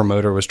where the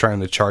promoter was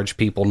trying to charge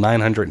people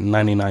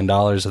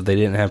 $999 if they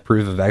didn't have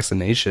proof of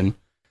vaccination.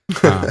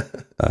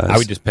 I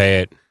would just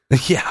pay it.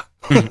 Yeah.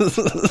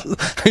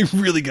 I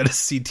really got to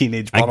see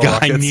Teenage Bottle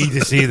Rockets. I need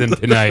to see them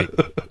tonight.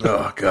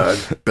 Oh, God.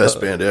 Best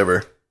band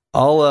ever.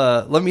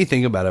 I'll, let me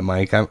think about it,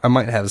 Mike. I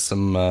might have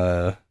some,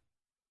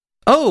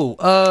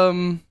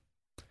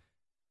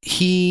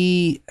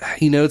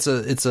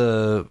 it's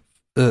a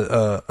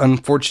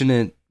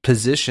unfortunate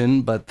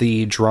position, but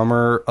the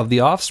drummer of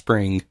The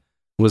Offspring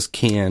was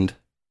canned.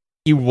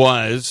 He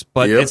was,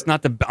 but it's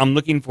not I'm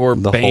looking for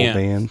the band. Whole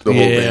band. The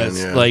whole band,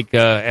 yeah. Like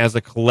as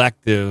a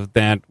collective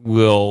that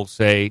will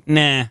say,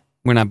 nah,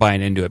 we're not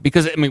buying into it.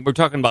 Because, I mean, we're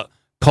talking about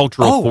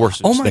cultural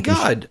forces. Oh, my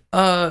God.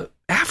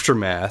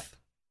 Aftermath.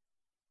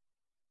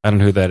 I don't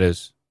know who that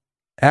is.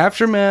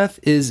 Aftermath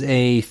is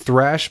a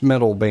thrash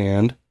metal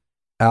band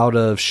out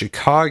of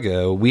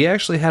Chicago. We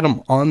actually had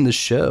them on the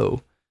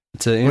show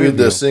to interview. We had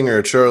the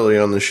singer Charlie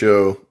on the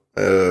show.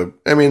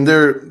 I mean,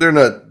 they're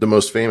not the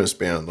most famous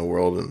band in the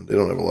world, and they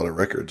don't have a lot of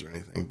records or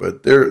anything,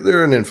 but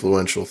they're an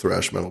influential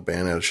thrash metal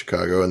band out of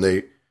Chicago, and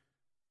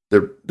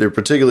they're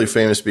particularly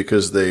famous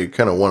because they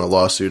kind of won a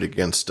lawsuit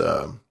against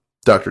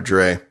Dr.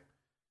 Dre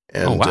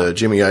and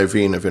Jimmy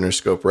Iovine of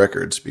Interscope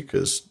Records,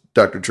 because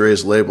Dr.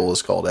 Dre's label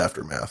is called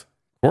Aftermath.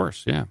 Of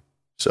course, yeah.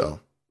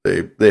 So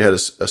they had a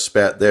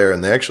spat there,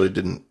 and they actually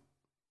didn't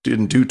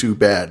do too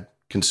bad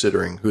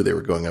considering who they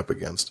were going up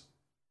against.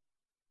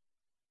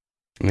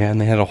 Yeah,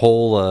 and they had a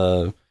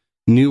whole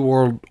New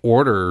World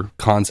Order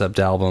concept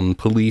album,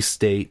 Police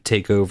State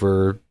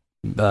Takeover,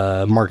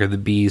 Mark of the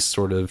Beast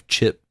sort of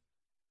chip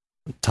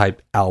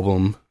type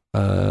album.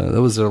 That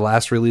was their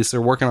last release.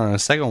 They're working on a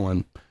second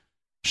one.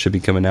 Should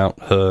be coming out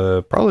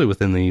probably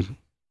within the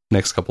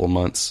next couple of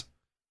months.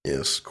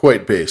 Yes,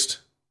 quite based.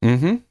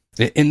 Mm-hmm.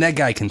 And that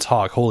guy can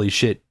talk. Holy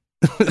shit.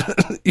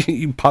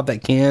 You pop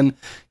that can,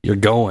 you're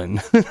going.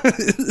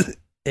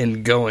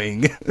 And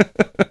going.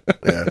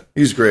 Yeah,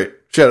 he's great.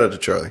 Shout out to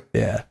Charlie.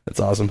 Yeah, that's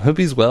awesome. Hope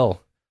he's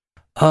well.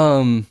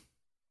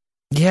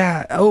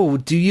 Yeah. Oh,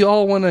 do you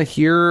all want to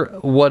hear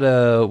what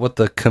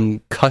the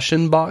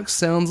concussion box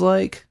sounds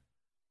like?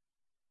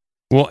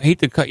 Well, I hate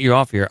to cut you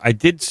off here. I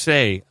did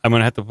say I'm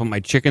going to have to put my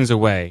chickens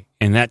away,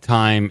 and that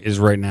time is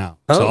right now.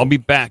 So I'll be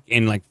back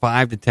in like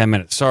 5 to 10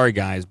 minutes. Sorry,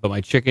 guys, but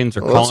my chickens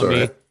are calling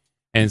me.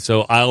 And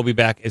so I'll be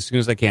back as soon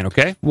as I can,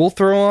 okay? We'll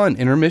throw on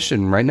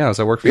intermission right now. Does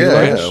that work for you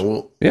guys?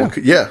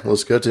 Yeah,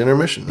 let's go to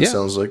intermission. That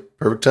sounds like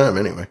perfect time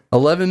anyway.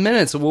 11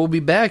 minutes, and we'll be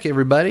back,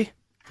 everybody.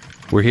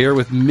 We're here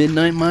with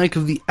Midnight Mike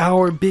of the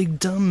Our Big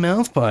Dumb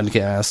Mouth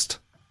podcast.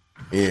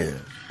 Yeah.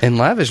 And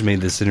Lavish made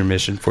this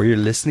intermission for your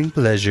listening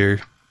pleasure.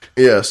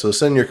 Yeah, so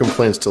send your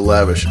complaints to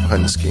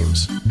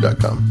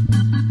lavishbehindtheschemes.com.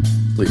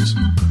 Please.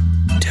 Do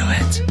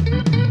it.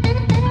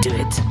 Do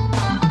it.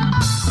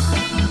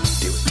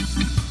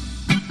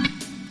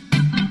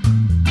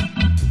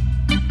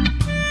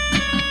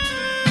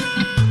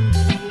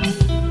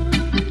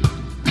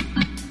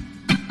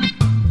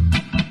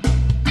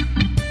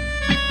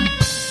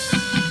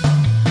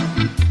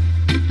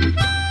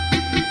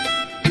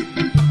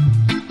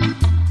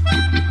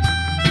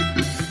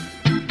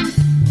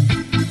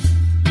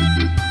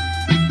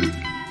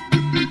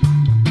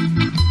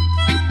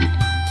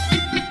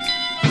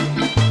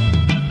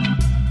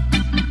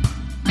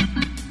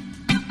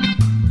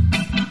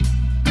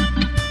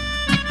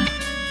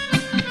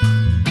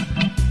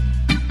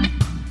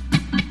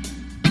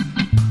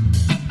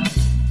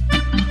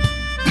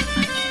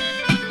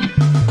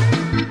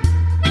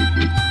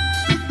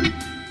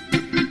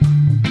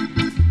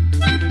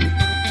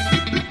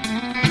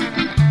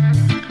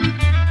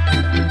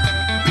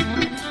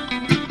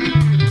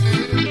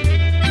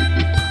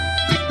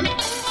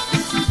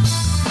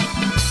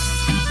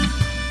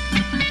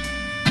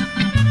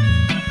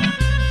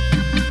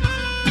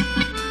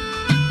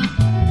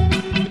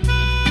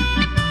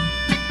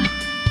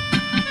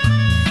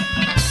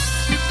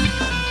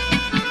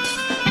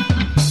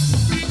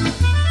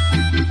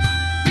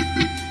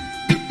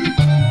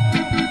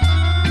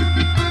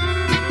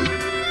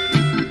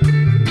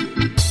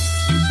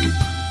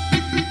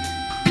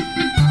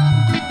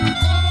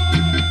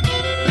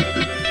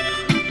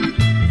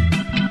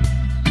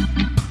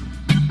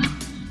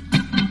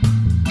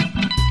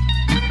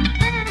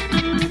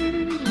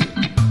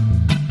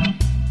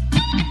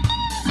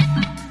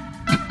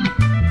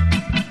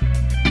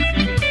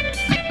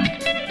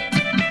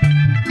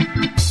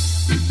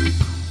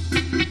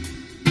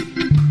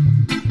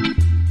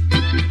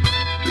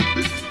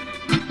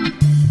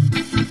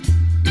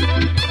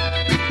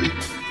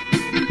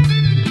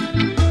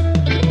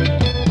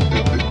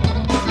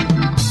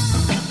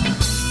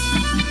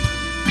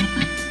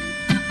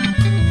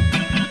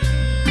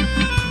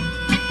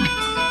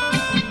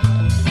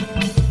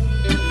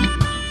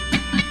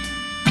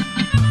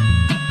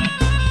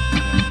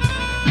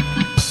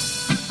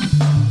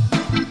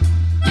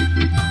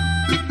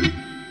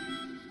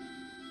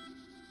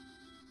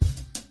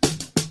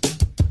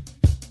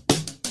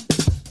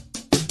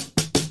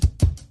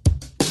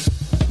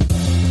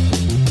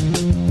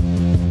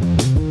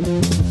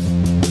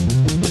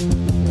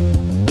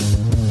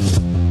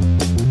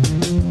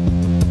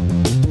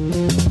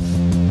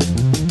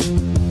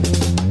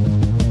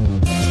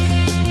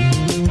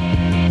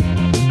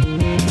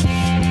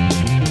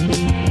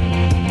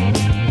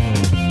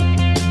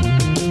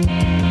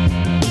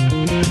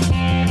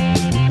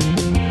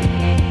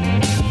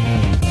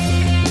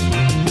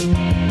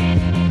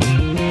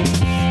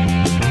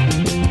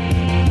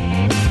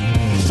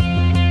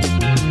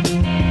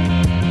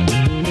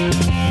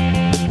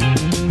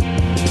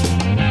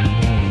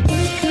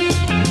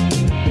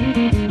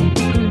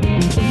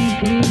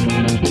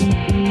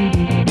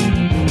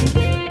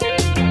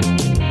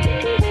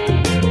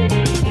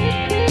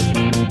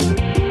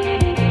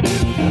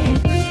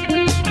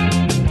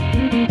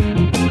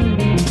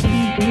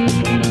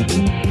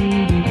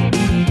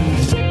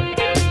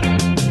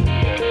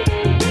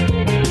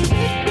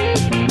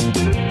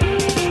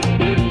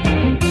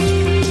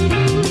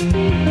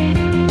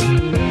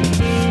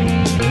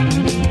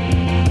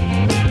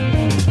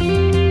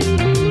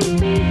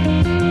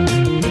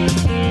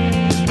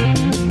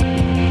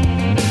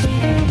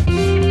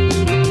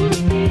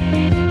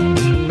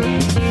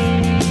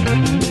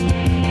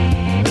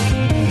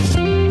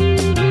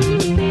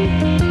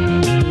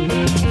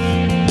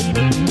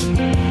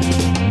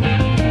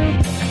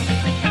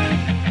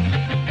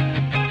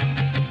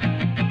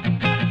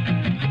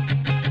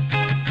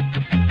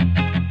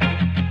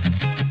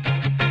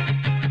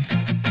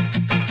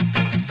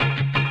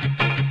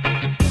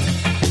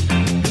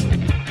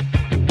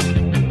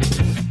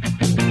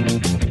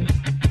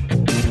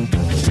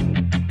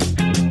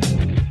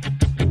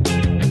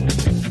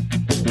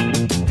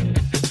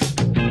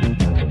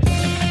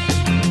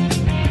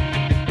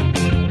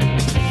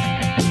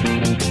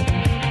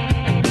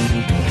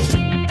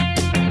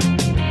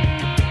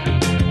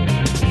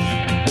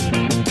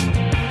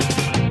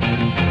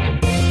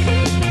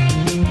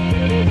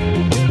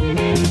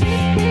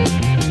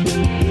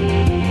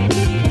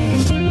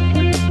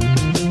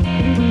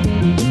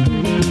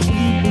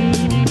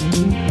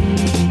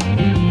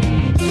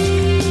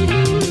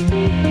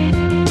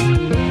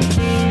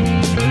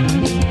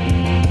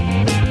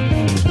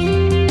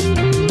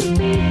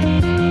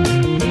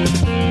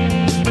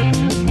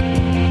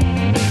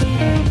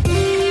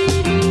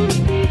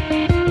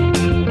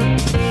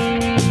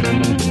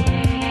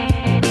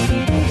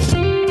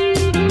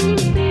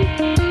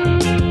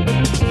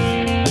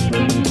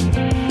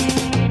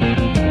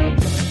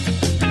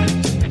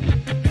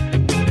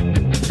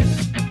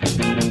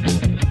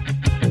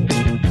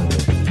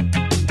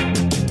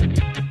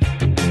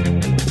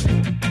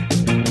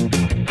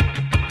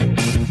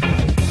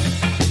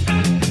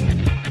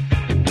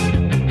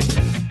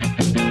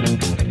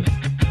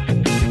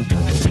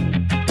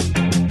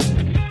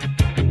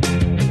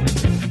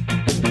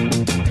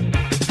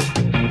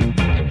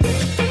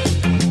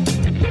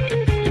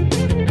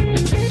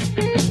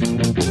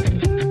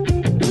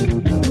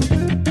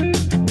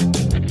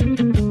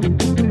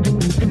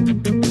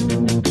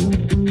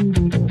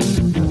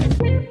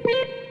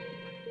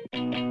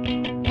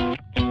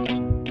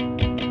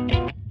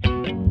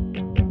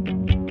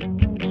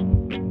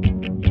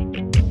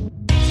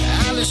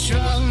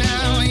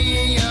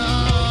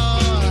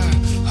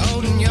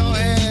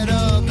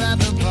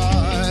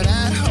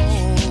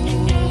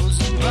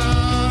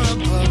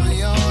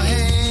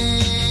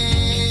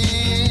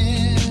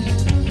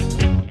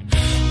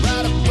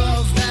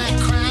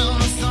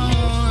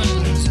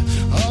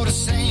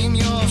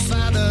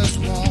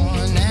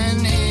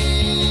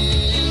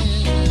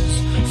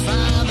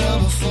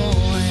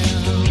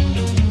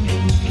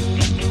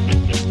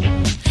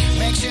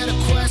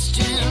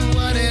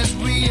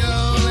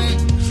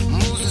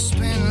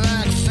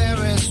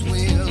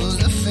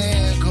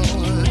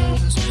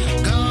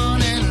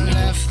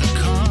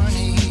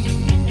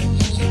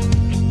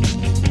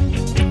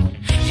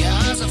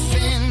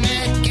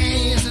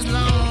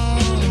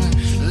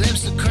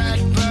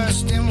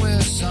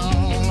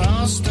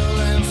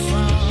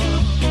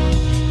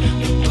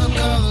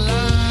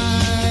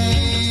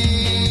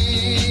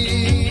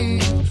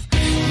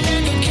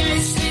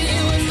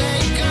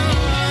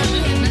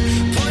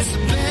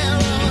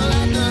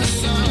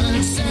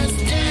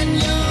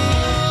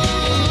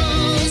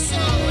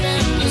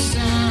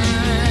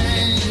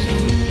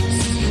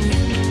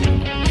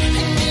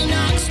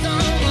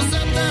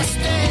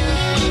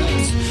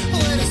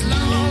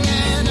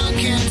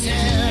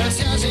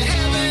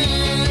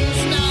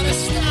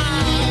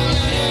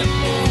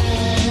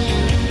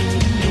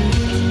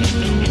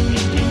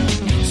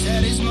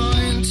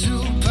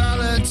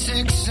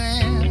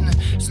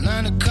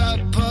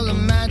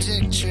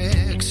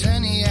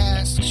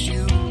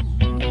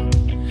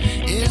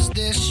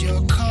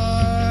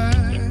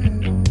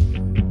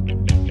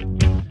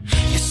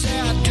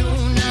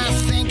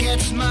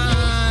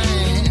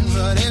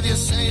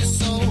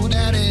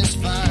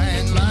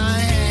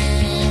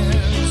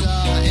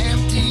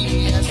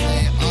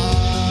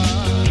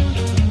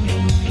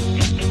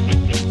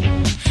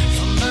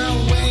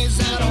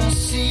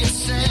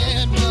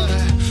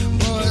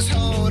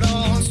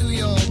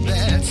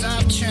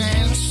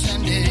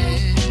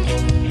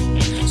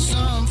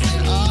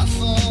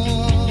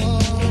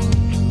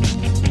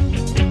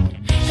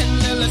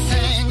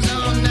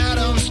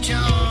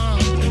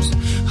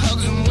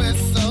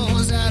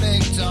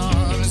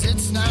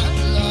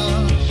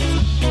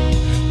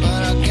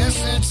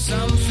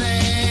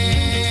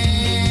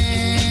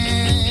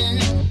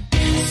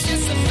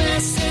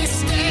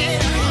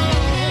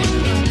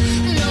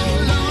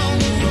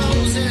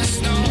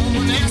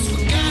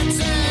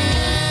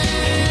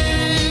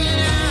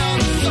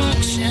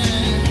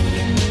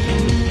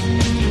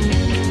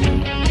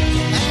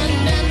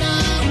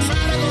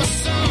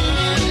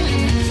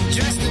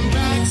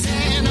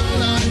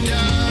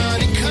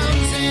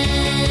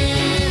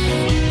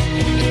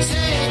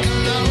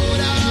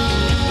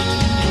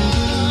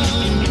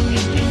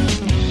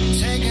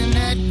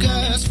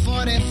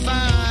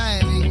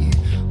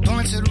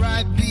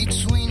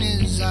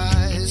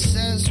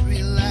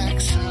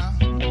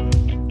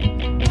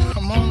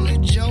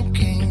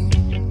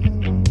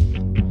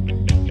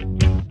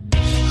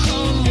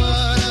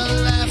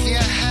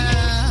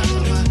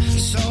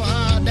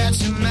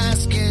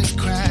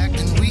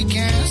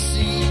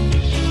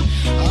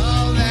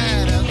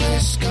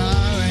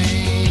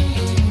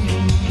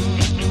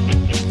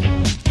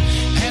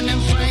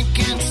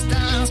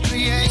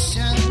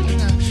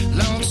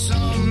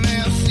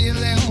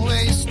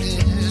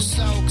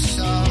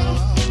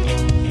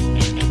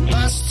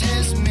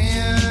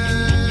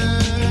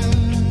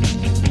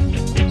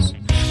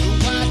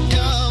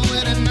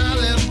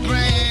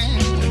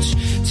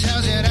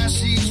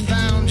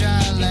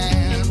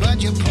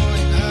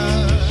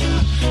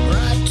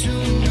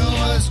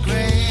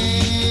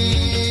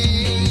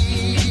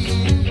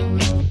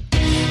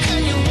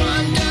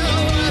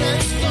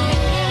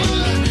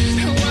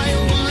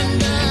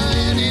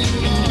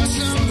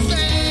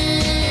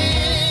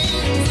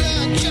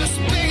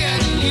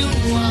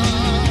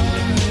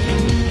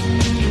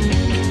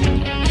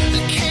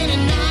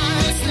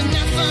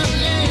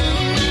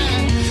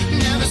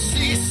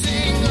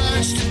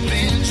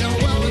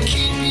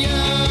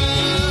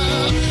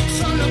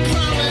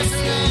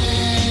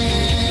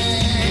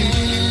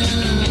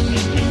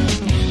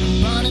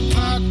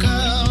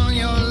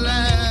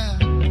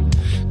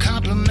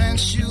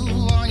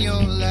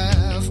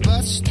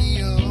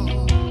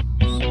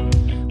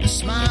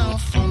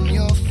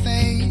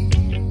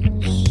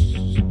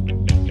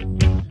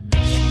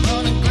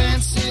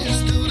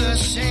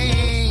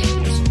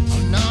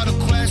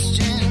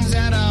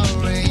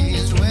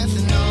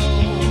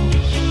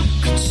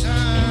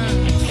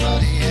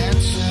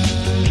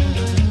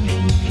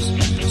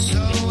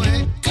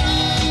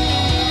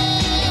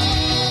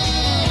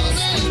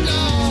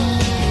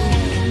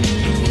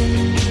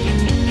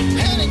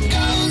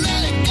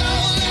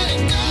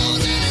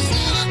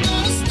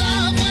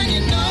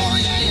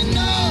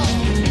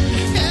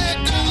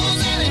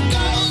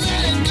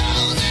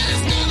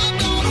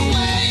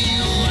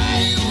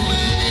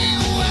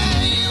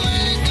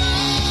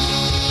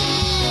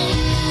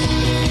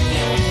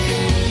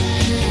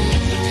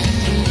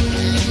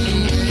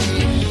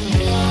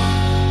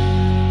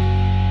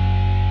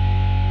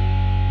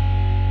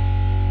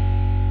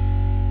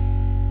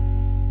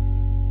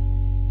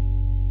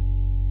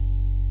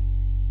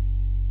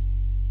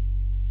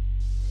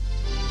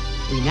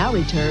 now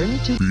return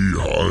to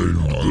Behind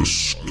the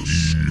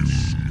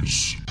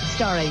Schemes.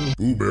 starring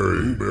Blueberry,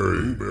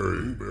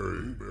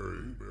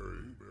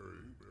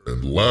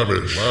 and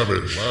Lavish.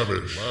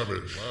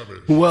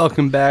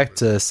 Welcome back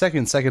to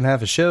second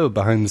half of show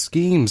Behind the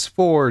Schemes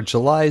for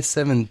July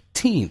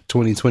 17th,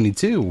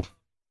 2022.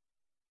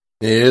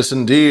 Yes,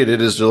 indeed.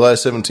 It is July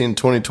 17th,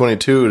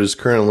 2022. It is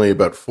currently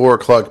about 4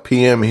 o'clock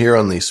p.m. here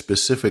on the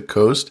Pacific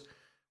Coast,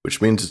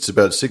 which means it's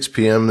about 6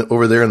 p.m.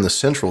 over there on the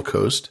Central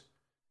Coast.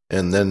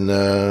 And then,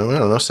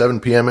 7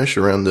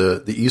 p.m.-ish around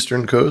the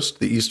Eastern Coast,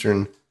 the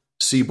Eastern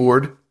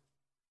Seaboard.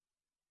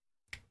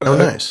 Oh,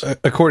 nice.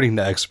 According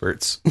to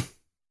experts.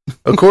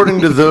 According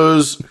to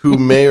those who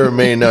may or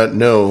may not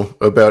know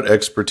about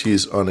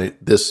expertise on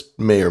this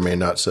may or may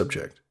not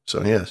subject.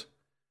 So, yes.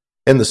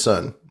 And the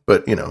sun.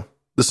 But,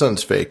 the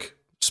sun's fake.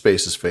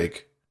 Space is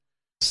fake.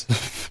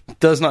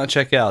 Does not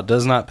check out.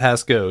 Does not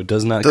pass go.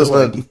 Does not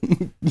collect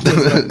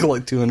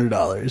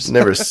 $200.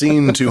 Never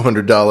seen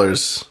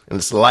 $200 in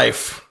its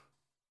life.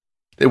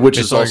 Which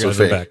is also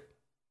fake. Back.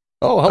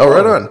 Oh, hello. Oh,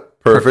 right on.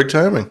 Perfect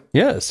timing.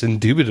 Yes,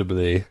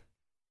 indubitably.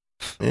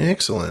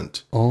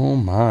 Excellent. Oh,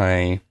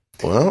 my.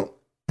 Well,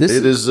 it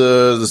is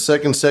the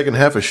second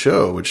half of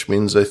show, which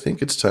means I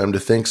think it's time to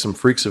thank some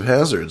Freaks of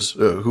Hazards,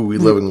 who we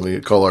lovingly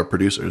call our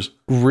producers.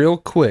 Real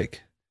quick,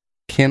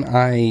 can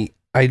I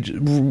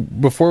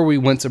before we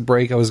went to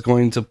break, I was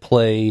going to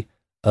play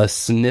a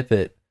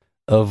snippet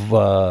of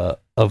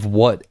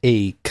what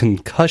a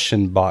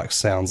concussion box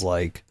sounds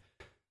like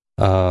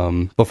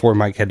before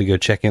Mike had to go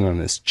check in on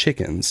his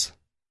chickens.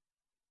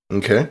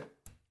 Okay.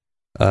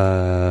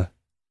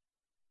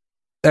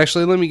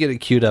 Actually, let me get it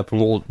queued up,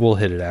 and we'll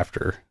hit it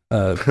after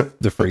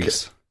the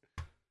Freaks. Okay.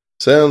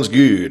 Sounds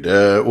good.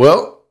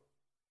 Well,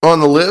 on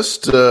the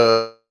list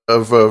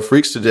of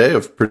Freaks today,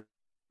 of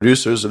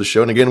producers of the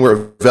show, and again, we're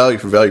a value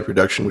for value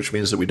production, which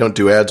means that we don't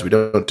do ads, we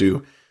don't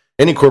do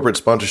any corporate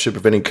sponsorship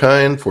of any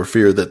kind for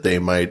fear that they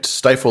might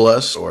stifle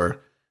us, or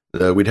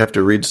we'd have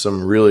to read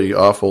some really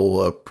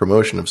awful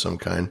promotion of some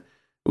kind.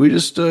 We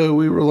just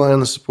we rely on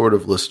the support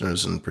of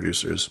listeners and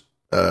producers,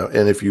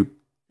 and if you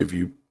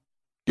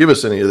give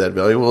us any of that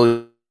value,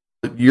 well,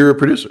 you're a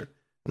producer,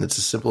 and it's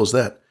as simple as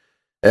that.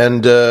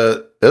 And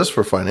as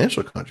for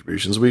financial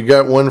contributions, we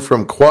got one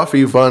from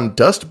Coffee Von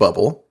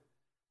Dustbubble.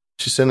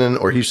 She sent in,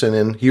 or he sent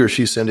in, he or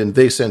she sent in,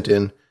 they sent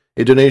in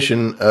a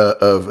donation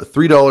of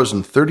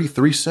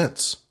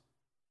 $3.33.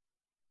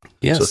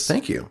 Yes. So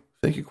thank you,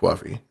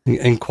 Coffee.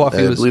 And Coffee,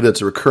 I believe that's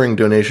a recurring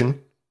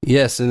donation.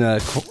 Yes,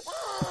 and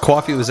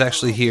Coffee was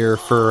actually here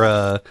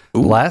for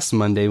last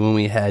Monday when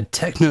we had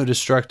Techno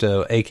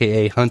Destructo,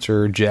 a.k.a.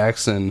 Hunter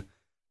Jackson,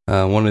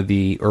 one of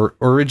the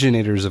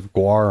originators of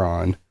Guar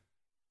on.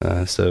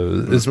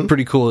 So it's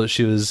pretty cool that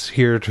she was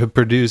here to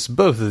produce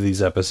both of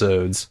these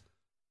episodes.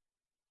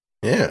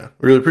 Yeah,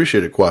 really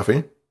appreciate it,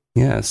 Coffee.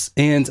 Yes,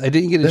 and I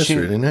didn't get a chance.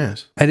 That's really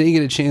nice. I didn't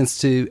get a chance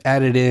to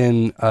add it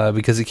in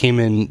because it came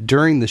in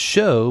during the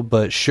show,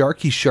 but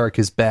Sharky Shark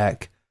is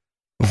back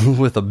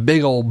with a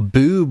big old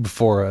boob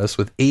for us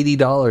with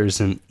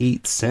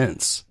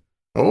 $80.08.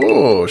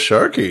 Oh,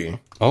 Sharky.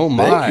 Oh,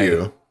 my. Thank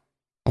you.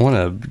 I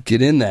want to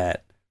get in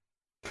that.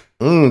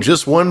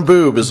 Just one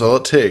boob is all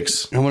it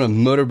takes. I want to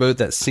motorboat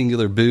that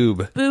singular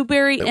boob.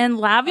 Booberry and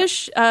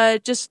Lavish,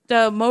 just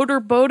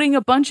motorboating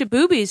a bunch of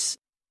boobies.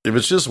 If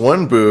it's just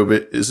one boob,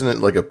 isn't it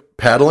like a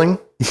paddling?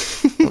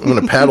 I'm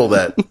going to paddle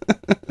that.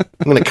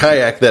 I'm going to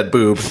kayak that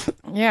boob.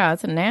 Yeah,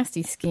 it's a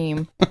nasty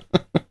scheme.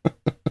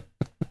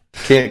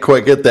 Can't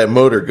quite get that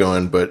motor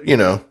going, but, I'm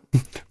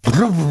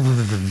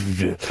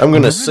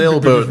going to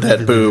sailboat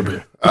that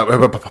boob.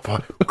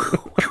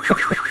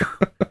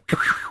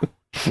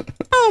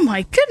 Oh,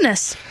 my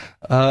goodness.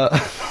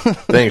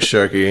 Thanks,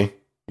 Sharky.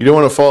 You don't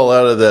want to fall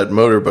out of that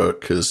motorboat,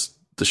 because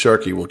the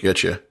Sharky will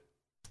get you.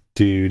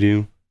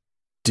 Do-do.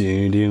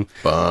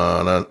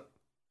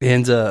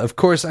 And of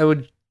course, I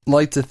would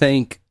like to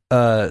thank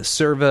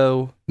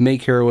Servo,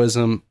 Make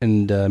Heroism,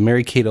 and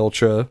Mary Kate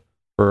Ultra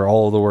for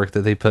all the work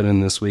that they put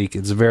in this week.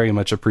 It's very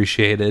much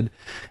appreciated.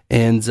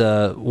 And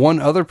one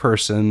other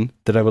person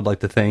that I would like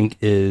to thank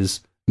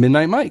is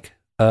Midnight Mike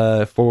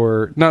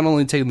for not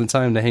only taking the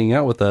time to hang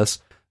out with us,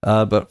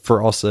 but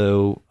for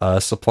also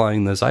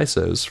supplying those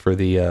ISOs for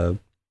the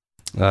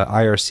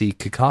IRC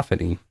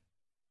Cacophony.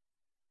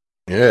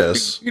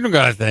 Yes. You don't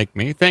gotta thank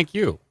me. Thank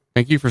you.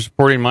 Thank you for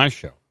supporting my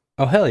show.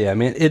 Oh, hell yeah,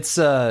 man. It's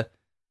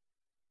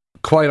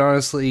quite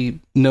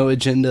honestly, No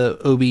Agenda,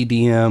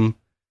 OBDM,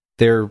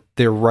 they're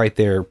right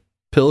there.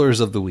 Pillars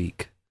of the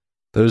week.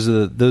 Those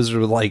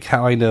are like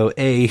how I know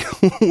A,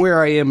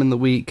 where I am in the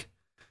week,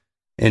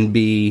 and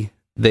B,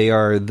 they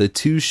are the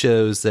two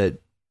shows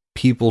that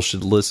people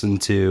should listen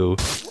to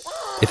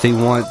if they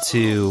want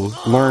to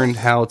learn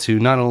how to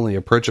not only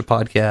approach a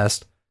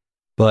podcast,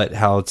 but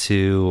how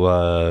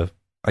to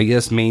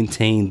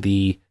maintain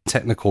the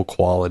technical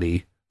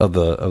quality of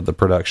the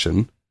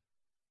production.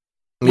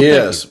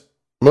 Yes,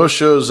 most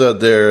shows out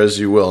there, as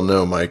you well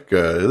know, Mike,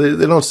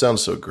 they don't sound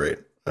so great.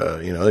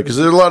 Because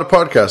there are a lot of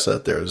podcasts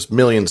out there. There's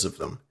millions of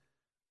them,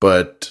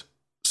 but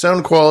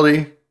sound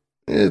quality,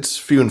 it's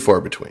few and far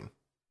between.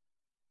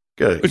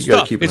 You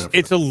gotta keep it.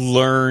 It's a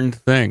learned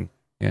thing.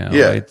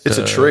 Yeah, it's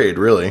a trade,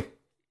 really.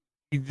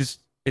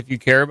 If you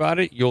care about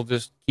it, you'll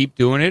just keep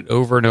doing it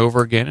over and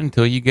over again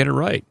until you get it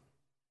right.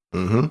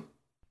 Mm-hmm.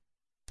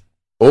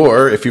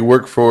 Or if you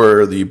work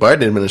for the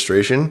Biden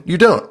administration, you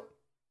don't.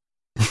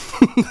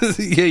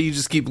 Yeah, you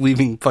just keep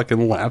leaving fucking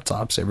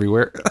laptops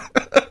everywhere.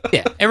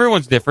 Yeah,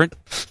 everyone's different.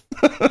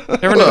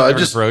 Everyone's a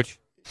different approach.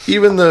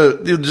 Even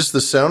just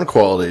the sound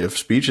quality of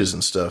speeches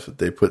and stuff that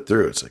they put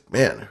through, it's like,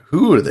 man,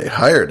 who do they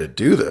hire to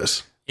do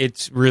this?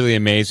 It's really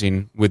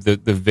amazing with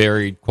the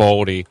varied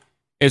quality.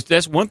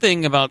 That's one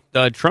thing about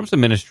Trump's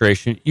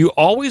administration. You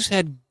always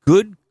had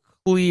good,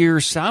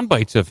 clear sound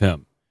bites of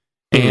him.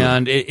 Mm-hmm.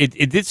 And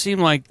it did seem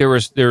like there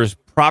was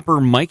proper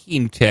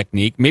miking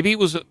technique. Maybe it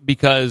was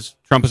because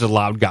Trump is a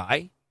loud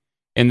guy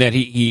and that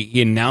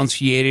he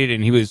enunciated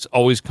and he was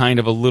always kind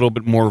of a little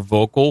bit more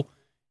vocal.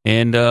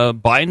 And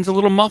Biden's a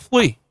little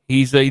muffly.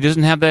 He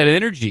doesn't have that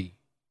energy.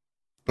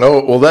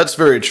 Oh, well, that's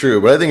very true,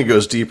 but I think it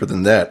goes deeper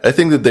than that. I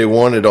think that they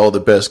wanted all the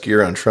best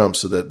gear on Trump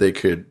so that they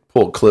could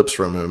pull clips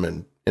from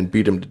him and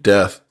beat him to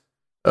death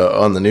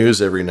on the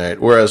news every night.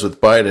 Whereas with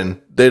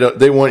Biden,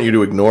 they want you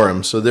to ignore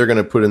him, so they're going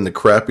to put in the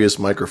crappiest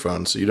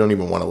microphone, so you don't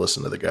even want to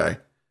listen to the guy.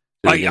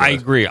 I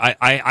agree.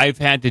 I've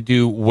had to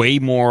do way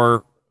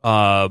more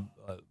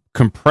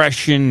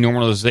compression,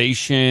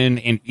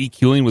 normalization, and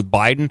EQing with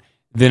Biden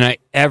than I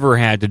ever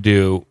had to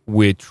do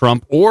with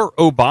Trump or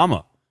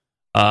Obama.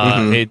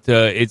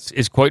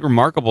 It's quite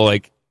remarkable.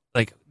 Like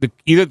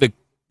either the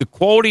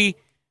quality,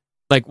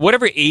 like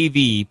whatever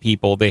AV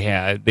people they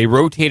had, they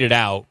rotated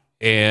out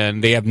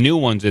and they have new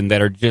ones in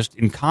that are just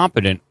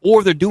incompetent,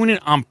 or they're doing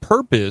it on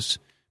purpose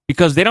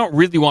because they don't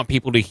really want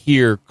people to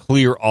hear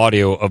clear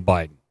audio of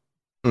Biden.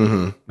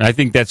 Mm-hmm. I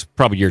think that's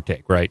probably your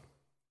take, right?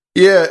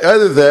 Yeah,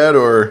 either that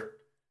or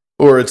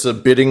it's a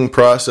bidding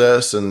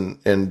process and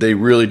they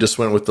really just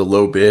went with the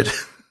low bid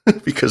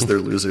because they're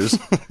losers.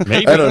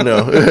 Maybe. I don't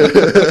know.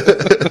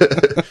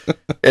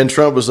 And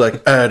Trump was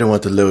like, I don't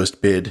want the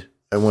lowest bid.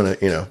 I want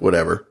to,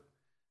 whatever.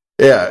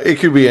 Yeah, it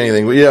could be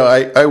anything.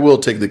 But, I will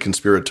take the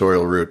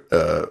conspiratorial route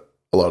a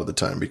lot of the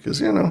time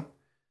because, I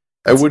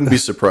wouldn't be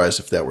surprised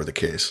if that were the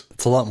case.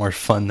 It's a lot more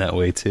fun that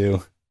way,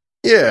 too.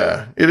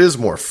 Yeah, it is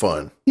more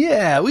fun.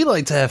 Yeah, we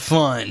like to have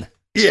fun.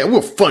 Yeah,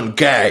 we're fun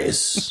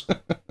guys.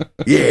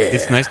 Yeah.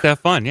 It's nice to have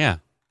fun, yeah.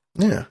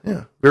 Yeah.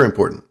 Very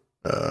important.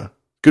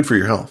 Good for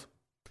your health.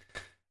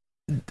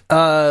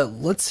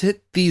 Let's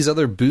hit these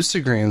other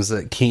boostergrams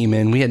that came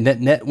in. We had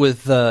NetNed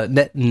with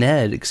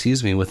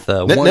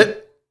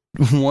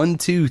with 1,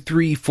 2,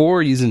 3,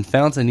 4 using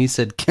Fountain. He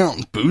said,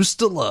 Count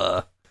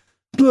Boostula.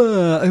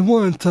 Blah, I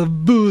want to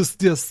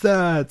boost your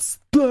stats.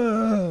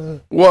 Blah.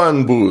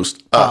 1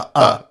 boost.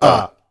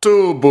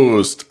 2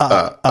 boost.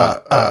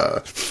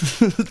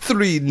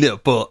 3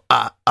 nipple.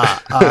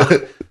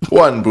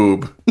 1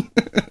 boob.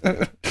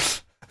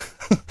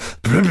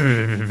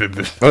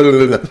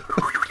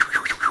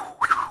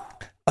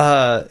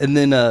 And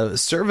then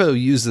Servo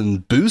using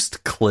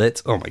Boost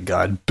Clit. Oh my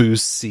god,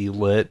 Boost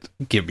C-Lit.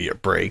 Give me a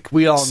break.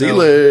 We all know.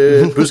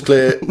 C-Lit, Boost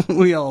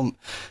Clit.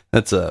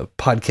 That's a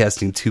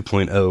Podcasting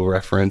 2.0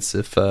 reference.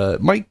 If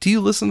Mike, do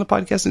you listen to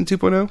Podcasting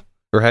 2.0?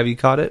 Or have you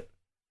caught it?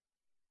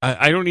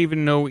 I don't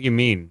even know what you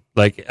mean.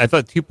 Like, I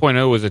thought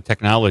 2.0 was a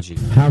technology.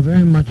 How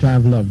very much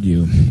I've loved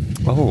you.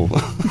 Oh.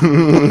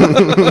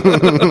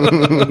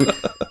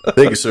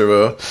 Thank you,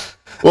 Servo.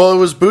 Well, it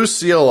was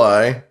Boost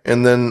CLI,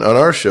 and then on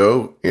our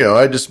show,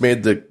 I just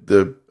made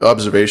the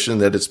observation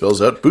that it spells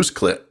out Boost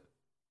Clit.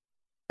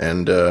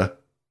 And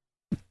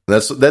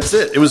that's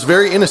it. It was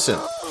very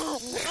innocent.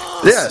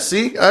 Yeah,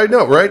 see? I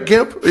know, right,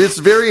 Gimp? It's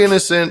very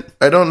innocent.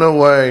 I don't know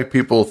why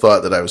people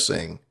thought that I was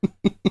saying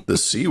the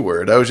C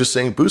word. I was just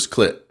saying Boost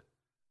Clit.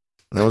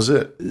 And that was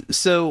it.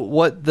 So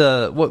what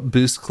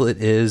Boost Clit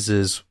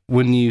is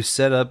when you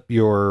set up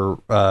your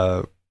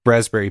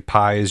Raspberry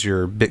Pi as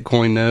your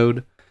Bitcoin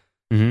node,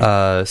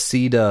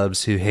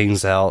 C-Dubs, who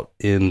hangs out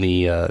in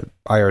the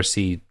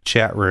IRC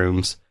chat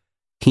rooms,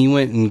 he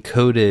went and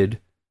coded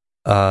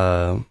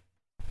a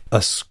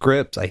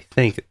script. I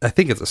think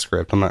it's a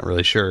script. I'm not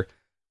really sure.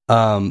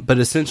 But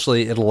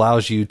essentially, it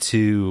allows you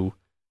to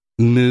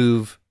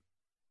move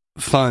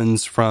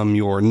funds from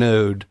your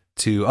node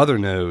to other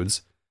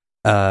nodes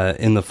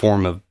in the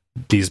form of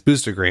these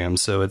boostergrams.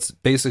 So it's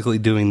basically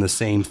doing the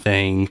same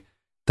thing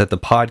that the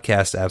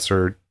podcast apps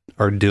are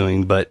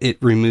doing, but it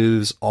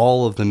removes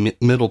all of the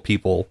middle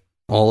people,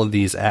 all of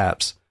these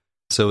apps.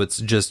 So it's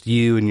just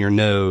you and your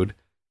node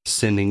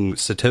sending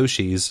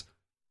Satoshis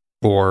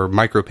or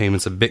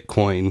micropayments of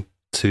Bitcoin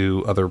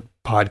to other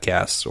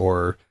podcasts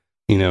or,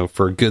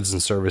 for goods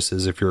and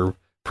services if you're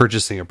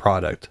purchasing a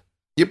product.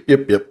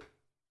 Yep.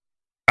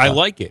 I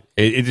like it.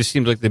 It just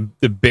seems like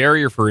the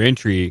barrier for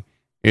entry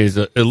is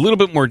a little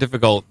bit more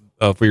difficult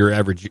for your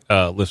average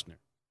listener.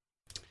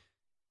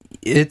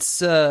 It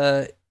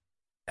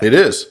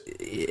is.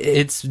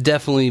 It's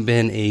definitely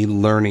been a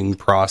learning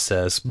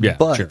process. Yeah,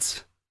 but sure.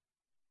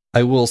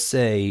 I will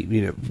say,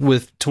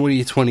 with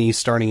 2020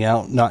 starting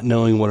out, not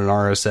knowing what an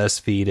RSS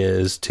feed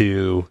is,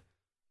 to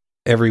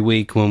every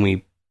week when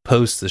we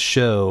post the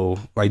show,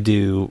 I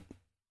do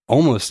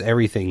almost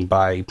everything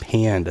by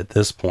hand at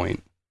this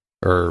point,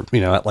 or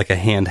at like a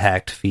hand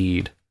hacked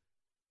feed.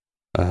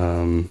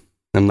 I'm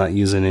not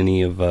using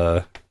any of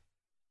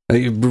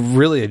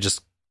really I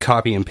just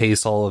copy and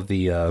paste all of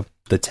the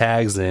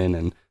tags in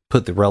and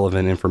put the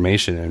relevant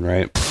information in,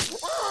 right?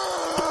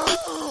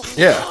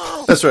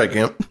 Yeah, that's right,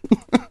 Camp.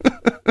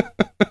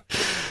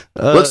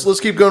 Let's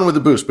keep going with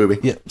the boost, booby.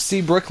 Yeah,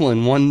 C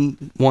Brooklyn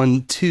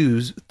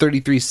 112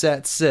 33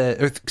 sat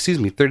said, or excuse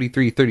me,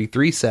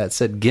 33 sat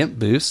said GIMP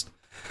boost.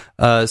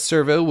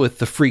 Servo with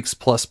the Freaks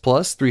Plus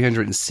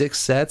 306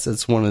 sats.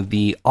 That's one of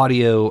the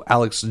audio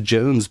Alex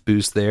Jones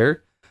boost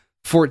there.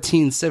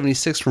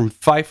 1476 from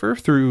Pfeiffer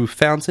through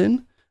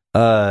Fountain.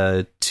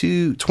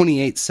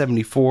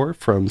 2874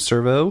 from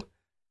Servo.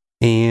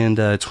 And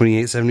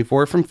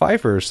 2874 from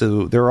Pfeiffer.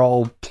 So they're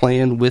all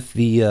playing with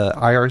the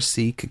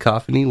IRC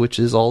cacophony, which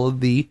is all of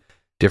the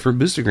different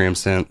boostergram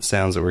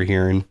sounds that we're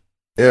hearing.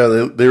 Yeah,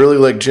 they really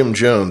like Jim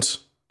Jones.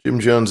 Jim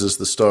Jones is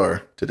the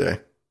star today.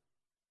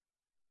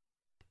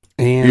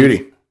 And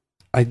Beauty.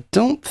 I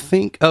don't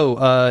think...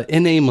 NA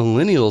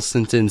Millennial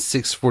sent in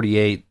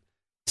 648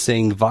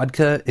 saying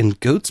vodka and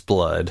goat's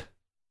blood.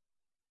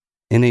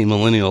 NA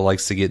Millennial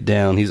likes to get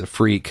down. He's a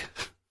freak.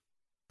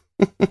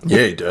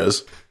 Yeah, he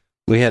does.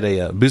 We had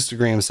a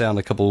boostergram sound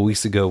a couple of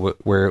weeks ago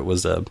where it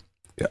was a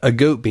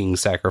goat being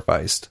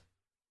sacrificed.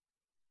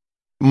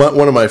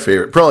 One of my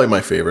favorite, probably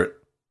my favorite.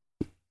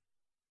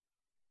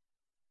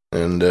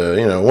 And,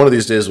 one of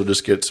these days we'll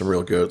just get some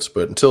real goats.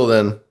 But until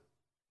then,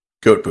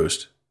 goat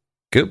boost.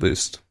 Goat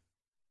boost.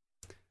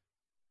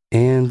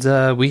 And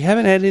we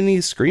haven't had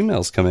any screen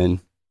mails come in.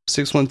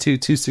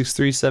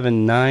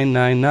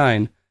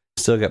 612-263-7999.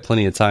 Still got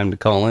plenty of time to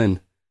call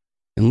in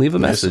and leave a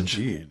message.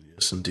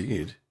 Yes,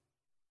 indeed.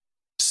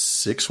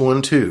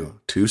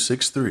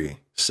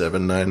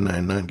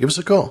 612-263-7999. Give us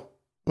a call.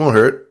 Won't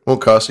hurt. Won't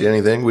cost you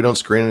anything. We don't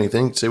screen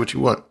anything. Say what you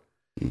want.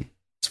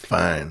 It's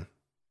fine.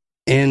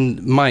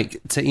 And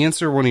Mike, to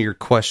answer one of your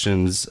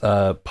questions,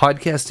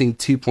 Podcasting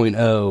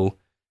 2.0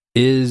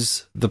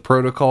 is the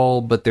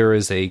protocol, but there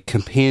is a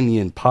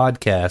companion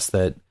podcast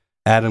that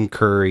Adam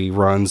Curry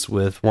runs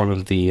with one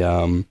of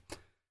the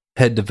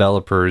head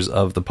developers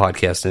of the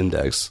Podcast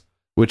Index,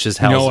 which is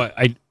how...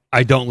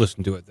 I don't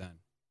listen to it then.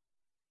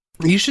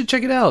 You should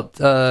check it out.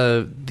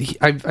 I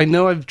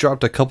know I've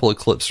dropped a couple of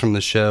clips from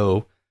the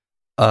show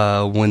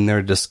when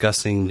they're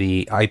discussing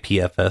the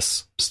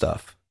IPFS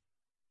stuff.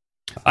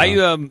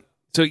 When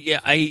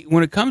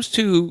it comes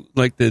to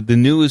like the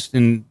newest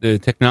in the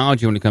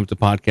technology when it comes to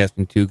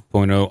podcasting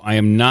 2.0, I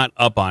am not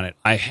up on it.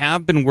 I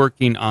have been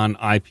working on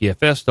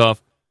IPFS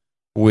stuff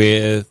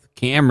with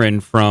Cameron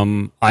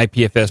from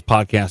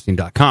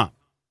IPFSpodcasting.com.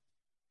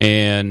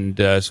 And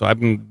so I've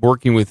been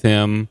working with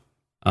him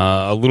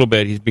a little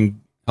bit. He's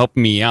been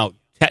helping me out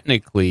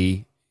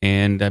technically,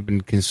 and I've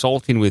been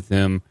consulting with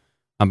him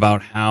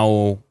about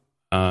how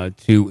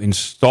to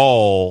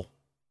install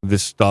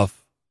this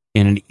stuff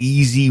in an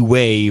easy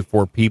way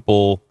for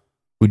people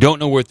who don't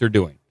know what they're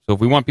doing. So if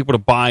we want people to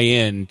buy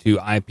in to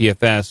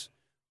IPFS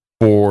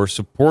for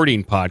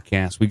supporting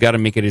podcasts, we got to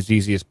make it as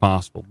easy as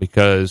possible,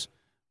 because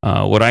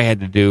what I had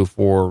to do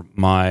for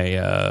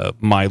my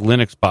my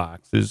Linux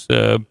box is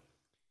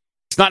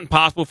it's not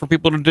impossible for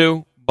people to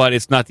do, but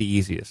it's not the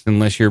easiest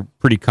unless you're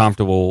pretty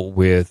comfortable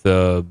with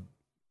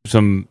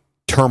some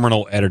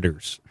terminal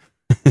editors.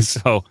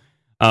 So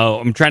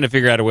I'm trying to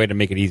figure out a way to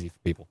make it easy for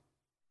people.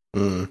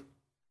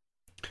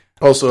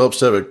 Also helps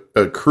to have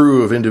a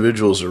crew of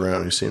individuals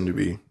around who seem to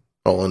be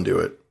all into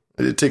it.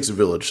 It takes a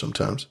village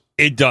sometimes.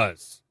 It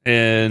does.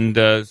 And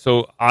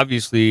so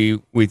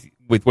obviously with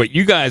what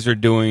you guys are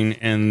doing,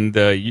 and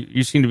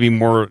you seem to be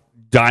more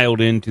dialed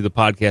into the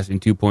podcasting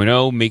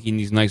 2.0, making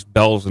these nice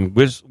bells and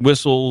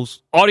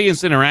whistles,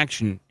 audience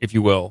interaction, if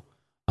you will,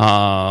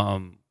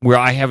 where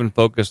I haven't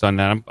focused on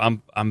that.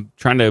 I'm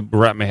trying to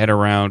wrap my head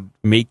around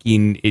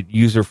making it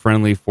user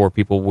friendly for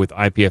people with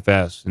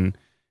IPFS, and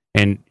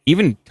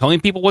even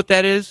telling people what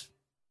that is.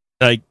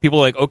 Like, people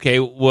are like, okay,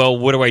 well,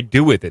 what do I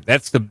do with it?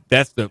 That's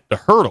the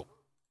hurdle,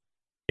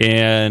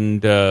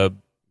 and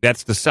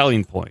that's the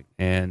selling point.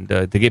 And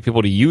to get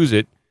people to use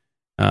it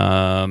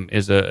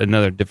is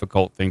another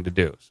difficult thing to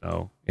do.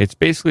 So it's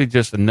basically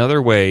just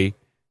another way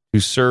to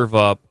serve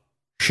up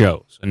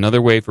shows,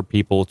 another way for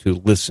people to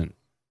listen.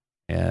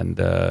 And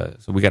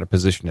so we got to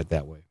position it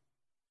that way.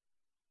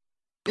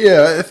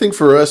 Yeah, I think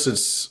for us,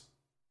 it's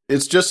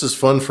just as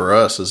fun for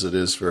us as it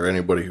is for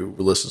anybody who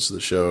listens to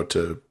the show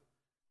to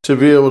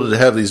be able to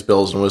have these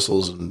bells and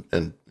whistles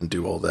and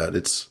do all that.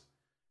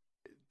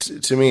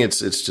 To me,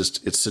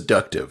 it's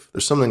seductive.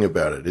 There's something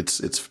about it. It's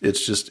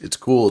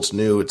cool. It's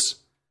new. It's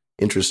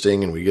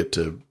interesting, and we get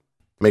to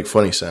make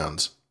funny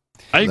sounds.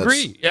 I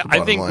agree. Yeah, I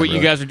think what you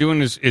guys are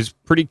doing is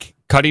pretty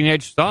cutting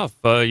edge stuff.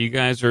 You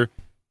guys are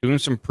doing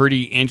some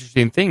pretty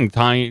interesting things,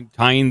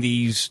 tying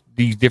these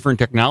different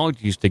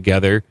technologies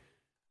together,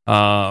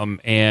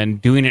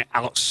 and doing it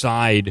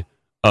outside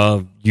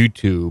of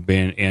YouTube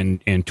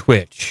and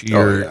Twitch.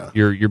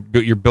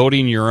 You're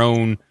building your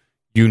own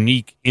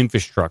unique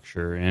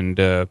infrastructure, and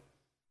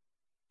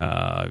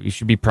You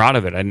should be proud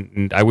of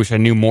it. I wish I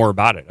knew more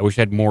about it. I wish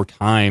I had more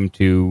time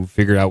to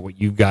figure out what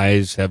you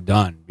guys have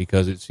done,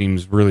 because it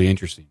seems really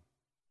interesting.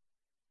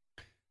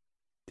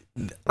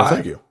 Well,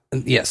 thank you.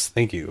 Yes,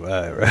 thank you.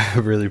 I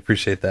really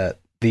appreciate that.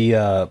 The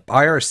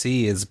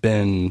IRC has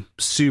been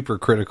super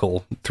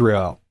critical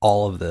throughout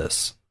all of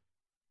this.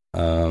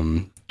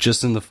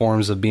 Just in the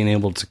forms of being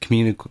able to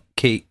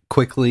communicate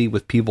quickly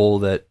with people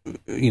that,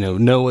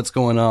 know what's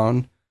going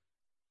on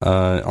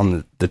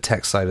the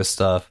tech side of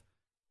stuff,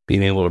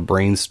 being able to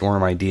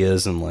brainstorm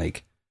ideas. And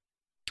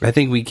I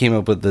think we came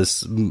up with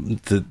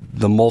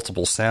the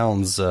multiple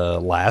sounds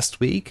last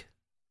week.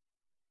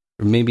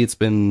 Or maybe it's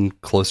been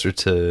closer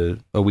to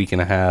a week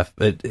and a half,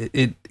 but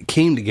it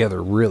came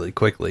together really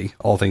quickly,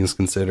 all things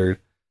considered.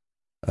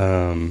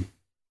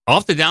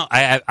 Off the down,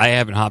 I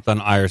haven't hopped on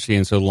IRC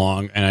in so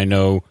long, and I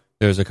know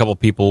there's a couple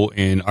people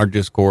in our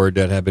Discord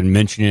that have been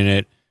mentioning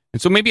it,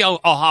 and so maybe I'll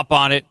hop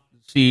on it,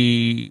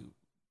 see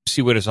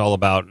what it's all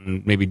about,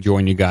 and maybe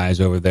join you guys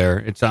over there.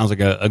 It sounds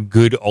like a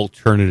good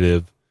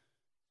alternative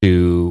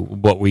to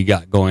what we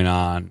got going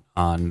on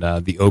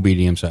the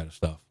OBDM side of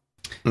stuff.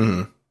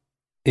 Mm-hmm.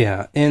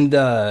 Yeah, and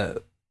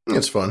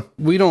it's fun.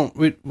 We don't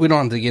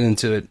have to get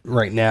into it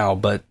right now,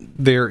 but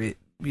it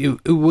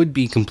would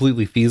be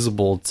completely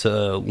feasible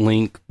to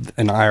link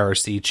an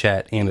IRC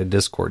chat and a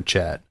Discord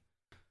chat.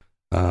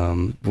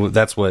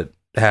 That's what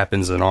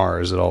happens in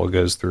ours. It all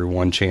goes through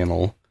one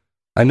channel.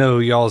 I know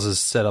y'all's is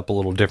set up a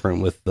little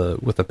different with the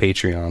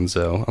Patreon,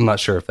 so I'm not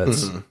sure if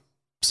that's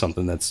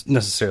something that's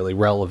necessarily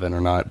relevant or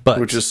not.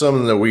 But which is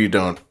something that we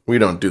don't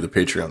do the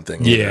Patreon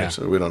thing. Yeah, either,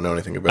 so we don't know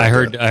anything about. I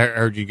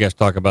heard you guys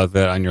talk about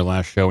that on your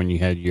last show when you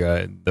had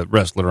the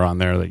wrestler on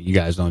there. That you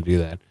guys don't do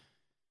that.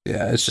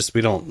 Yeah, it's just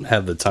we don't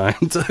have the time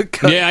to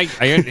cut. Yeah,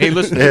 hey,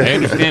 listen, I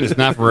understand it's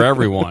not for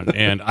everyone,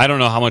 and I don't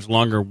know how much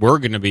longer we're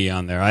going to be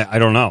on there. I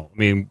don't know. I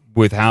mean,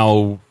 with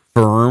how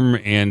firm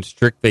and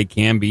strict they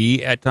can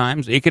be at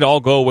times, it could all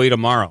go away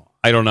tomorrow.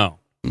 I don't know.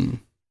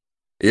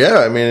 Yeah,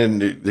 I mean,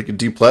 they could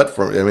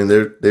deplatform. I mean,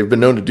 they've been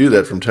known to do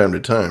that from time to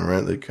time,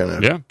 right? They kind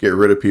of get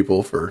rid of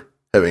people for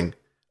having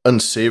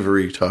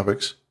unsavory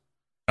topics,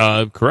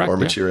 correct, or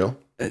material.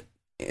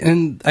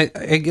 And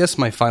I guess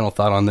my final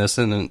thought on this,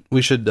 and then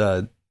we should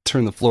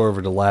turn the floor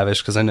over to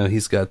Lavish, because I know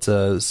he's got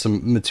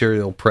some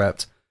material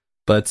prepped.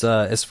 But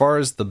as far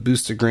as the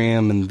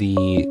Boostagram and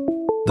the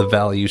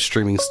value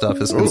streaming stuff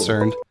is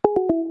concerned,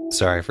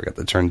 sorry, I forgot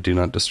to turn Do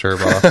Not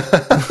Disturb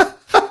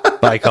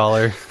off. Bye,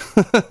 caller.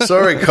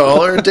 Sorry,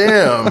 caller.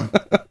 Damn,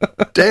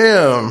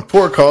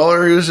 poor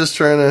caller. He was just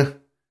trying to.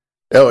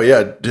 Oh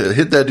yeah,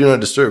 hit that Do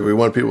Not Disturb. We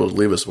want people to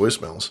leave us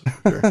voicemails.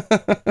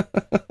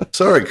 Sure.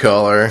 Sorry,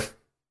 caller.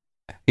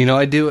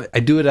 I do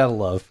it out of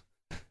love.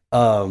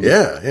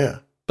 Yeah.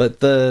 But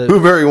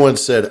Blueberry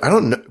once said, I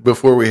don't know,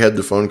 before we had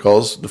the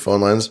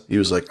phone lines, he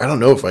was like, I don't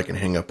know if I can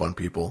hang up on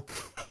people.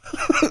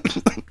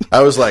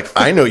 I was like,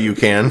 I know you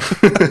can.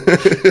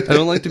 I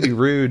don't like to be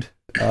rude.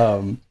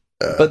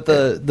 But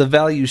the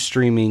value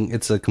streaming,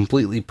 it's a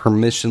completely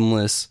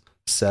permissionless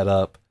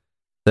setup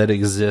that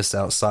exists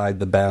outside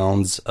the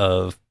bounds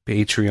of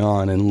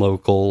Patreon and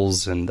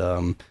Locals and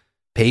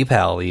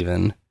PayPal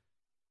even.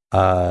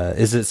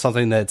 Is it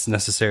something that's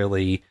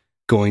necessarily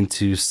going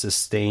to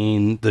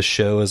sustain the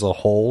show as a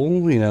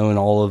whole, and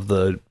all of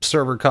the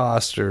server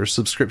costs or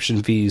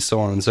subscription fees, so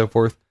on and so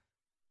forth?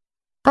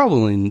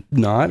 Probably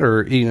not,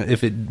 or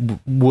if it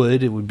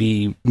would, it would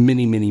be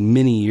many, many,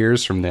 many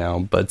years from now.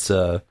 But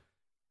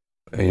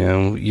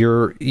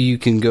you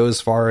can go as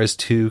far as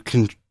to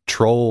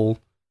control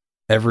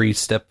every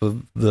step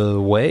of the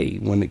way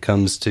when it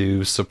comes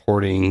to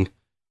supporting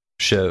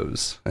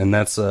shows, and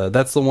that's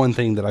the one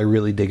thing that I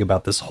really dig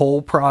about this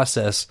whole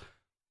process,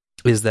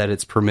 is that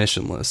it's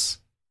permissionless.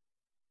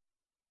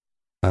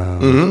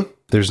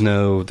 There's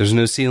no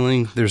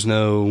ceiling, there's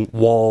no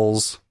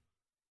walls.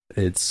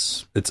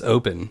 It's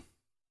open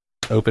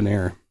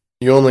air.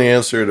 You only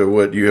answer to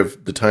what you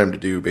have the time to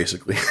do,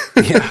 basically.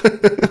 Yeah.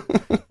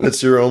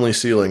 That's your only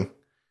ceiling.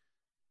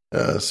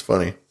 It's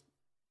funny.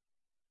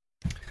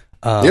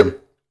 Yep.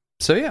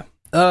 So yeah.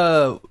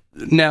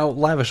 Now,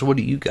 Lavish, what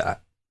do you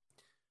got?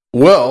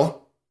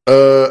 Well,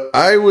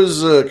 I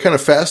was kind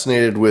of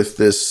fascinated with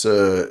this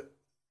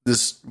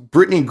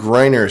Brittany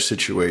Griner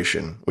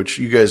situation, which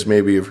you guys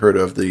maybe have heard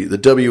of, the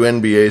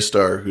WNBA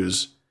star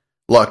who's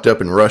locked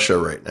up in Russia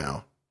right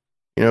now.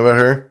 You know about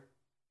her?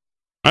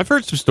 I've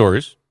heard some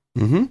stories.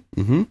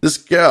 This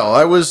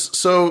gal, this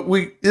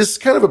is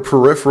kind of a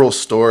peripheral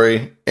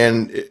story,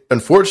 and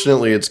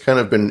unfortunately, it's kind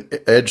of been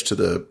edged to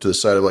the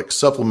side of like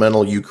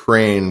supplemental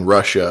Ukraine,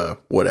 Russia,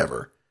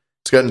 whatever.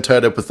 It's gotten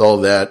tied up with all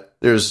that.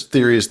 There's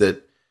theories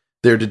that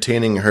they're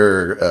detaining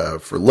her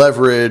for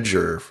leverage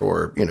or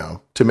for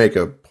to make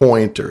a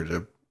point or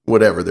to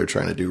whatever they're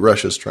trying to do.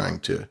 Russia's trying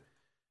to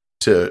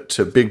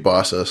big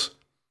boss us,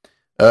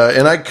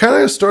 and I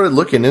kind of started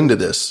looking into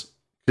this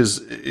because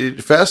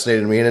it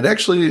fascinated me, and it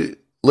actually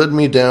led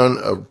me down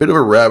a bit of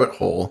a rabbit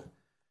hole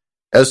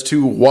as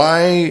to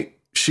why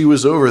she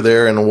was over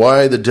there and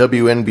why the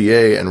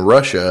WNBA and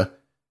Russia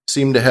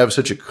seem to have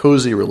such a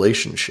cozy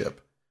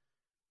relationship.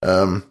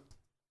 And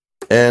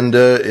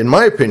in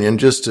my opinion,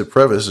 just to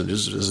preface and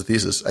just as a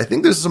thesis, I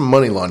think there's some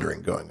money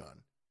laundering going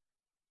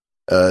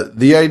on.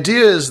 The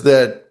idea is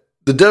that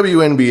the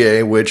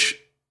WNBA, which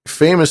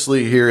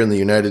famously here in the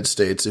United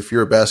States, if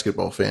you're a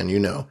basketball fan, you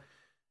know,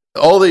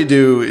 all they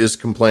do is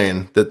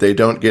complain that they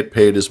don't get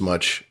paid as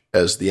much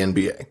as the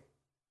NBA.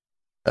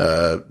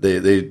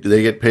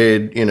 They get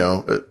paid, you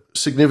know,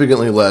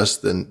 significantly less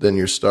than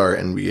your star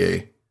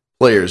NBA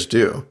players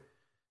do.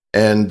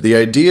 And the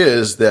idea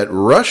is that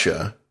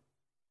Russia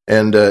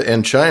and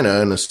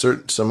China and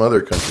some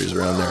other countries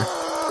around there.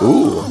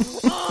 Ooh,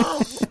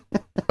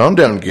 calm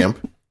down,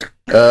 Gimp.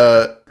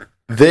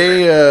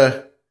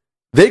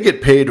 They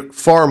get paid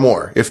far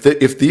more if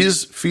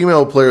these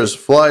female players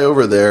fly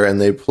over there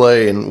and they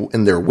play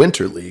in their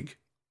winter league.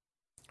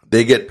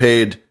 They get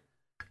paid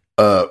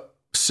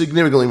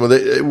significantly more.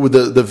 With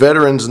the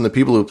veterans and the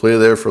people who play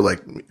there for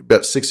like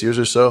about 6 years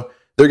or so,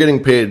 they're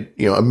getting paid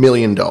 $1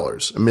 million,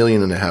 $1.5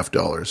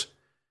 million.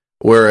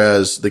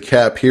 Whereas the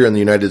cap here in the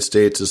United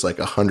States is like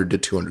 100 to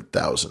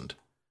 200,000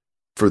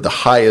 for the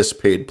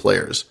highest paid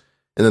players,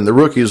 and then the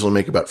rookies will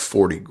make about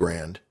 40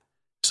 grand.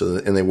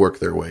 And they work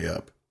their way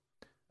up.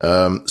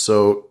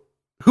 So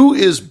who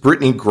is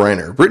Brittany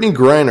Griner? Brittany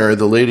Griner,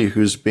 the lady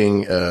who's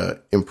being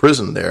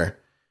imprisoned there,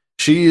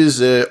 she is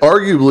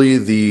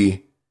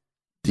arguably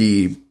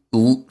the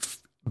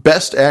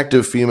best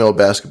active female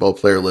basketball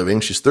player living.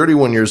 She's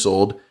 31 years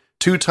old,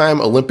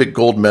 two-time Olympic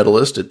gold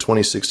medalist at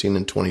 2016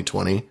 and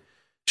 2020.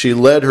 She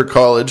led her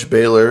college,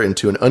 Baylor,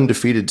 into an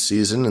undefeated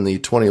season in the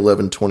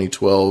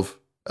 2011-2012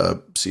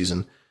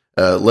 season.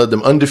 Led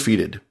them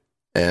undefeated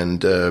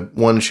and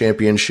won a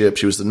championship.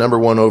 She was the number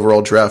 1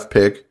 overall draft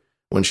pick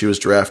when she was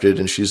drafted,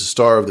 and she's a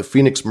star of the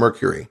Phoenix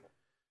Mercury,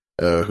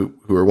 who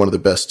are one of the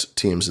best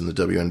teams in the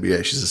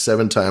WNBA. She's a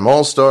 7-time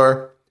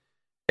All-Star,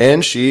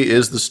 and she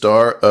is the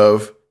star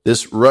of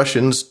this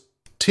Russian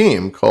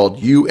team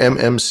called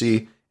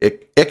UMMC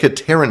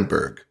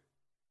Ekaterinburg.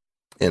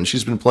 And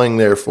she's been playing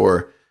there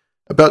for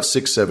about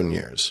 6-7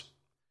 years.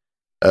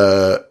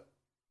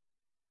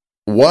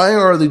 Why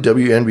are the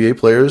WNBA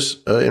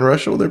players in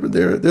Russia? Well,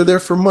 they're there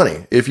for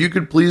money. If you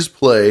could please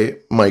play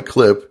my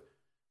clip.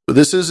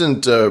 This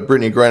isn't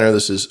Brittany Griner.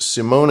 This is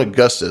Simone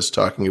Augustus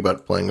talking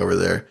about playing over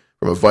there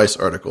from a Vice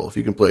article. If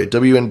you can play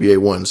WNBA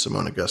 1,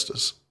 Simone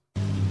Augustus.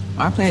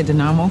 I play at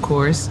Dynamo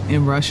Course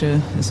in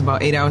Russia. It's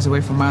about 8 hours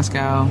away from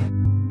Moscow.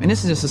 And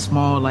this is just a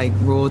small,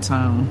 rural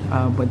town.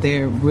 But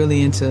they're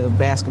really into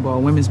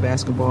basketball, women's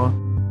basketball.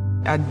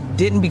 I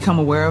didn't become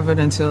aware of it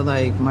until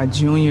my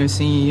junior,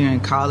 senior year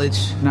in college,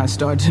 and I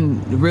started to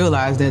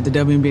realize that the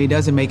WNBA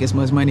doesn't make as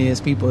much money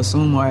as people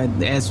assume or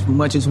as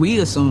much as we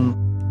assume.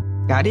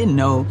 I didn't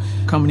know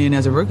coming in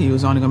as a rookie, it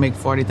was only going to make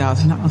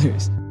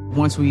 $40,000.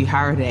 Once we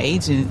hired an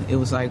agent, it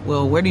was like,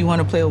 well, where do you want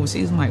to play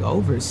overseas? I'm like,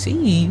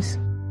 overseas?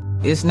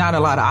 It's not a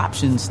lot of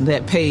options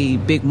that pay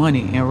big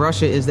money. And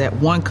Russia is that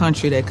one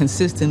country that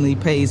consistently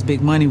pays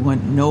big money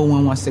when no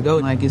one wants to go.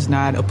 It's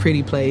not a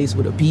pretty place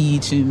with a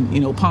beach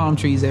and, palm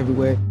trees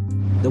everywhere.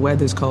 The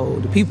weather's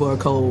cold. The people are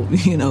cold.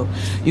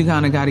 You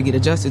kind of got to get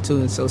adjusted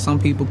to it. So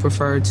some people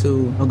prefer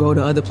to go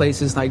to other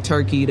places like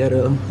Turkey that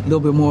are a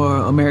little bit more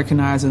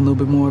Americanized and a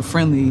little bit more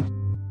friendly.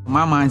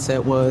 My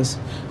mindset was,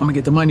 I'm going to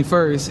get the money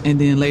first, and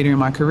then later in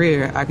my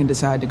career, I can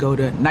decide to go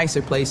to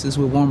nicer places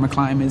with warmer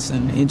climates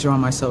and enjoy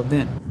myself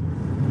then.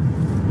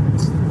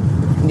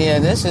 Yeah,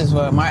 this is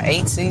my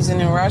 8th season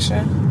in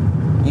Russia.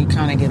 You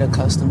kind of get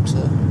accustomed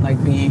to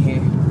being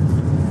here.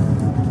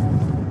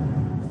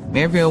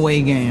 Every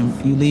away game,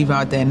 you leave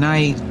out that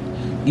night,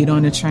 get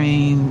on the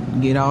train,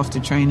 get off the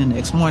train the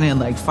next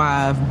morning at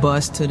 5,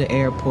 bus to the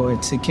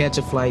airport to catch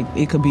a flight.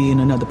 It could be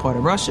in another part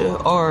of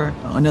Russia or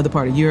another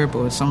part of Europe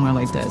or somewhere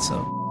like that. So,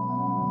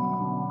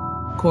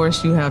 of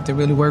course, you have to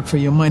really work for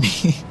your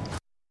money.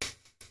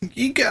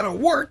 You gotta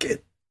work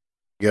it.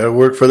 You gotta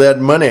work for that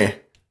money.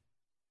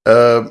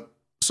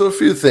 So a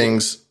few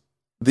things.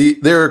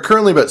 There are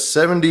currently about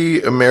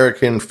 70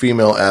 American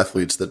female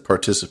athletes that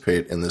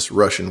participate in this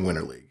Russian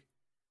Winter League.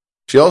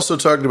 She also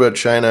talked about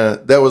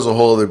China. That was a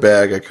whole other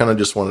bag. I kind of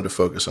just wanted to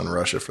focus on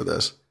Russia for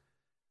this.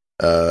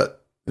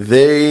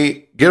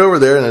 They get over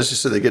there, and as you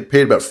said, they get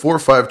paid about 4 or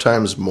 5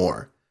 times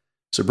more.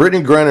 So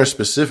Brittany Griner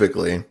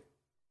specifically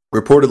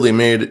reportedly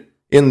made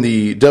in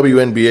the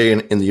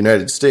WNBA in the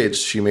United States,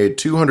 she made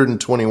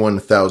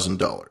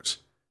 $221,000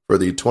 for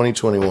the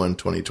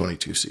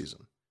 2021-2022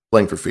 season,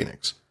 playing for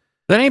Phoenix.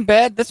 That ain't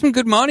bad. That's some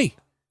good money.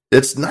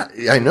 It's not.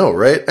 I know,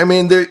 right? I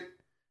mean,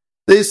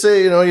 they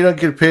say, you don't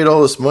get paid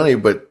all this money,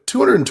 but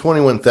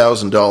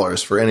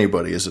 $221,000 for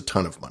anybody is a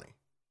ton of money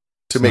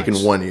to make in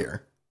 1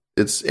 year.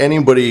 It's any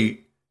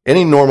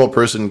normal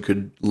person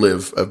could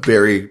live a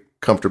very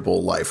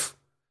comfortable life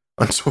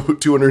on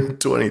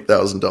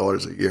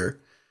 $220,000 a year.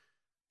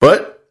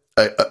 But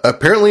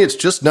apparently it's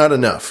just not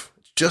enough.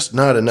 It's just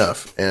not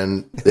enough.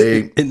 And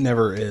it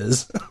never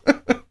is.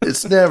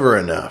 It's never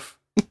enough.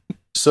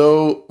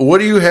 So what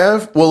do you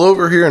have? Well,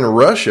 over here in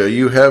Russia,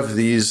 you have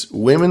these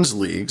women's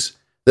leagues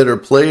that are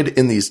played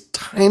in these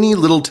tiny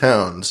little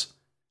towns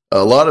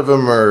A lot of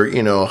them are,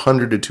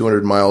 100 to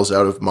 200 miles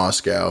out of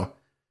Moscow,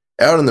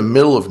 out in the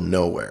middle of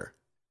nowhere.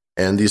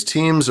 And these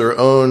teams are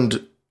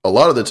owned a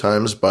lot of the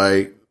times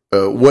by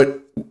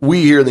what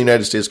we here in the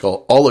United States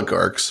call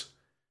oligarchs,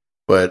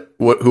 but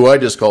who I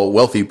just call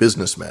wealthy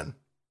businessmen.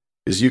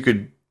 Because you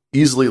could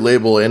easily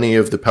label any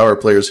of the power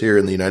players here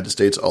in the United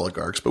States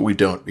oligarchs, but we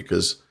don't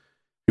because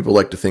people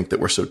like to think that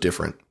we're so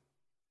different.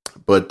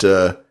 But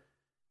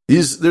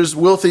there's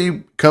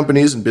wealthy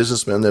companies and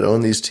businessmen that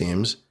own these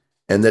teams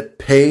and that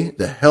pay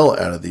the hell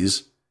out of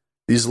these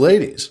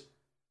ladies.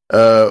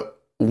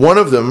 One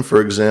of them,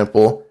 for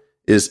example,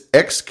 is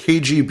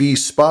ex-KGB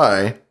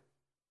spy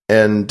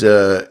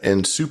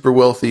and super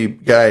wealthy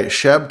guy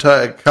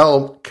Shabtai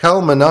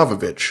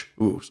Kalmanovich.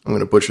 Ooh, I'm going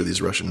to butcher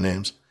these Russian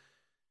names.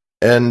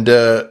 And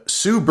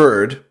Sue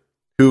Bird,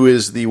 who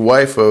is the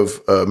wife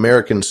of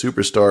American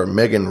superstar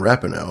Megan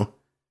Rapinoe.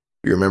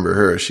 If you remember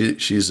her,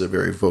 she's a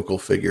very vocal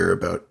figure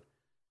about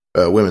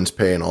women's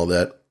pay and all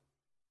that.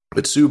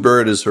 But Sue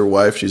Bird is her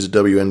wife. She's a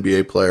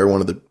WNBA player, one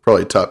of the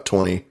probably top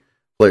 20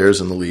 players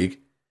in the league.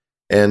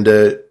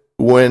 And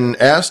when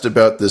asked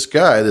about this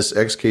guy, this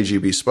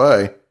ex-KGB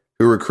spy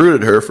who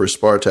recruited her for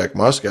Spartak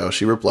Moscow,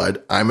 she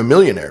replied, "I'm a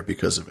millionaire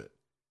because of it."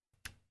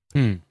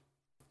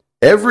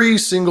 Every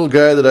single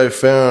guy that I've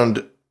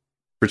found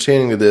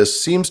pertaining to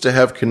this seems to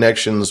have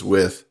connections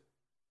with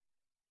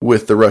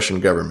the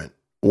Russian government,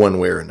 one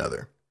way or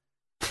another.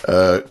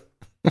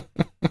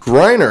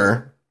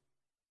 Griner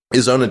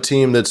is on a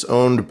team that's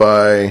owned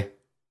by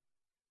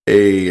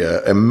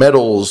a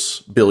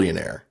metals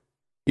billionaire.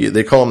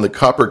 They call him the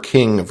Copper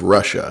King of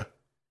Russia.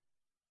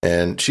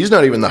 And she's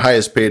not even the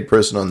highest paid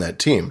person on that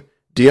team.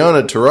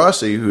 Diana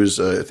Taurasi, who's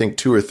I think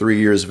 2 or 3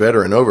 years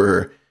veteran over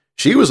her,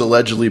 she was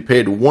allegedly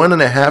paid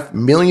 $1.5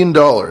 million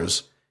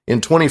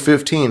in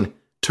 2015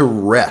 to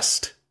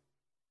rest.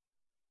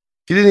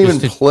 She didn't even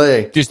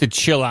play. Just to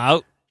chill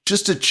out?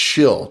 Just to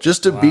chill.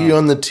 Just to be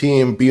on the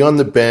team, be on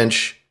the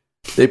bench.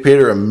 They paid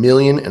her $1.5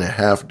 million,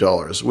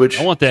 which...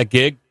 I want that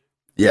gig.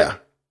 Yeah.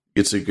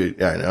 It's a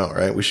good... I know,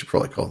 right? We should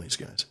probably call these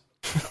guys.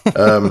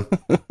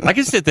 I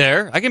can sit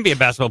there. I can be a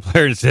basketball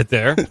player and sit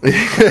there. I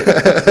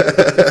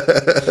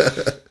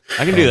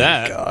can do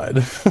that. God.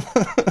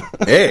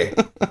 Hey.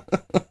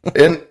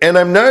 And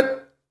I'm not,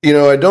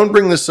 I don't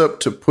bring this up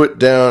to put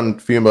down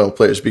female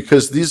players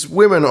because these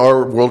women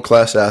are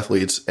world-class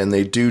athletes and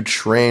they do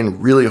train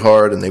really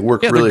hard and they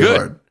work really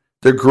hard.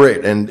 They're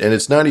great. And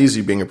it's not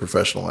easy being a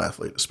professional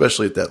athlete,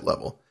 especially at that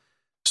level.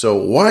 So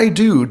why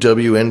do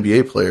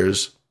WNBA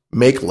players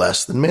make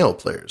less than male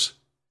players?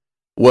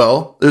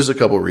 Well, there's a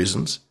couple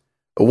reasons.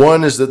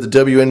 One is that the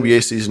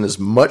WNBA season is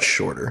much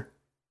shorter.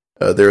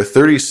 There are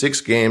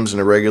 36 games in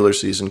a regular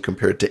season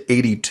compared to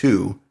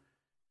 82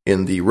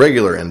 in the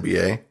regular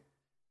NBA.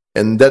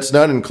 And that's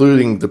not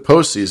including the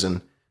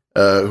postseason.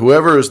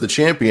 Whoever is the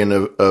champion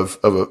of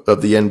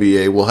the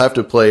NBA will have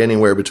to play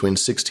anywhere between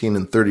 16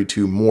 and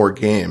 32 more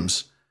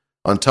games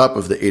on top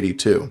of the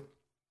 82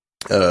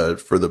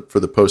 for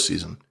the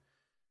postseason.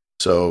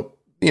 So,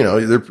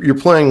 you're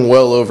playing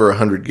well over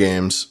 100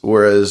 games,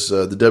 whereas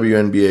the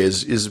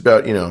WNBA is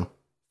about,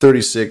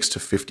 36 to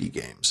 50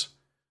 games.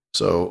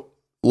 So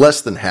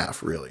less than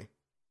half, really,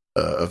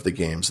 of the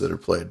games that are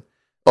played.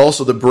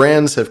 Also, the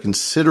brands have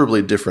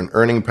considerably different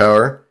earning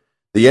power.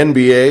 The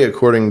NBA,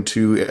 according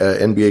to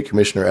NBA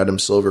Commissioner Adam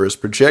Silver, is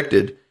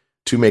projected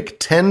to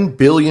make $10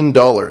 billion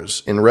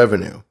in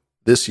revenue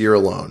this year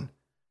alone,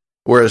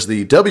 whereas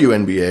the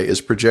WNBA is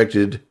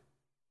projected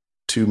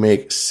to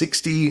make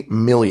 $60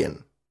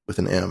 million with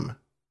an M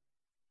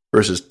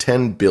versus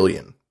 $10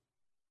 billion.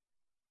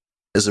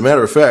 As a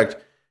matter of fact,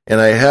 and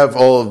I have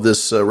all of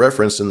this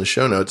referenced in the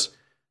show notes,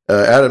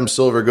 Adam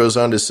Silver goes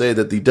on to say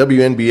that the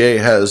WNBA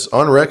has,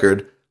 on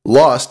record,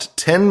 lost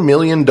 $10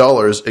 million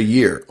a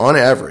year, on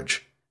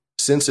average,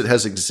 since it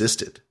has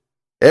existed.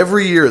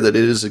 Every year that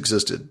it has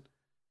existed,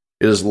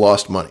 it has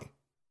lost money.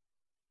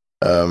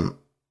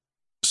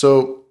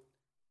 So,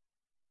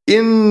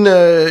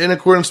 in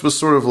accordance with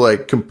sort of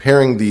like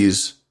comparing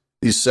these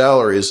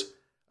salaries,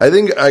 I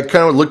think I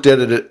kind of looked at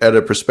it at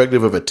a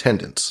perspective of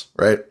attendance,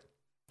 right?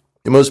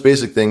 The most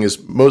basic thing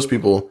is most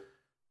people,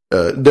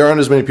 there aren't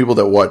as many people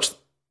that watch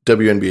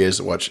WNBA as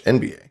that watch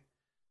NBA.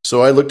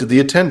 So I looked at the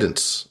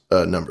attendance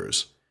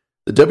numbers.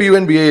 The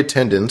WNBA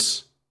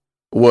attendance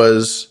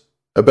was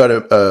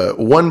about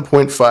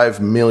 1.5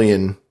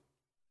 million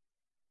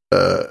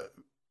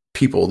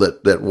people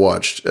that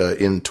watched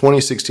in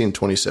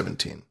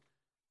 2016-2017.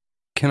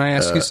 Can I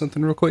ask you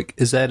something real quick?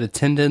 Is that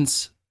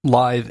attendance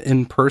live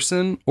in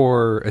person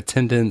or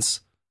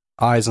attendance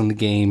eyes on the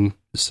game?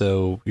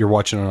 So you're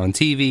watching it on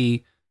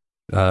TV?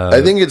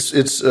 I think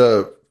it's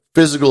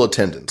physical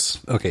attendance.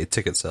 Okay,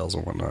 ticket sales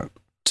and whatnot.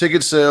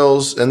 Ticket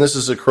sales, and this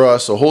is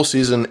across a whole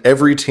season,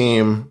 every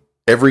team,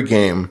 every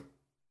game.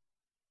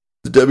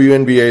 The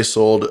WNBA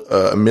sold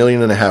 1.5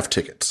 million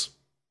tickets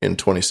in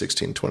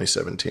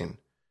 2016-2017.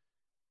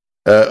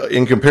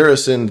 In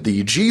comparison,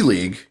 the G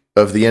League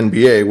of the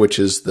NBA, which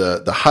is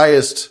the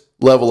highest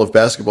level of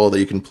basketball that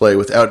you can play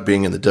without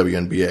being in the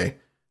WNBA,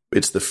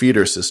 it's the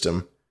feeder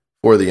system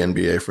for the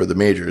NBA, for the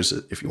majors,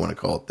 if you want to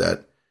call it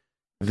that,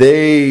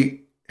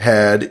 they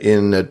had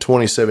in the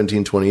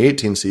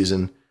 2017-2018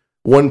 season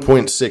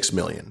 1.6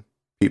 million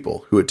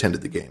people who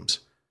attended the games.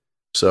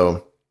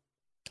 So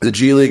the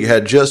G League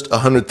had just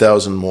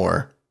 100,000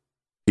 more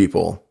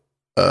people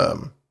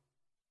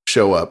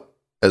show up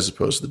as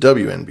opposed to the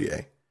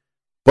WNBA.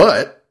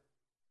 But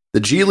the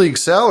G League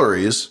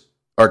salaries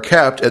are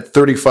capped at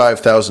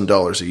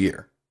 $35,000 a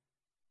year.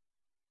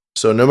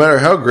 So no matter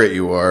how great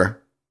you are,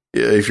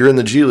 if you're in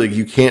the G League,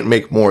 you can't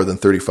make more than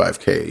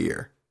 $35K a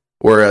year.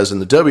 Whereas in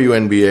the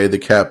WNBA, the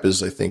cap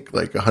is, I think,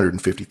 like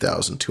 $150,000,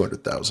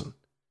 $200,000.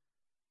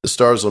 The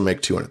Stars will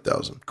make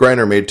 $200,000.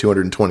 Griner made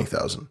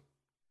 $220,000.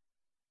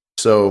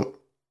 So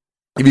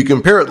if you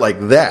compare it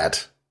like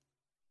that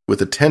with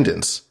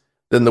attendance,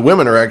 then the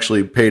women are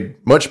actually paid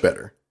much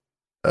better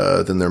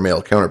than their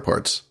male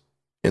counterparts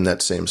in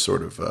that same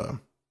sort of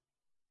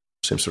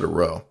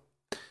row.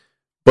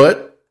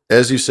 But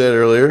as you said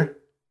earlier,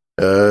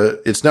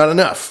 it's not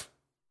enough.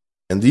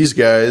 And these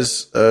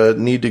guys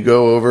need to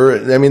go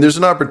over. I mean, there's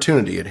an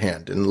opportunity at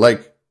hand, and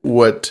like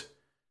what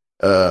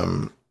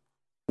Simone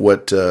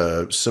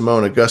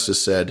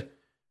Augustus said,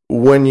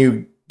 when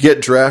you get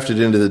drafted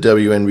into the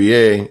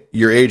WNBA,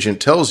 your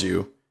agent tells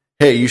you,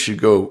 "Hey, you should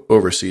go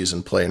overseas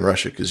and play in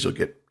Russia because you'll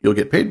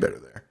get paid better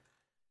there."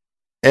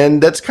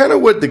 And that's kind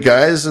of what the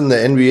guys in the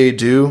NBA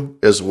do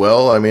as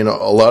well. I mean,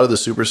 a lot of the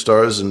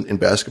superstars in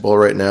basketball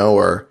right now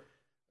are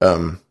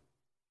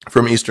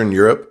from Eastern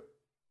Europe.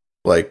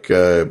 Like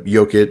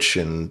Jokic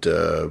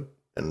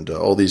and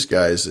all these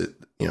guys,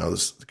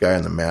 this guy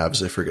on the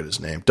Mavs, I forget his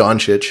name,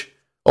 Doncic,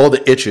 all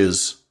the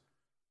itches,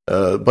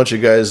 a bunch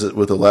of guys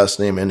with a last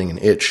name ending in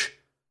itch.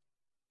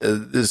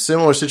 A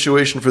similar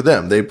situation for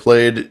them. They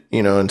played,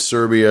 in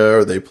Serbia,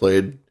 or they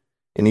played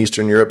in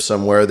Eastern Europe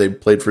somewhere. They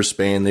played for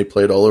Spain. They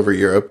played all over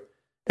Europe,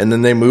 and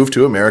then they moved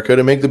to America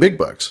to make the big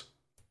bucks.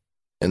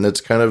 And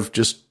that's kind of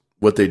just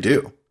what they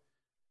do.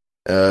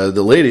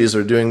 The ladies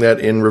are doing that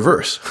in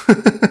reverse.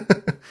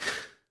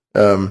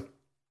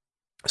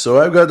 So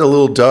I've got the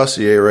little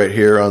dossier right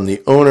here on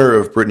the owner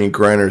of Brittany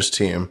Griner's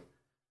team,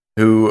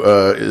 who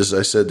is,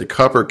 I said, the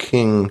Copper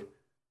King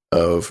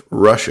of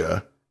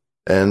Russia.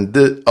 And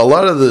a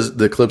lot of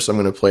the clips I'm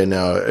going to play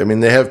now, I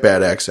mean, they have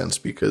bad accents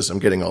because I'm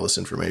getting all this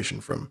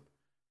information from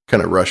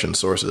kind of Russian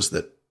sources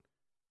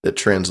that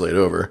translate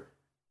over.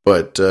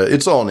 But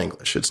it's all in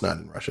English. It's not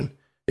in Russian.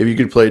 If you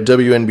could play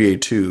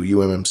WNBA 2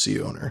 UMMC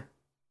owner.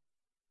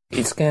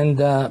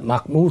 Iskandar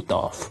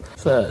Makhmudov.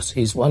 First,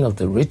 he's one of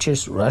the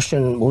richest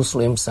Russian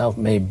Muslim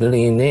self-made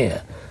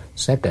billionaire.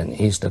 Second,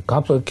 he's the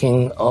Copper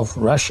King of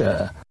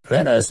Russia.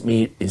 Let us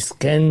meet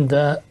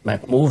Iskandar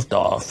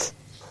Makhmudov.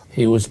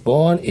 He was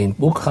born in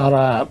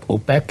Bukhara,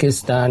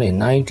 Uzbekistan in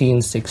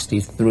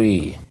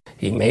 1963.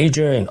 He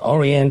majored in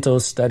Oriental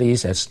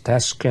Studies at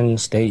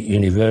Tashkent State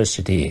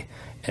University,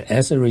 and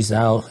as a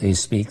result, he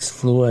speaks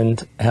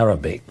fluent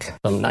Arabic.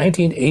 From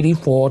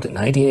 1984 to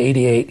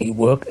 1988, he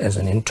worked as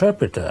an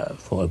interpreter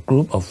for a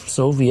group of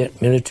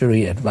Soviet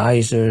military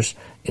advisors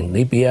in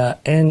Libya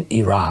and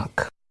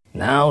Iraq.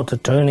 Now the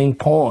turning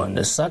point,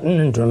 the sudden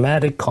and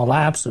dramatic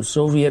collapse of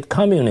Soviet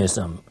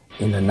communism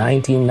in the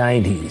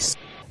 1990s.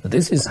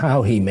 This is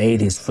how he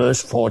made his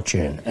first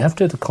fortune.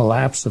 After the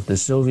collapse of the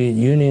Soviet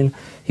Union,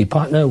 he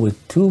partnered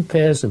with two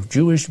pairs of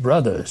Jewish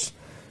brothers,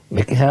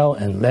 Mikhail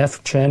and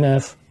Lev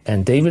Chernev,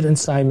 and David and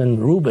Simon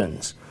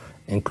Rubens,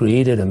 and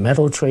created a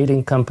metal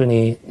trading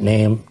company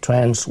named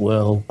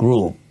Transworld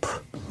Group.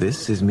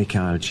 This is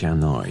Mikhail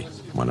Chernoy,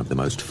 one of the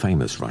most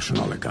famous Russian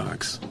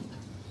oligarchs.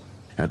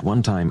 At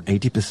one time,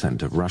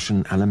 80% of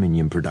Russian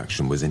aluminium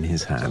production was in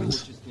his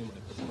hands.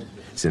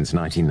 Since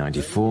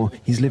 1994,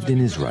 he's lived in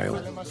Israel,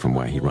 from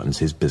where he runs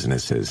his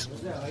businesses.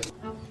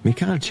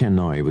 Mikhail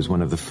Chernoy was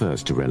one of the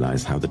first to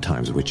realize how the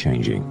times were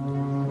changing.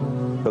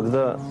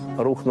 Когда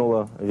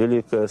рухнула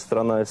великая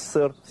страна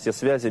СССР, все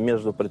связи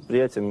между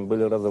предприятиями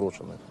были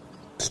разрушены.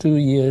 2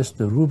 years,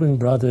 the Rubin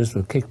brothers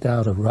were kicked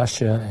out of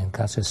Russia and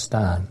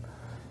Kazakhstan.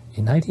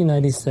 In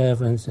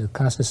 1997, the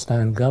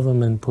Kazakhstan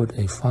government put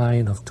a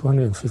fine of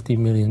 $250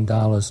 million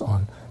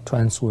on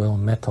Transworld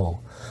Metal.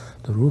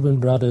 The Rubin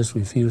brothers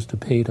refused to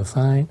pay the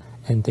fine,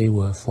 and they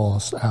were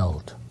forced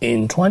out.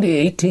 In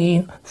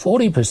 2018,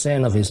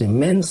 40% of his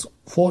immense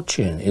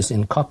fortune is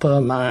in copper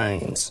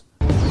mines.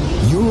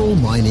 Ural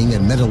Mining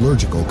and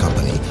Metallurgical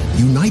Company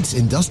unites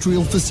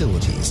industrial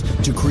facilities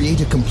to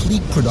create a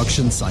complete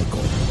production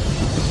cycle.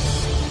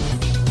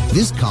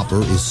 This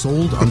copper is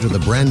sold under the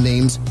brand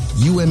names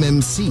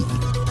UMMC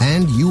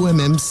and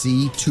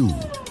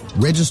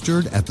UMMC2,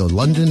 registered at the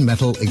London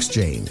Metal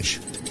Exchange.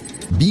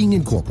 Being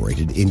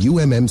incorporated in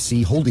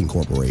UMMC Holding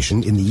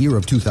Corporation in the year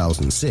of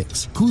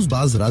 2006,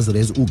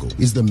 Kuzbaz-Razrez Ugl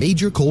is the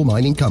major coal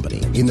mining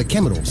company in the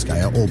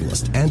Kemerovskaya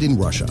Oblast and in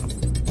Russia.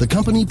 The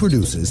company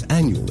produces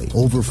annually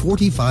over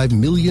 45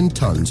 million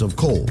tons of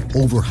coal,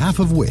 over half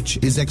of which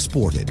is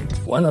exported.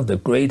 One of the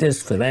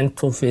greatest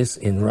philanthropists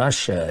in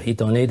Russia, he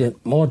donated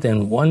more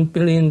than $1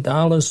 billion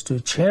to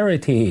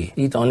charity.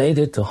 He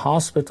donated to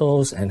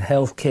hospitals and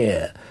health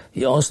care.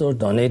 He also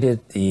donated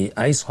the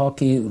ice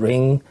hockey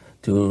ring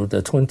to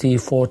the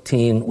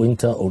 2014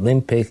 Winter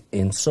Olympic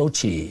in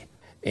Sochi.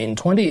 In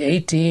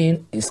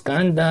 2018,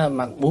 Iskander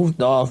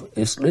Makhmudov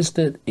is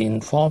listed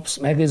in Forbes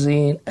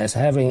magazine as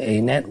having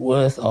a net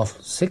worth of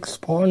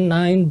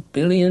 $6.9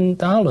 billion.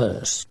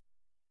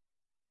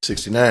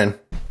 69.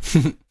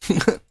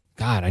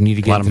 God, I need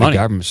to get into the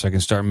government so I can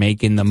start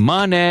making the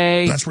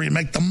money. That's where you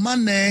make the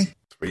money.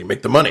 That's where you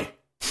make the money.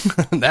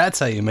 That's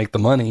how you make the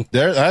money.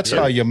 That's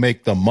how you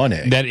make the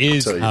money. That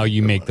is how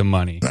you make the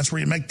money. That's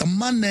where you make the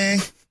money.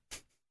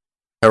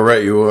 How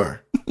right you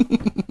are.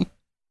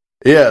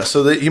 Yeah,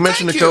 so he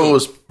mentioned a couple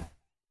of his...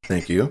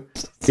 Thank you.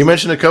 He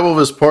mentioned a couple of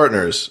his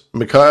partners,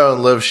 Mikhail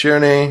and Lev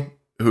Cherny,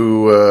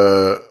 who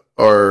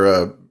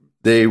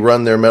they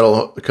run their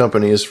metal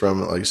companies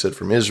from, like I said,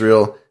 from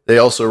Israel. They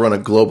also run a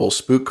global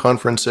spook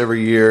conference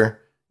every year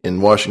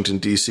in Washington,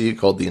 D.C.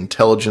 called the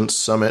Intelligence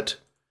Summit,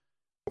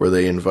 where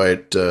they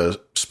invite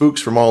spooks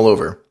from all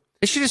over.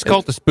 They should just call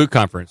it the Spook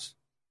Conference.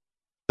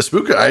 The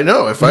Spook, I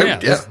know.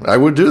 I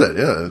would do that.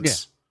 Yeah,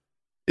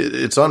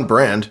 it's on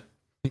brand.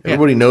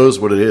 Everybody knows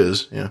what it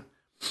is. Yeah.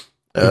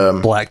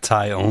 Black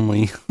tie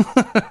only.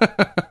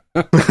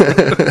 What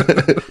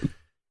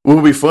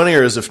would be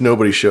funnier is if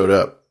nobody showed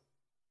up.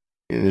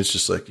 And it's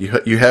just like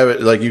you have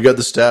it, like you got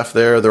the staff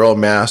there, they're all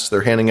masked,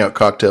 they're handing out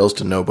cocktails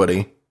to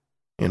nobody.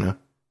 You know,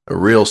 a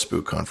real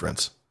spook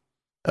conference.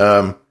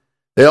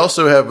 They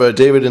also have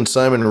David and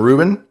Simon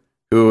Rubin,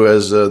 who,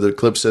 as the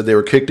clip said, they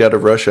were kicked out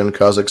of Russia and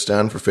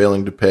Kazakhstan for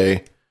failing to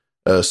pay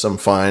some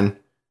fine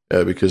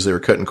because they were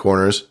cutting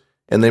corners.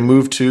 And they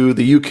moved to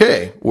the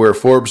UK, where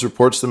Forbes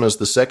reports them as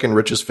the second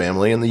richest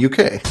family in the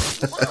UK.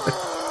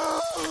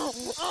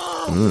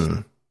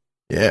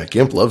 Yeah,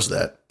 Gimp loves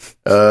that.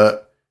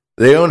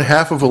 They own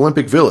half of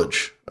Olympic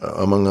Village,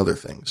 among other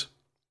things.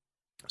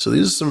 So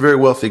these are some very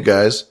wealthy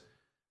guys.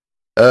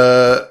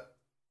 And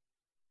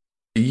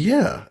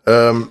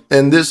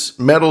this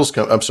metals...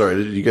 I'm sorry,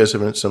 did you guys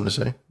have something to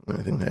say?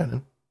 Anything to add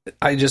in?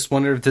 I just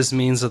wonder if this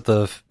means that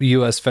the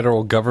U.S.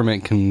 federal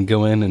government can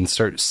go in and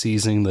start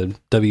seizing the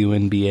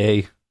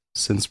WNBA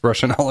since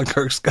Russian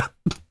oligarchs got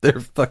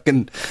their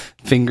fucking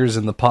fingers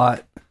in the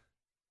pot.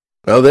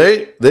 Well,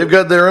 they've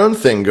got their own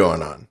thing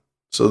going on.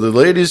 So the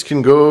ladies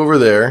can go over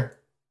there,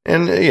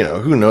 and, you know,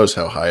 who knows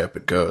how high up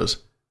it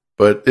goes.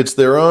 But it's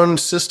their own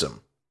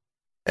system.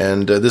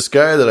 And this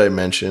guy that I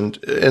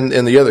mentioned, and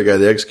the other guy,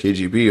 the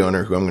ex-KGB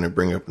owner, who I'm going to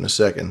bring up in a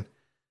second,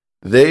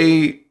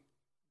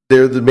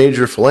 they're the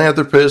major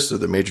philanthropists, they're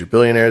the major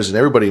billionaires, and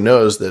everybody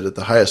knows that at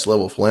the highest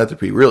level,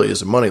 philanthropy really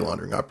is a money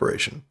laundering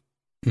operation.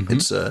 Mm-hmm.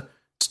 It's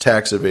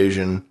tax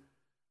evasion.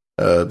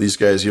 These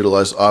guys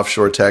utilize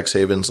offshore tax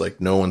havens like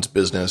no one's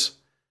business.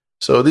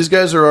 So these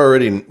guys are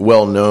already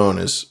well known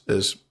as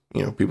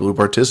you know, people who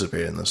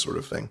participate in this sort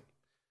of thing.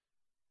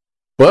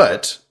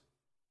 But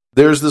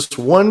there's this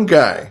one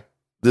guy,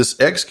 this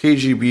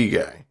ex-KGB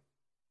guy.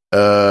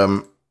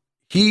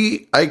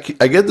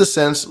 I get the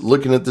sense,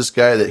 looking at this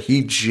guy, that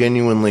he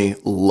genuinely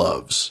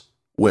loves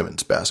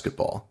women's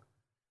basketball.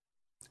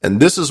 And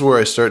this is where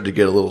I start to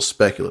get a little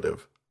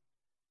speculative.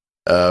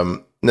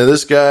 Now,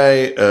 this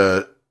guy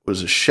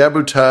was a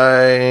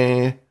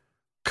Shabutai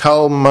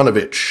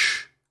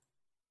Kalmanovich.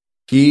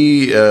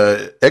 He,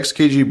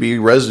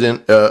 ex-KGB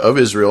resident of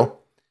Israel,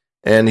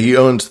 and he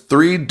owns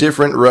 3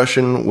 different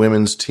Russian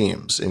women's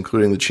teams,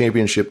 including the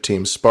championship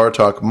team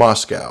Spartak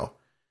Moscow.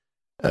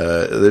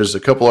 There's a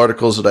couple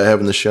articles that I have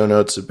in the show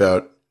notes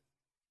about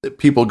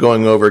people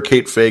going over.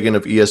 Kate Fagan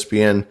of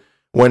ESPN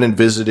went and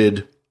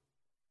visited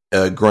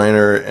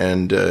Griner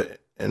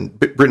and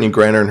Brittany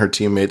Griner and her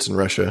teammates in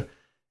Russia,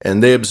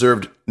 and they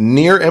observed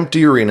near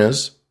empty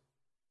arenas,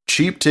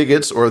 cheap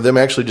tickets, or them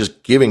actually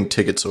just giving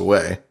tickets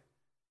away,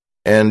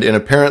 and an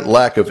apparent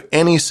lack of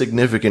any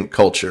significant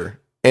culture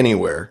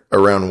anywhere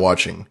around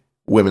watching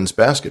women's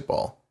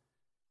basketball,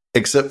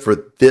 except for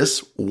this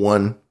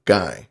one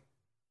guy,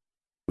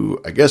 who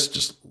I guess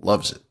just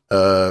loves it.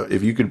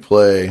 If you could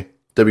play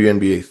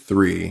WNBA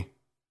 3,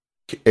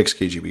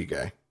 ex-KGB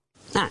guy.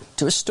 Now,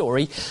 to a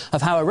story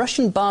of how a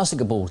Russian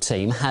basketball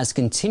team has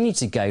continued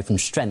to go from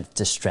strength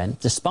to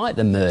strength despite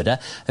the murder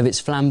of its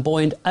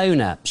flamboyant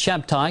owner.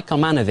 Shabtai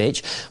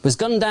Kalmanovich was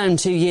gunned down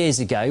 2 years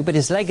ago, but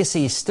his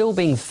legacy is still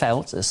being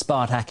felt at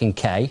Spartak and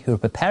K, who are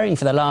preparing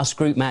for the last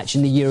group match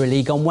in the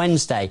EuroLeague on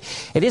Wednesday.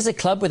 It is a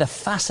club with a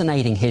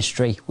fascinating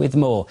history. With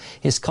more,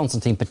 here's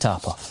Konstantin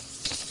Potapov.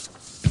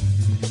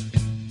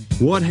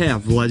 What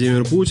have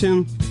Vladimir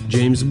Putin,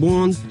 James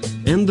Bond,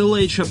 and the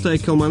late Shabtai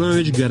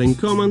Kalmanovich got in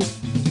common?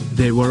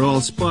 They were all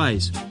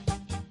spies.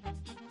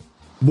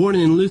 Born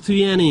in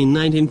Lithuania in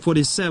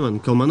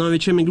 1947,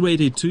 Kalmanovich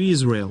emigrated to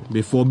Israel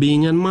before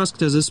being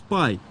unmasked as a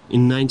spy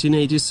in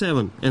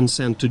 1987 and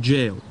sent to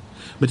jail.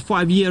 But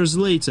 5 years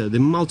later, the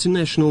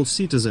multinational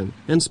citizen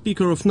and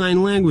speaker of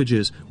 9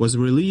 languages was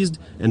released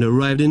and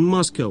arrived in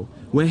Moscow,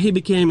 where he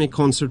became a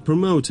concert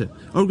promoter,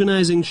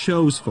 organizing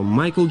shows for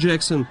Michael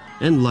Jackson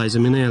and Liza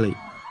Minnelli.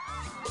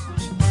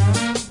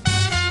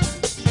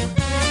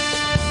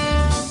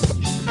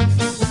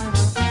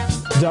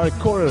 Dark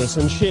corners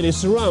and shady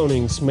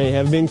surroundings may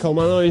have been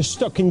Kalmanovich's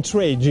stock in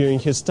trade during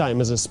his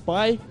time as a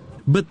spy,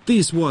 But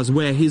this was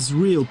where his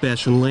real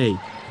passion lay.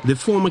 The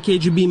former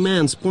KGB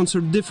man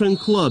sponsored different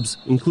clubs,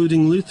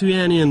 including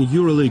Lithuanian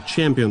EuroLeague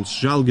champions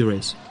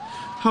Žalgiris.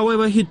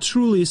 However, he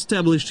truly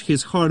established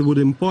his hardwood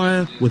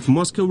empire with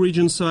Moscow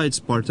region side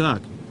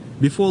Spartak,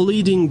 before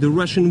leading the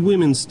Russian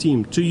women's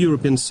team to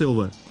European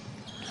silver.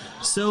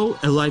 So,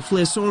 a life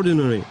less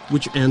ordinary,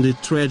 which ended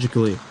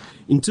tragically.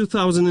 In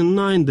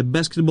 2009, the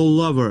basketball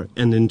lover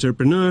and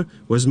entrepreneur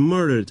was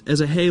murdered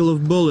as a hail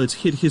of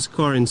bullets hit his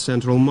car in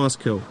central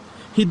Moscow.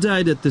 He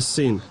died at the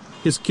scene.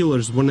 His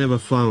killers were never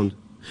found.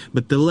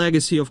 But the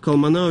legacy of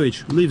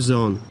Kalmanovich lives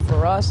on.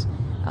 For us,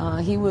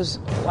 he was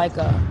like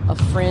a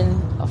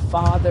friend, a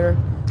father,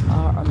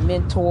 a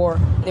mentor.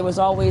 There was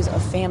always a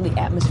family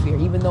atmosphere.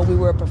 Even though we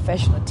were a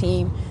professional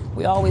team,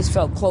 we always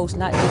felt close,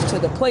 not just to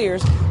the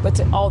players, but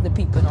to all the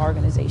people in the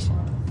organization.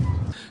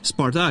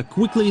 Spartak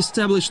quickly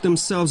established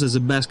themselves as a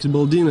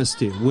basketball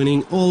dynasty,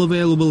 winning all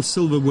available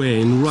silverware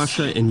in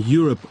Russia and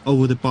Europe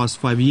over the past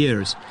 5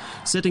 years,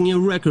 setting a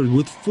record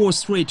with 4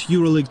 straight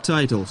EuroLeague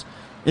titles,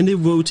 and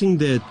devoting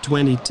their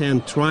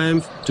 2010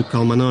 triumph to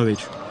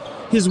Kalmanovich.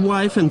 His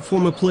wife and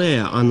former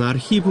player Anna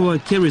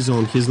Arkhipova carries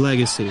on his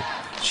legacy.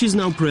 She's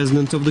now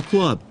president of the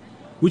club,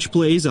 which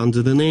plays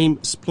under the name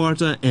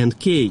Sparta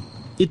 &K.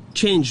 It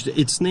changed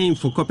its name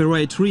for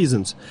copyright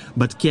reasons,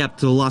 but kept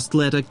the last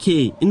letter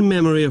K in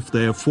memory of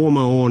their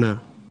former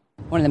owner.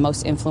 One of the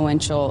most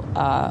influential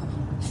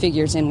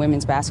figures in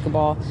women's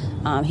basketball.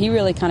 He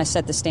really kind of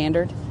set the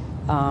standard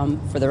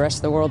for the rest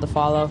of the world to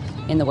follow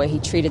in the way he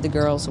treated the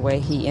girls, the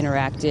way he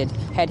interacted.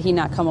 Had he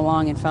not come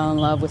along and fell in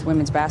love with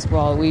women's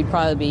basketball, we'd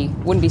probably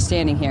wouldn't be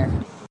standing here.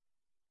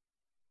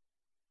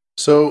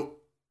 So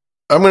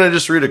I'm going to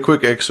just read a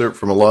quick excerpt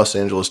from a Los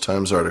Angeles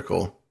Times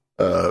article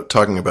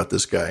talking about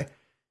this guy.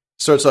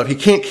 Starts off, he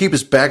can't keep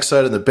his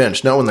backside on the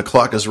bench, not when the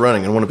clock is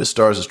running and one of his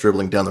stars is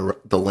dribbling down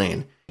the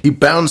lane. He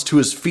bounds to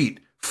his feet,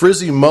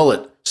 frizzy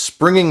mullet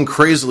springing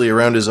crazily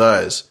around his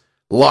eyes.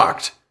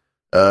 Locked.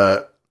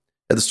 At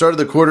the start of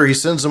the quarter, he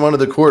sends him onto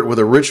the court with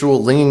a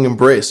ritual linging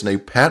embrace and a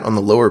pat on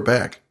the lower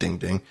back. Ding,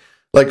 ding.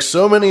 Like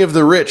so many of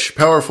the rich,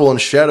 powerful,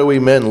 and shadowy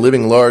men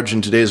living large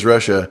in today's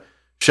Russia,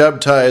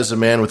 Shabtai is a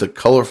man with a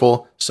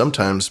colorful,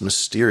 sometimes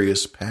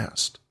mysterious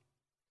past.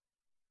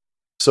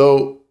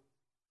 So,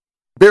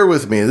 bear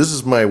with me. This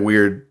is my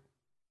weird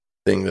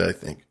thing that I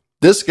think.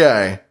 This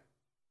guy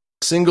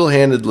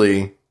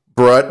single-handedly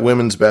brought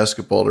women's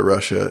basketball to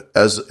Russia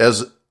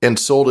and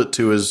sold it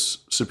to his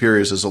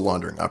superiors as a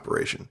laundering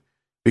operation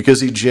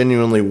because he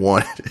genuinely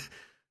wanted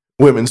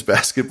women's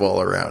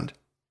basketball around.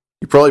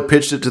 He probably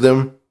pitched it to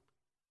them.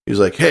 He was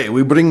like, hey,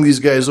 we bring these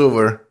guys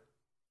over,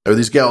 or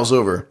these gals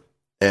over,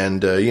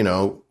 and,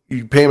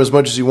 you pay them as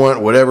much as you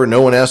want, whatever.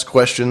 No one asks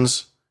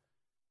questions.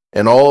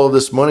 And all of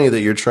this money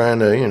that you're trying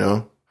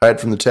to, hide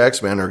from the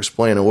tax man or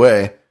explain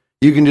away,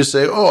 you can just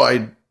say, oh,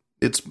 I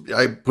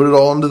put it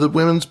all into the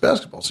women's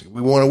basketball team.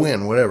 We want to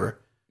win, whatever.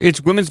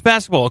 It's women's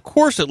basketball. Of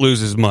course it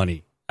loses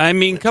money. I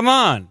mean, come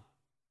on.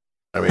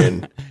 I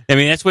mean,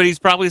 that's what he's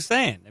probably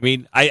saying. I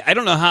mean, I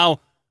don't know how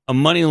a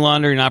money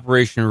laundering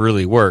operation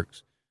really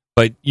works,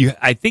 but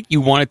I think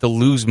you want it to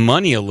lose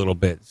money a little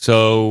bit.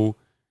 So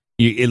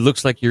it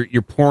looks like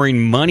you're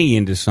pouring money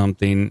into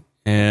something,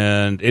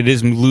 and it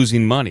is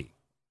losing money.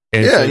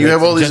 And yeah, so you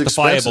have all these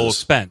justifiable expenses.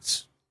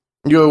 Expense.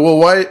 You go, well,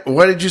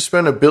 why did you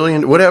spend $1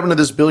 billion? What happened to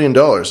this $1 billion?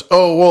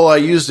 Oh, well, I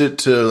used it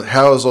to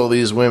house all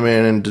these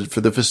women and for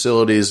the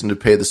facilities and to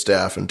pay the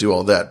staff and do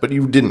all that. But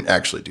you didn't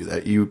actually do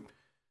that. You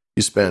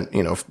spent,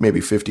 maybe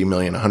 $50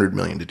 million, $100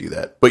 million to do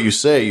that. But you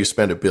say you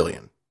spent $1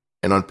 billion.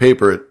 And on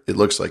paper, it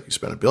looks like you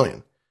spent $1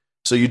 billion.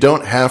 So you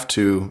don't have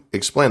to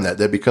explain that.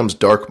 That becomes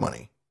dark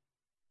money.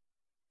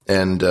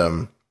 And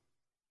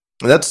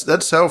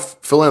that's how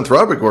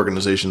philanthropic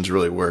organizations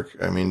really work.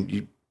 I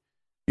mean,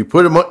 you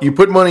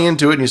put money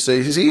into it and you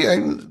say, see, I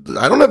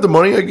don't have the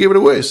money, I gave it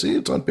away. See,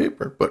 it's on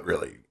paper. But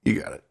really, you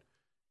got it.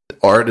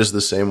 Art is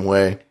the same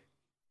way.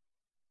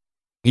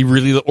 He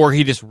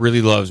just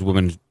really loves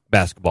women's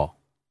basketball.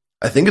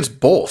 I think it's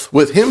both.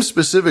 With him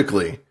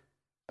specifically,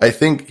 I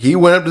think he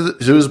went up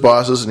to his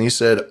bosses and he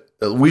said,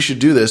 we should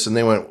do this. And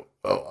they went,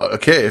 oh,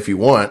 okay, if you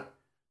want.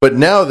 But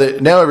now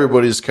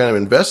everybody's kind of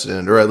invested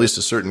in it, or at least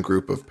a certain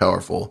group of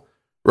powerful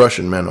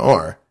Russian men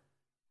are.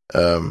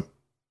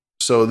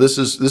 So this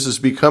has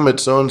become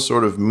its own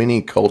sort of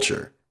mini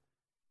culture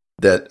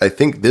that I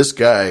think this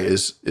guy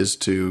is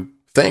to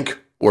thank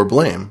or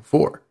blame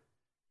for.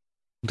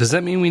 Does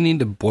that mean we need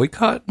to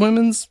boycott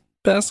women's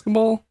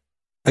basketball?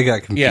 I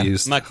got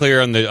confused. Yeah,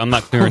 I'm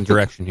not clear on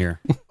direction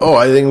here. Oh,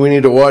 I think we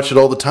need to watch it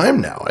all the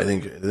time now. I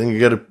think you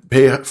got to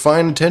pay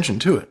fine attention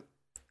to it.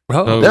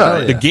 Oh,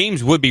 yeah. The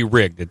games would be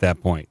rigged at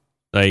that point.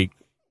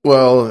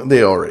 Well,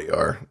 they already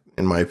are,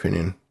 in my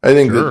opinion. I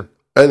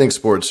think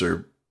sports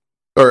are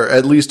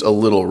at least a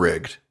little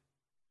rigged.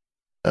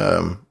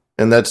 And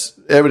that's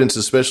evidence,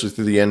 especially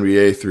through the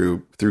NBA,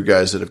 through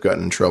guys that have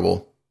gotten in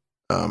trouble,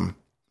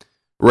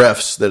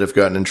 refs that have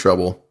gotten in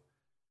trouble.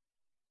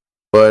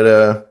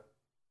 But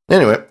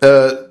anyway,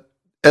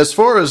 as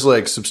far as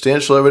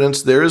substantial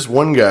evidence, there is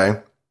one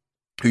guy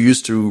who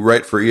used to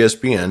write for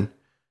ESPN.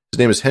 His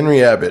name is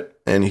Henry Abbott,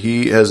 and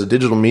he has a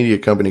digital media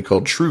company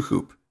called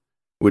TrueHoop,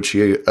 which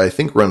he, I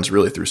think, runs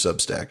really through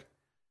Substack.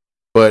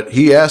 But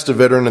he asked a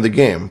veteran of the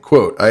game,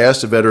 quote, I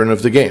asked a veteran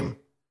of the game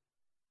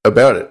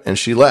about it, and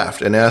she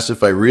laughed and asked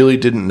if I really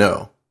didn't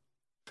know.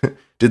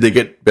 Did they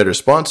get better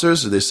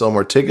sponsors? Did they sell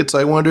more tickets,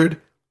 I wondered?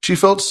 She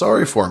felt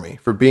sorry for me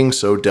for being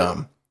so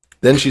dumb.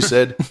 Then she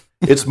said,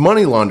 it's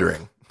money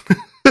laundering.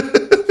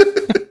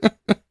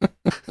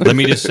 Let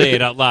me just say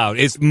it out loud.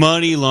 It's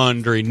money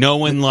laundering. No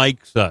one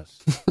likes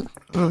us.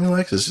 No one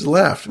likes us. She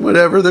laughed.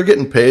 Whatever. They're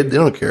getting paid. They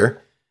don't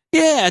care.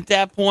 Yeah, at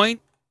that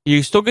point,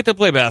 you still get to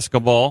play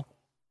basketball.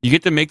 You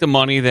get to make the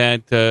money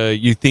that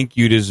you think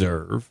you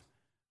deserve.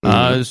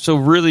 So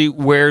really,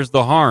 where's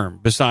the harm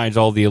besides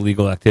all the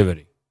illegal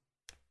activity?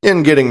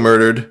 And getting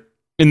murdered.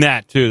 In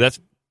that, too. That's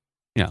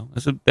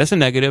a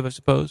negative, I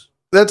suppose.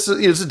 It's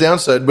a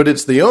downside, but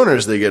it's the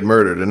owners that get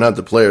murdered and not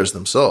the players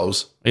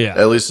themselves. Yeah.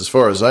 At least as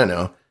far as I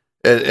know.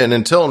 And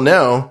until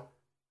now,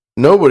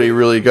 nobody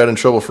really got in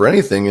trouble for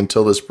anything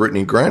until this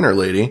Brittany Griner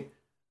lady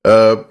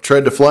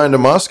tried to fly into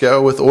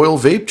Moscow with oil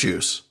vape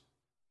juice.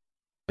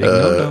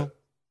 No.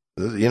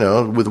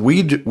 With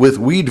weed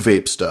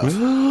vape stuff.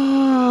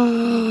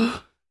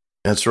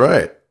 That's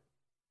right.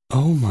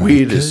 Oh my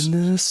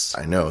goodness.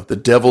 I know. The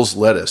devil's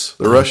lettuce.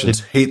 The Russians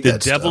hate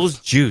that stuff. The devil's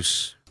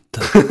juice.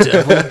 The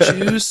devil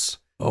juice?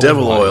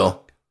 Devil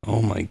oil.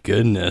 Oh my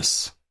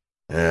goodness.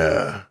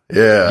 Yeah.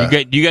 Yeah.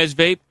 You guys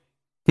vape?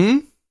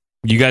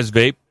 You guys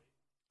vape?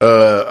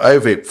 I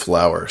vape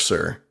flour,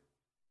 sir.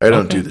 I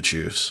don't do the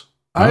juice.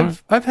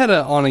 I've had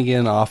an on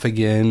again, off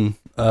again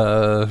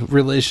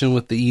relation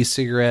with the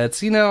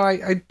e-cigarettes.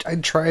 I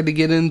tried to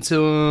get into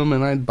them,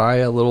 and I'd buy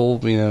a little,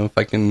 if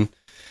I can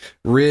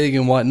rig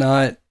and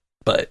whatnot.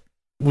 But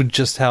with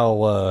just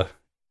how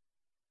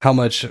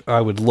much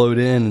I would load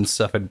in and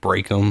stuff, I'd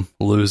break them,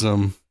 lose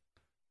them,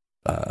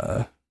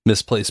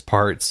 misplaced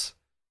parts.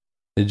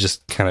 It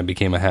just kind of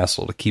became a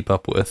hassle to keep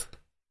up with.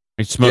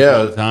 I smoke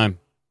all the time.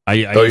 I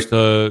used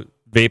to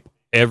vape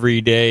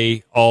every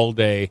day, all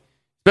day,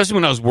 especially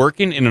when I was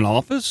working in an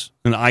office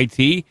in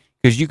IT,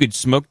 because you could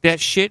smoke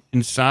that shit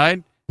inside.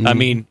 Mm-hmm. I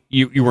mean,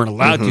 you weren't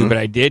allowed to, but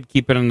I did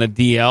keep it on the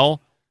DL,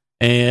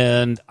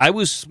 and I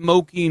was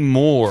smoking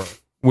more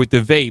with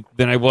the vape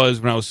than I was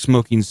when I was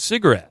smoking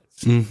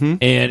cigarettes. Mm-hmm.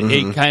 And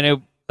it kind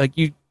of like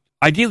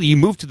ideally you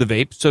move to the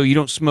vape so you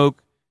don't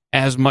smoke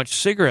as much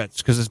cigarettes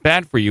because it's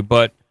bad for you.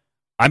 But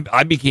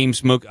I became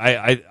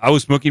I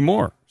was smoking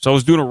more, so I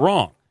was doing it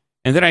wrong.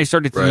 And then I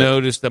started to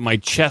notice that my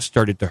chest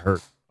started to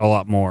hurt a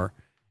lot more.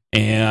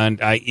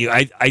 And I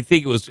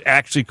think it was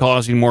actually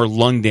causing more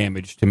lung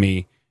damage to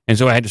me. And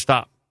so I had to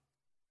stop.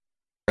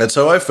 That's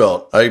how I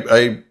felt.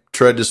 I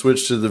tried to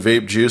switch to the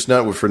vape juice,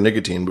 not for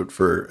nicotine, but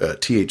for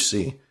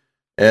THC.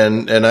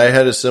 And I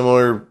had a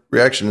similar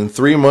reaction. In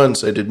 3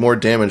 months, I did more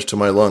damage to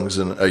my lungs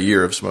than a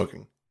year of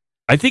smoking.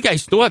 I think I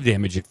still have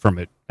damage from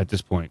it at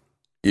this point.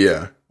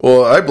 Yeah.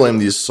 Well, I blame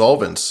these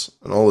solvents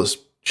and all this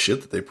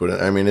shit that they put in.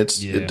 I mean,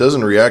 it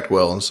doesn't react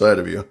well inside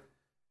of you.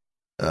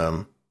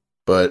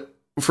 But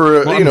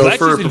for I'm glad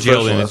she's in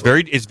jail. Then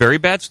it's very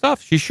bad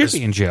stuff. She should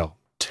be in jail.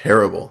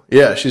 Terrible.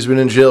 Yeah, she's been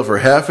in jail for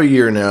half a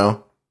year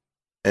now,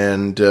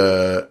 and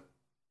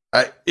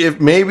if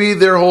maybe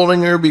they're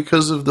holding her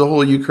because of the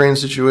whole Ukraine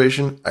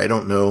situation. I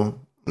don't know.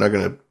 I'm not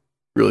going to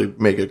really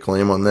make a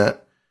claim on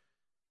that,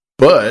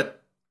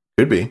 but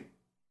could be.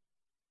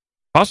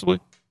 Possibly.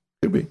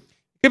 Could be.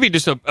 Could be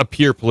just a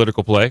pure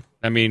political play.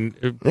 I mean,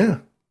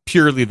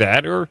 purely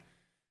that, or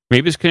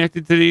maybe it's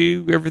connected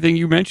to everything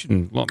you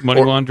mentioned,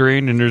 money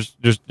laundering, and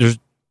there's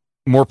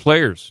more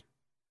players.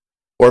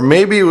 Or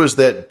maybe it was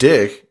that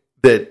dick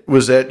that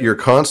was at your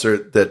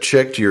concert that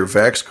checked your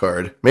Vax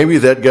card. Maybe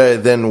that guy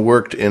then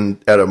worked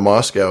at a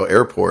Moscow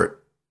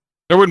airport.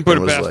 I wouldn't put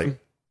it past him.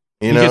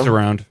 He gets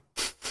around.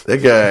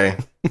 That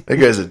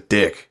guy's a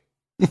dick.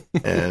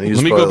 And he's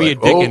let me go be a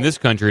dick in this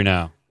country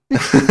now.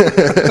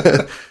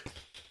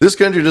 This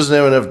country doesn't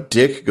have enough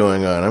dick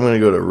going on. I'm going to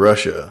go to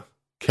Russia,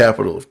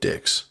 capital of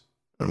dicks.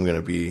 I'm going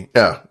to be,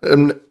 not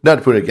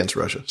to put it against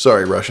Russia.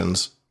 Sorry,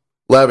 Russians.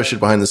 Lavish at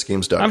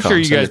behindtheschemes.com. I'm sure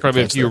you guys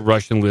probably have a few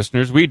Russian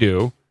listeners. We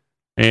do.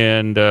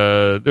 And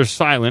they're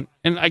silent.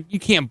 And you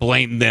can't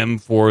blame them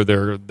for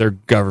their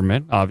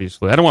government,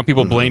 obviously. I don't want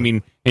people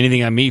blaming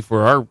anything on me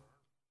for our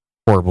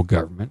horrible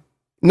government.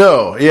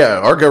 No, yeah,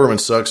 our government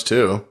sucks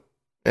too.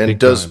 And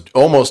does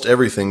almost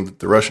everything that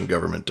the Russian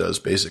government does,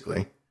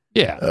 basically.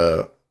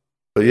 Yeah.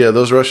 But yeah,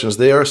 those Russians,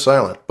 they are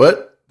silent,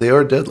 but they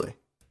are deadly.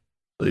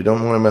 So you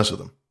don't want to mess with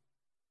them.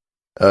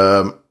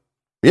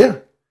 Yeah.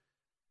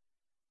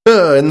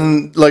 And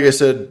then, like I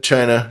said,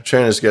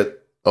 China's got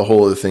a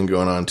whole other thing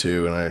going on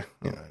too, and I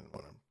don't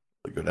want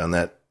to go down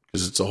that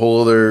because it's a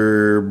whole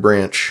other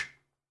branch.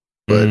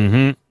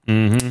 But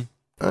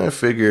I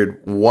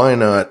figured, why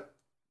not?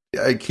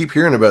 I keep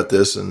hearing about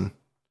this, and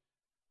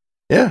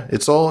yeah,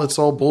 it's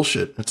all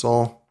bullshit. It's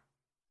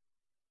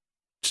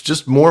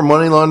just more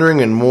money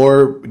laundering and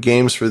more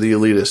games for the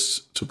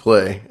elitists to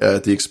play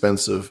at the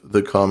expense of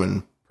the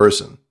common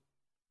person.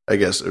 I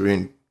guess. I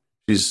mean,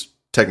 she's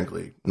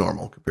technically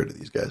normal compared to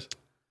these guys.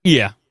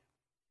 Yeah.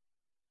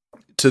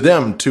 to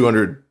them,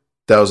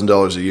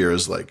 $200,000 a year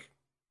is like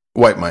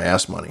wipe my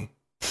ass money.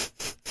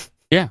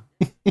 Yeah.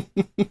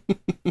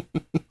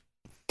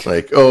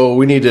 Like, oh,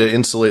 we need to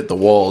insulate the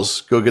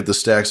walls. Go get the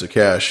stacks of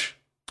cash.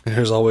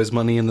 There's always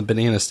money in the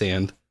banana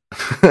stand.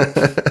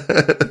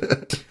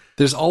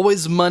 There's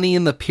always money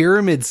in the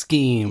pyramid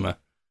scheme.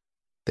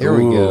 There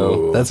we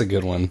go. That's a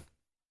good one.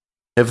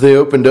 Have they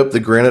opened up the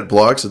granite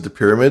blocks at the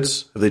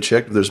pyramids? Have they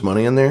checked if there's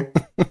money in there?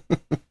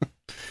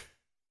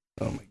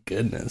 Oh my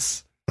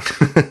goodness.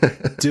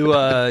 Do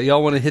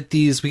y'all want to hit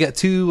these? We got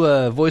 2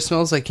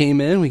 voicemails that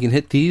came in. We can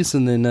hit these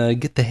and then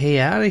get the hay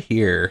out of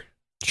here.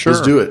 Sure.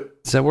 Let's do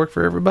it. Does that work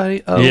for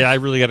everybody? Oh. Yeah, I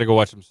really got to go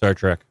watch some Star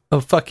Trek. Oh,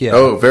 fuck yeah.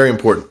 Oh, very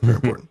important. Very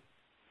important.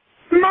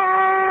 Mike!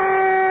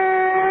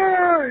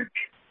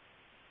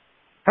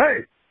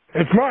 Hey,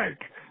 it's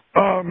Mike.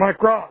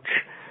 Mike Roach.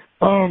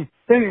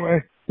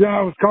 Anyway, yeah,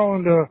 I was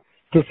calling to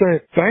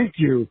say thank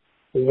you.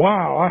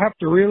 Wow, I have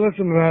to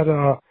re-listen to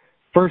that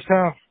first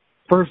half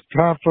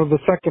of the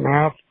second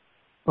half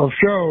of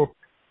show,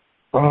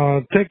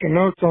 taking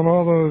notes on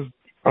all those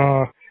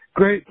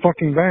great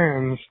fucking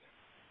bands.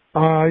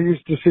 I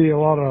used to see a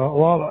hell of a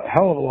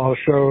lot of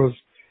shows.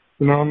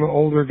 You know, I'm an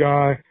older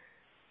guy,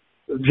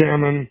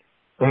 jamming,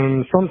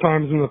 and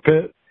sometimes in the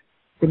pit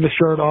with the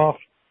shirt off,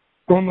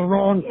 going the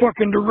wrong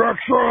fucking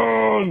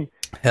direction.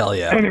 Hell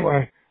yeah.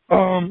 Anyway,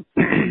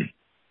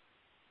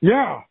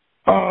 yeah.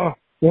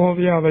 Well,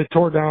 yeah, they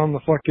tore down the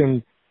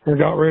fucking, or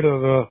got rid of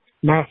the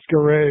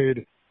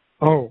Masquerade.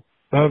 Oh,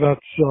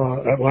 that's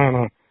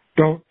Atlanta.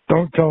 Don't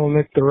tell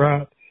Nick the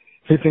Rat.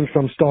 He thinks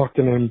I'm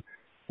stalking him,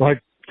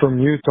 like from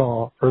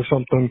Utah or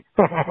something.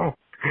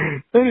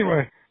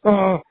 Anyway,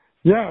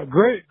 yeah,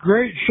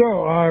 great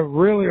show. I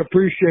really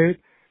appreciate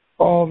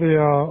all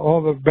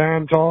the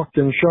band talk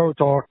and show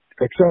talk,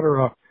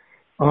 etc.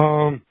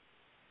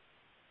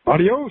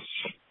 Adios,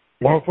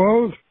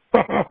 mofos.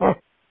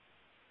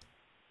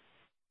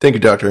 Thank you,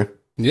 Doctor.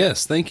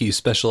 Yes, thank you,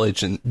 Special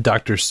Agent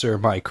Dr. Sir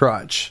Mike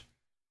Crotch.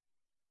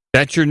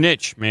 That's your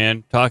niche,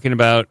 man. Talking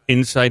about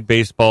inside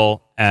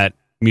baseball at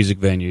music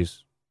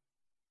venues.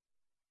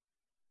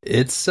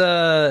 It's,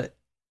 I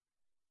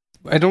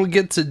don't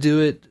get to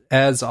do it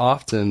as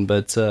often,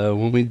 but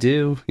when we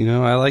do, you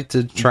know, I like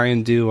to try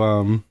and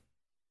do,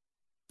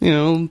 you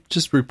know,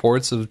 just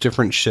reports of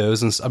different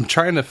shows. And I'm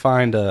trying to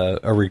find a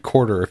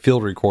recorder, a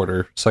field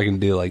recorder, so I can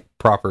do, like,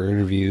 proper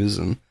interviews.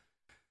 And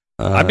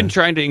I've been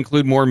trying to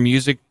include more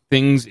music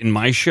things in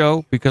my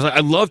show because I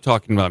love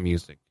talking about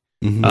music.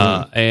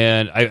 Mm-hmm.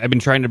 And I've been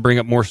trying to bring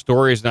up more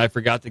stories, and I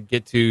forgot to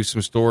get to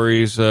some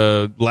stories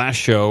last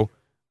show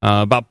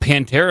about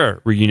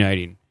Pantera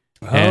reuniting.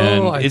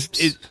 And I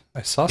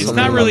saw something. It's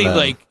not really about that.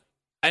 like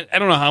I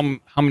don't know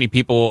how many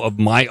people of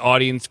my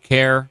audience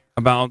care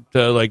about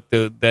like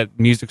that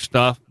music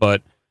stuff,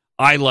 but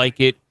I like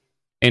it.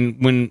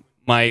 And when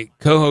my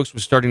co-host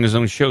was starting his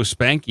own show,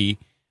 Spanky,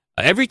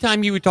 every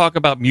time he would talk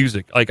about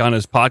music, like on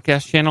his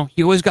podcast channel,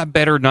 he always got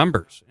better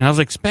numbers. And I was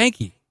like,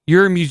 Spanky,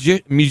 you're a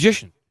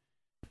musician.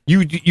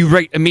 You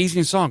write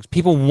amazing songs.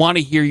 People want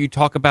to hear you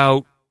talk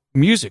about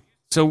music.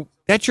 So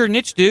that's your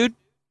niche, dude.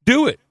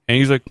 Do it. And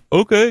he's like,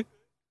 okay.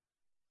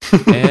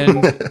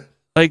 And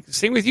like,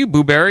 same with you,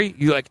 Boo Berry.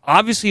 You like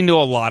obviously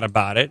know a lot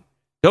about it.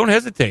 Don't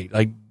hesitate.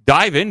 Like,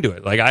 dive into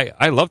it. Like,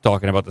 I love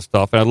talking about the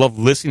stuff, and I love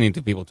listening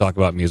to people talk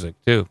about music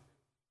too.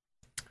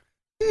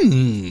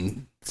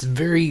 It's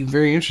very,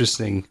 very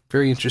interesting.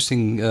 Very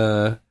interesting.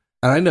 And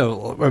I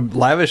know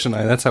Lavish and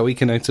I, that's how we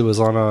connected, was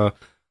on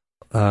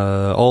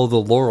all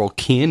the Laurel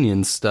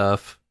Canyon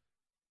stuff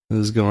that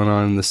was going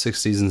on in the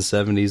 60s and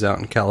 70s out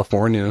in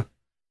California.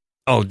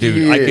 Oh, dude,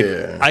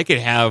 Yeah. I could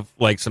have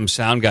like some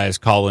sound guys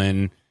call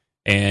in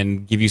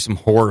and give you some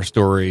horror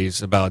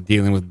stories about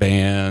dealing with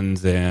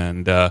bands,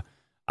 and I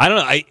don't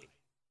know.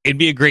 It'd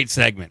be a great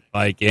segment,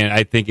 like, and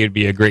I think it'd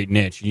be a great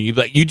niche.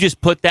 You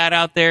just put that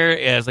out there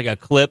as like a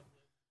clip,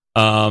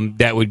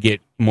 that would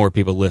get more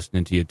people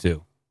listening to you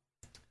too.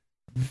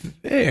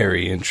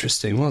 Very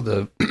interesting. Well,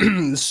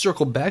 to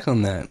circle back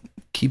on that,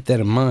 keep that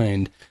in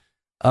mind.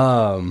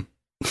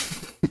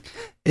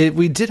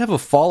 We did have a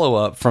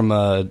follow-up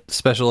from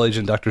Special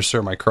Agent Dr.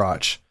 Sir Mike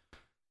Crotch.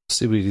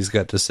 See what he's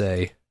got to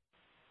say.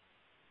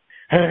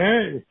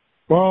 Hey.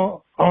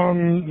 Well,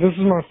 this is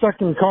my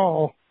second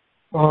call.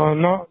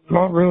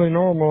 Not really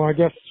normal, I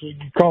guess you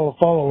could call a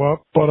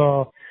follow-up, but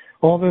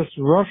all this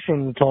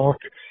Russian talk.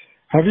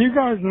 Have you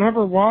guys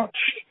never watched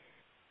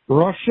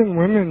Russian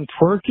women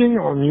twerking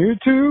on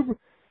YouTube?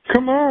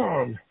 Come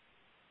on.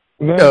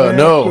 They no,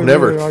 actually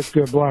never. really like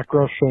the black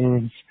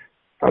Russians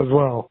as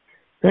well.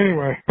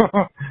 Anyway,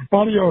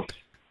 adios.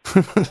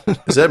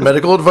 Is that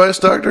medical advice,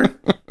 Doctor?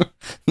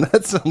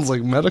 That sounds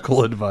like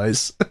medical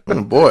advice.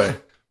 Oh, boy.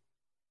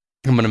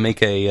 I'm going to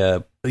make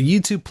a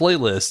YouTube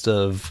playlist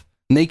of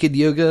naked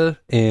yoga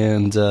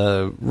and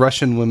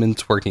Russian women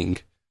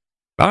twerking.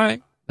 All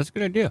right. That's a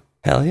good idea.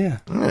 Hell yeah.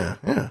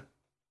 Yeah.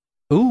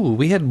 Ooh,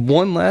 we had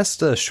one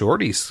last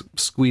shorty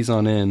squeeze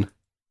on in.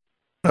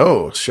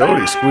 Oh,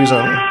 shorty squeeze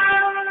on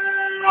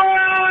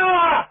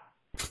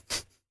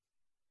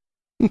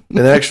in.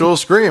 An actual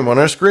scream on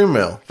our scream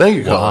mail. Thank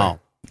you, caller. Wow.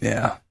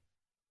 Yeah.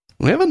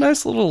 We have a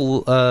nice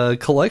little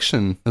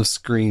collection of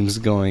screams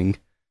going.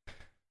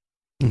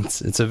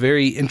 It's a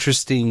very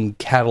interesting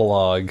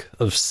catalog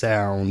of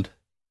sound.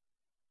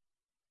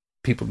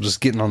 People just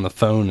getting on the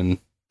phone and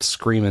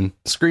screaming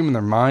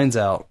their minds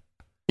out.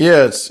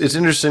 Yeah, it's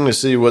interesting to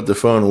see what the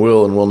phone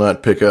will and will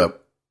not pick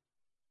up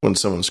when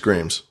someone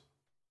screams.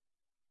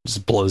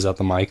 Just blows out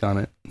the mic on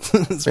it.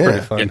 It's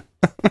pretty fun.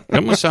 It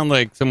almost sounds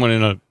like someone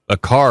in a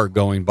car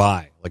going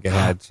by. Like it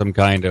had some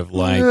kind of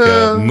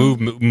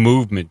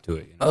movement to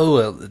it. You know? Oh,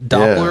 a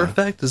Doppler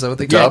effect? Is that what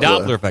they call it? Yeah,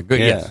 Doppler effect.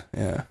 Good, yes.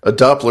 Yeah. A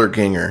Doppler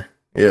ginger.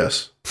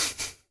 Yes.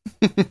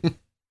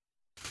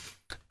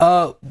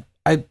 I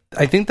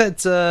think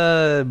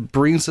that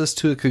brings us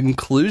to a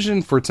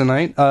conclusion for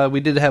tonight.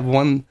 We did have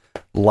one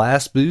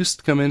last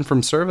boost come in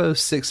from Servo,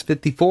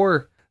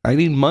 654. I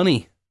need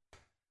money.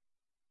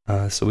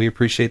 So we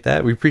appreciate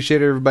that. We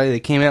appreciate everybody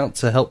that came out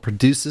to help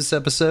produce this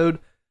episode.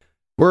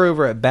 We're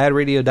over at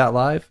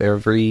badradio.live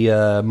every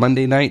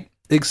Monday night,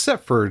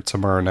 except for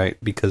tomorrow night,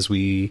 because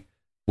we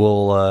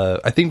will,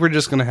 I think we're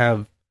just going to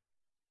have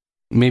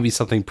maybe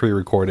something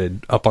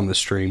pre-recorded up on the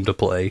stream to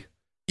play.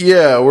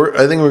 Yeah,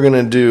 I think we're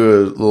going to do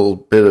a little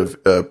bit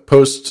of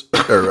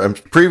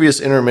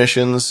previous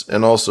intermissions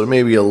and also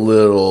maybe a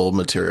little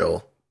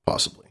material,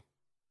 possibly.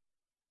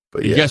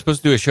 But You guys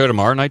supposed to do a show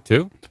tomorrow night,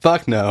 too?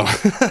 Fuck no.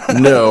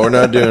 No, we're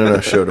not doing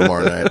a show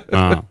tomorrow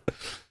night.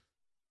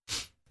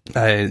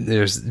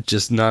 There's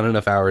just not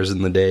enough hours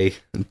in the day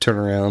to turn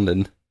around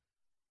and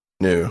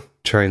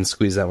try and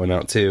squeeze that one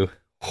out, too.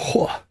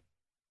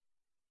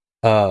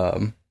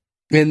 And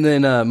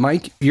then,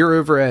 Mike, you're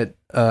over at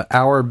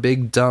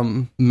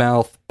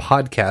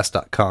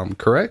ourbigdumbmouthpodcast.com,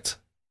 correct?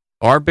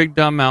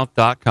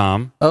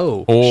 ourbigdumbmouth.com.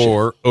 Oh.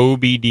 Or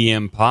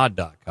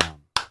obdmpod.com.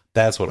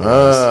 That's what it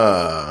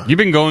was. You've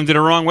been going to the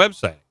wrong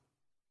website.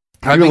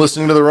 I've been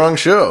listening to the wrong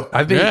show.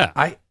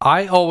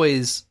 I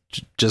always,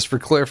 just for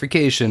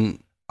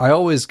clarification, I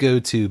always go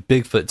to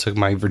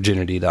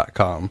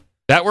bigfoottookmyvirginity.com.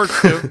 That works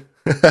too.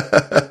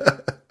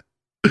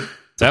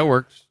 That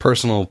works.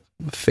 Personal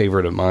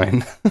favorite of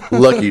mine.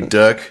 Lucky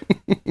duck.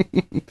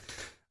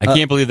 I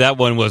can't believe that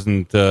one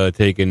wasn't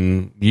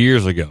taken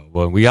years ago,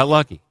 but we got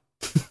lucky.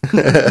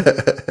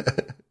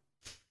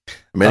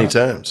 Many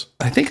times.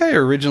 I think I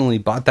originally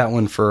bought that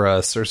one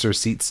for Sir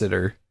Seat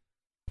Sitter,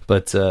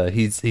 but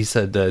he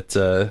said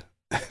that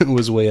it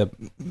was way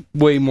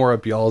more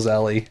up y'all's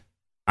alley.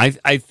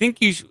 I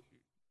think you should,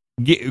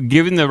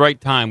 given the right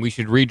time, we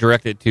should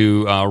redirect it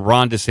to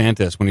Ron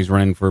DeSantis when he's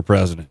running for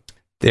president.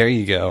 There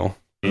you go.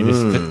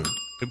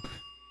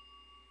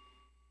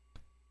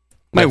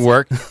 Might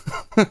work.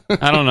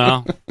 I don't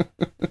know.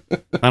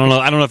 I don't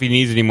know if he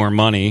needs any more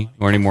money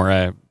or any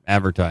more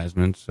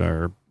advertisements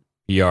or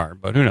PR,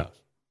 but who knows?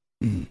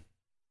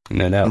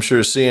 No doubt. I'm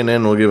sure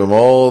CNN will give him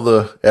all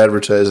the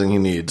advertising he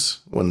needs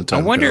when the time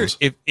comes. I wonder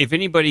if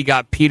anybody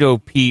got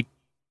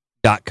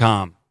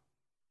pedopete.com.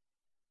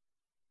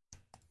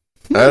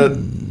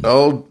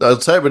 I'll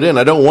type it in.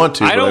 I don't want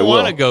to. I don't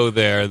want to go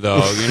there,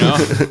 though. You know,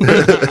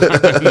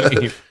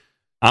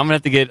 I'm gonna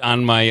have to get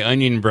on my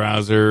Onion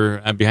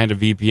browser behind a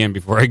VPN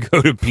before I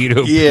go to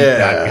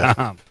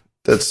pedopete.com.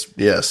 Yeah,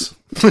 yes.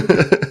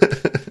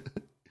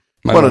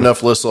 Want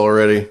enough lists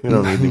already. You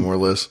don't need any more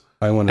lists.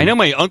 I know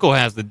my uncle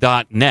has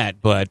the .net,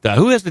 but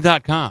who has the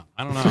 .com?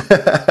 I don't know.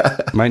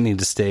 Might need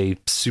to stay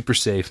super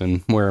safe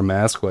and wear a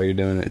mask while you're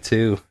doing it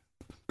too.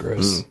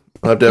 Gross.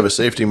 I'll have to have a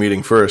safety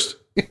meeting first.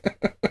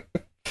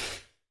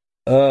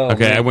 Okay,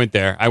 man. I went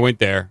there.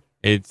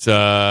 It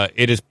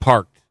is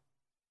parked.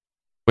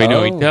 Wait,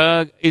 no,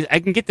 Doug. I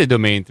can get the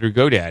domain through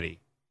GoDaddy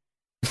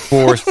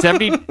for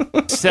 $70.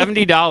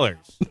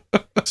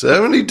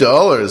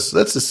 $70.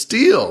 That's a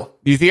steal.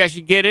 Do you think I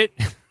should get it?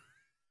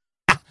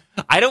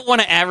 I don't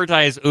want to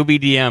advertise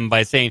OBDM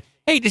by saying,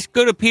 "Hey, just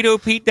go to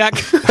pedopete.com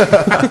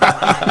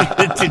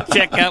to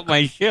check out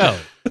my show."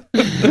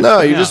 No,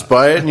 you just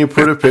buy it and you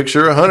put a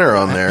picture of Hunter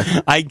on there.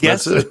 I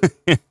guess that's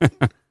it.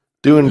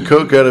 Doing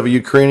coke out of a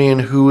Ukrainian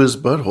who's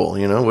butthole,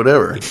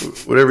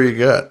 whatever you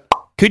got.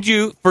 Could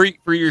you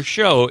for your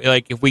show,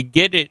 like if we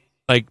get it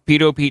like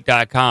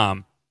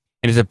pedopete.com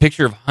and it's a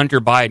picture of Hunter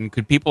Biden,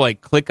 could people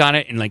like click on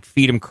it and like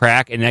feed him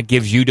crack and that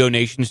gives you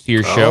donations to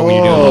your show when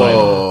you do it live?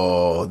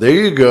 Oh, there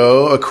you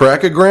go. A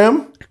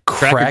crackogram?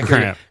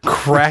 Crackogram.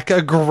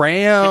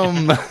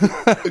 Crackogram.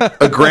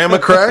 A gram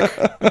of crack?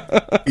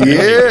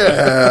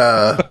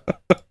 Yeah.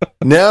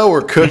 Now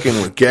we're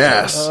cooking with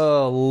gas.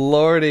 Oh,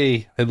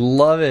 Lordy. I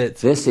love it.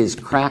 This is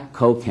crack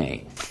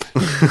cocaine.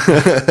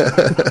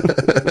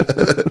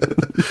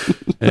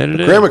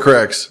 Gram of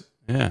cracks.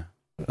 Yeah.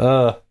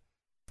 That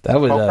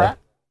would... well,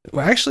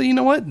 actually, you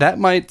know what? That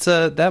might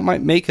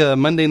make a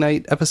Monday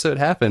night episode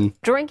happen.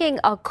 Drinking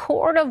a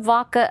quart of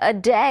vodka a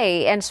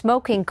day and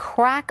smoking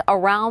crack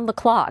around the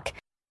clock.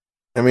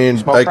 I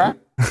mean, I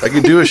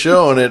could do a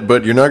show on it,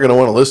 but you're not going to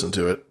want to listen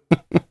to it.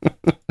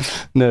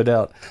 No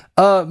doubt.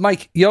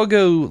 Mike, y'all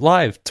go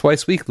live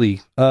twice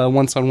weekly,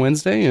 once on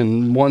Wednesday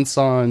and once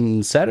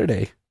on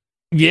Saturday.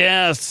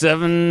 Yeah,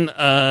 7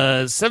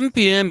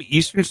 p.m.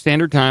 Eastern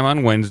Standard Time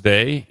on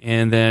Wednesday,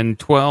 and then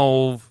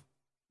 12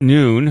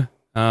 noon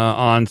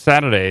on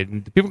Saturday.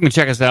 People can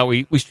check us out.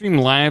 We stream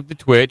live to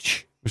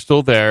Twitch. We're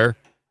still there.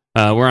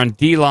 We're on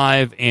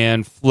DLive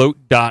and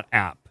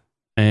Float.app.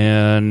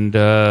 And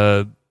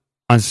on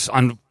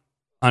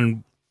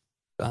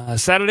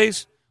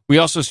Saturdays, we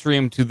also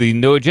stream to the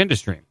No Agenda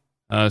stream.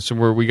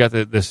 So we got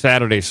the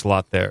Saturday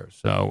slot there.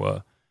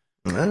 So,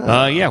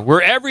 yeah,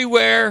 we're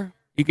everywhere.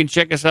 You can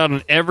check us out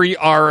on every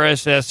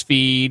RSS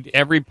feed,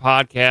 every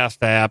podcast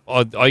app.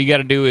 All you got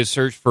to do is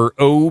search for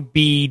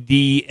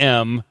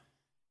OBDM.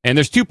 And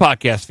there's 2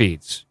 podcast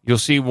feeds. You'll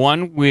see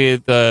one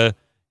with a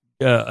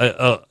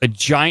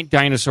giant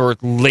dinosaur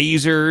with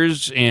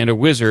lasers and a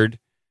wizard.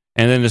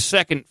 And then the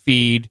second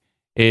feed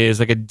is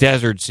like a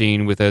desert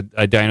scene with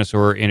a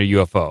dinosaur and a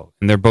UFO.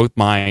 And they're both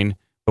mine,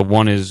 but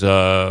one is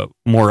more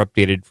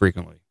updated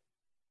frequently.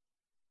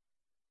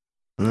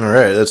 All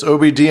right, that's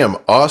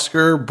OBDM.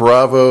 Oscar,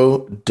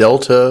 Bravo,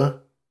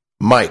 Delta,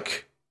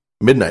 Mike.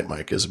 Midnight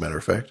Mike, as a matter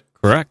of fact.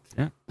 Correct,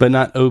 yeah. But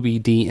not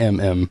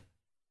OBDMM.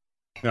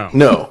 No.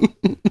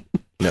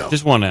 No.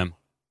 Just one M.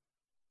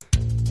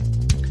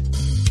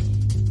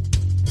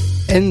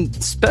 And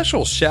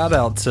special shout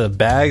out to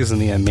Bags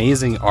and the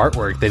amazing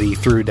artwork that he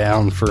threw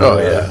down for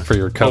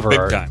your cover big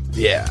art. time.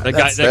 Yeah, that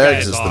Bags guy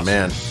is is awesome. the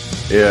man.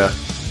 Yeah.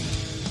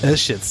 That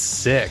shit's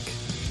sick.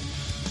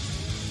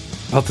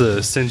 I'll have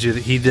to send you.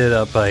 He did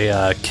up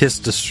a Kiss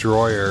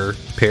Destroyer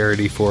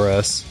parody for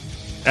us.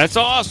 That's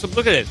awesome.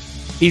 Look at it.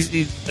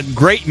 He's a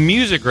great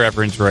music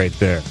reference right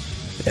there.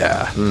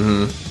 Yeah.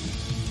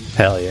 Mm-hmm.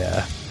 Hell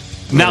yeah.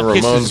 Now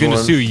Kiss is going to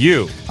sue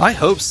you. I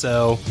hope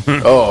so.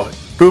 Oh,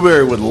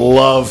 Blueberry would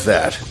love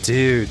that.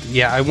 Dude,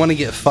 yeah, I want to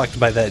get fucked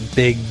by that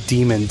big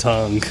demon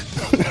tongue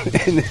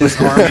in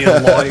his army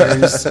of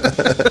lawyers.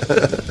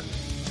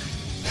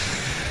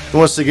 He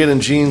wants to get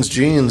in Gene's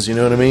jeans, you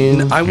know what I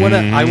mean? I want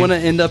to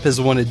end up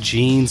as one of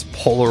Gene's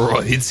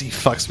Polaroids. He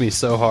fucks me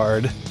so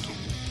hard.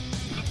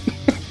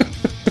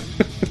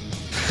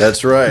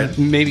 That's right.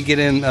 Maybe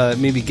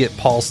get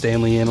Paul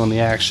Stanley in on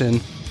the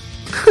action.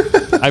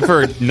 I've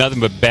heard nothing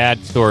but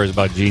bad stories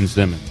about Gene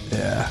Simmons.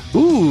 Yeah.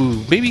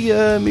 Ooh,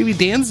 maybe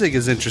Danzig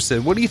is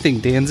interested. What do you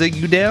think, Danzig?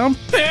 You down?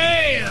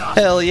 Hey!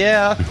 Hell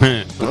yeah.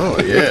 Oh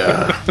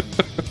yeah.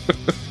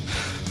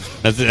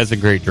 That's a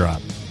great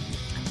drop.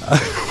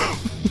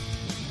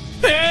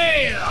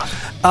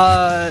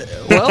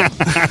 Well,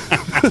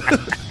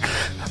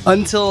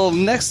 until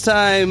next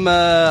time,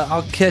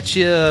 I'll catch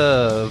you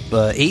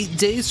 8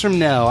 days from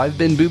now. I've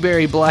been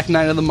Booberry Black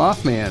Knight of the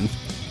Mothman.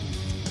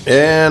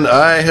 And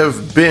I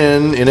have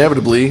been,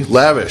 inevitably,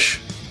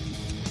 Lavish.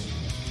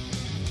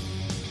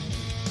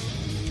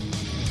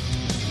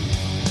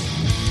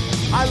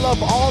 I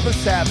love all the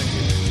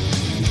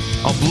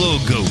savages. I'll blow a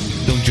goat.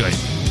 Don't judge me.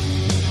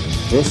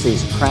 This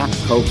is crack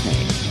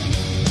cocaine.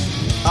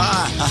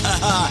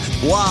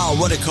 Wow,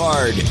 what a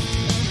card.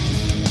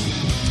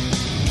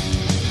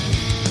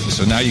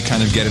 So now you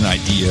kind of get an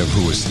idea of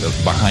who is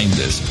behind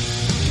this.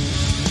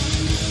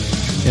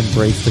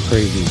 Embrace the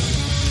crazy.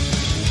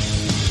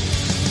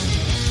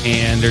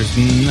 And there's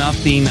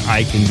nothing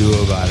I can do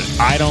about it.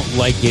 I don't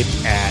like it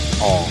at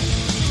all.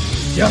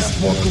 Just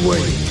walk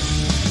away,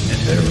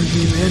 and there will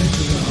be an end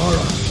to the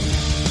horror.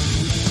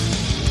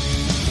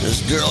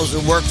 Those girls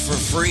will work for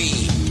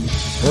free.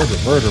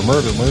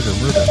 Murder.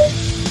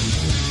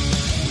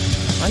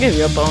 I'll give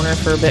you a boner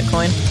for a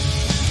Bitcoin.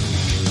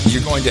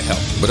 You're going to hell,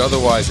 but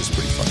otherwise it's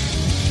pretty fun.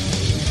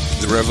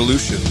 The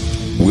revolution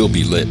will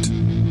be lit.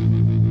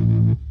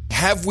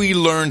 Have we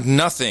learned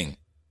nothing?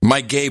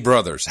 My gay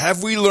brothers,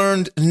 have we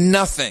learned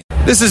nothing?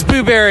 This is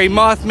Booberry,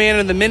 Mothman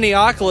and the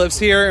Minneapolis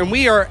here, and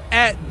we are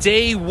at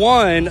day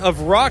 1 of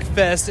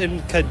Rockfest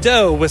in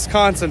Caddo,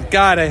 Wisconsin.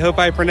 God, I hope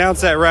I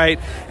pronounced that right.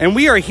 And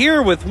we are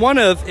here with one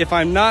of, if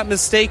I'm not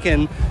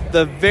mistaken,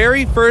 the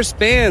very first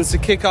bands to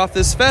kick off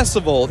this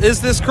festival.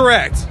 Is this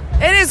correct?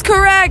 It is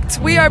correct.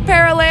 We are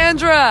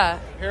Paralandra.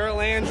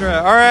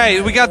 Paralandra. All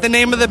right, we got the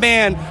name of the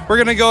band. We're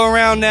going to go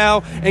around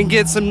now and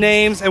get some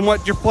names and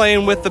what you're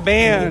playing with the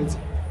band.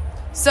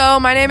 So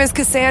my name is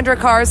Cassandra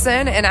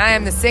Carson, and I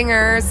am the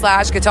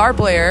singer/guitar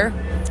player.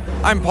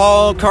 I'm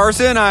Paul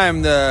Carson.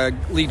 I'm the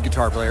lead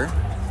guitar player.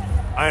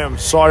 I am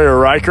Sawyer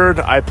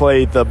Reichard. I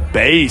play the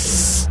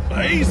bass.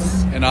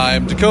 And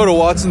I'm Dakota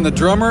Watson, the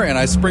drummer, and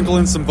I sprinkle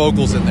in some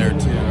vocals in there,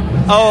 too.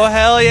 Oh,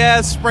 hell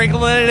yeah,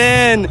 sprinkling it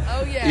in.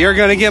 Oh, yeah. You're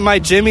going to get my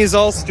Jimmy's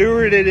all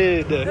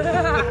stewarded.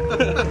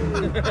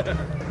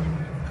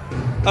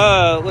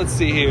 Let's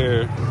see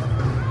here.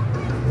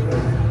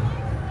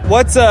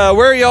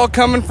 Where are y'all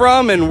coming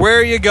from and where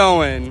are you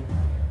going?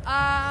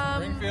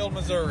 Springfield,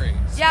 Missouri.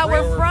 Yeah,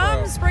 we're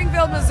from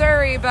Springfield,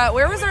 Missouri, but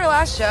where was our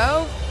last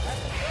show?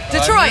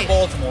 Detroit. Near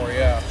Baltimore,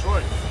 yeah.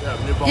 Detroit.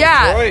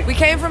 Yeah, we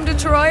came from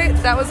Detroit.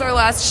 That was our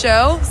last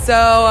show. So,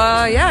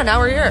 now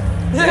we're here.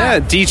 Yeah,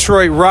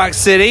 Detroit Rock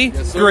City.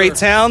 Yes, great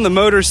town, the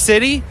Motor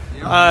City.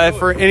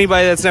 For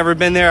anybody that's never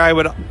been there, I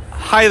would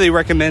highly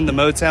recommend the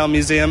Motown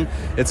Museum.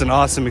 It's an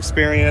awesome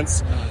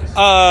experience.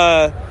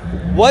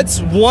 What's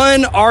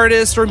one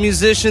artist or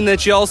musician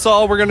that y'all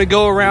saw? We're going to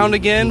go around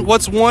again.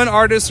 What's one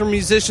artist or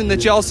musician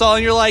that y'all saw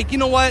and you're like, you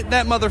know what?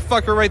 That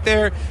motherfucker right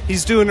there,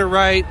 he's doing it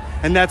right,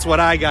 and that's what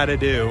I got to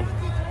do.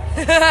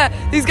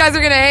 These guys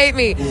are going to hate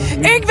me.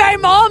 Yngwie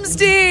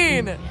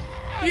Malmsteen!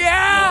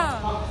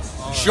 Yeah!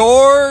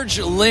 George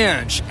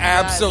Lynch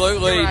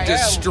absolutely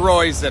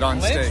destroys it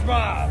on stage.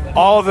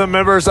 All of the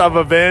members of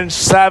Avenged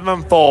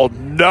Sevenfold.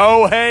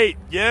 No hate.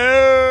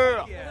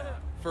 Yeah!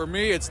 For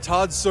me, it's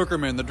Todd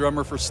Zuckerman, the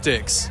drummer for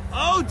Styx.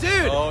 Oh,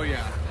 dude! Oh,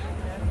 yeah.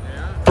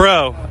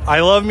 Bro,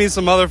 I love me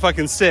some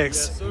motherfucking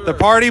Styx. Yes, the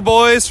Party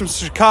Boys from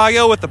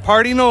Chicago with the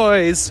party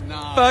noise.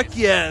 Nice. Fuck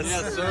yes.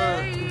 Yes,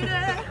 sir.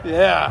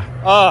 Yeah.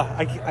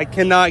 I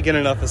cannot get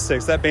enough of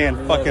Styx. That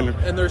band fucking...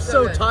 And they're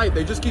so tight.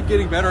 They just keep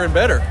getting better and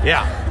better.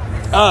 Yeah.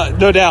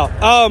 No doubt.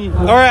 All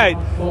right.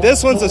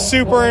 This one's a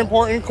super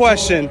important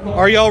question.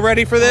 Are y'all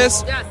ready for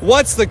this? Yes.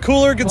 What's the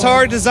cooler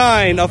guitar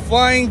design? A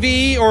Flying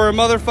V or a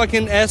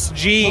motherfucking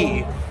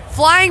SG?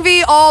 Flying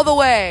V all the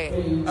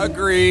way.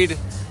 Agreed.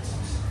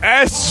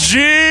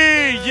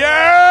 SG!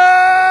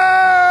 Yeah!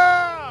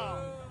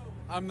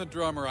 I'm the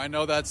drummer. I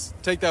know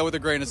take that with a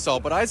grain of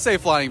salt, but I'd say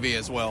Flying V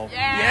as well.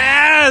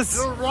 Yes!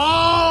 You're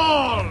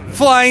wrong!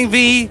 Flying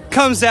V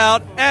comes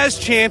out as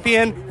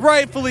champion,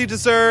 rightfully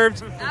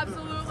deserved.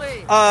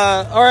 Absolutely.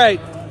 All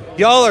right.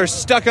 Y'all are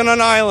stuck on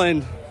an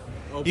island.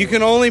 You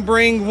can only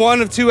bring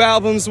one of two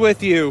albums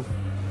with you.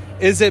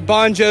 Is it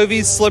Bon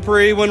Jovi's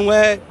Slippery When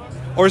Wet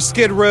or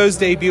Skid Row's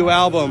debut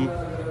album?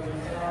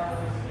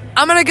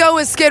 I'm going to go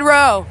with Skid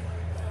Row.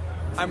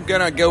 I'm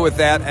going to go with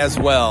that as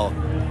well.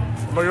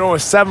 I'm going to go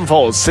with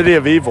Sevenfold, City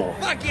of Evil.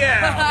 Fuck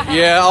yeah!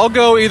 Yeah, I'll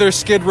go either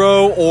Skid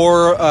Row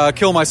or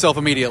Kill Myself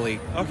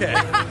Immediately. Okay.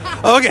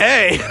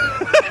 Okay.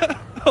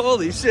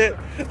 Holy shit.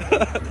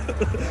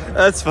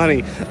 That's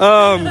funny.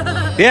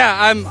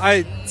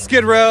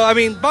 Skid Row. I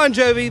mean, Bon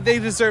Jovi, they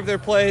deserve their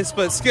place,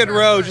 but Skid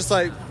Row, just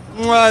like,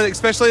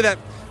 especially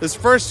those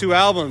first two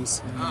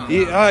albums,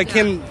 I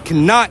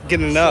cannot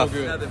get enough.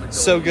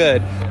 So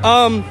good.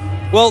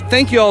 Well,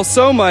 thank you all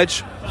so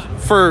much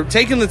for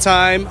taking the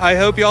time. I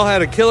hope y'all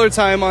had a killer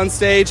time on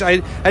stage. I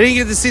didn't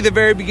get to see the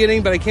very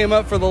beginning, but I came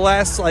up for the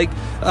last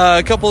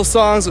couple of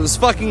songs. It was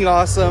fucking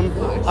awesome.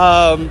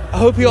 I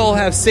hope you all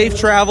have safe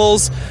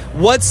travels.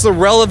 What's the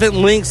relevant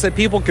links that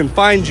people can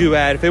find you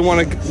at if they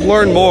want to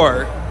learn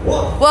more?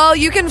 Well,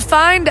 you can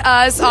find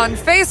us on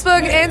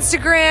Facebook,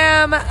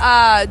 Instagram,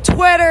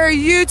 Twitter,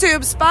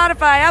 YouTube,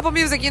 Spotify, Apple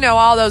Music,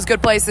 all those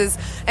good places.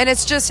 And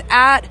it's just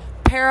at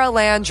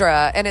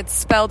Paralandra, and it's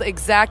spelled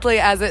exactly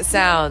as it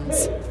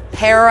sounds.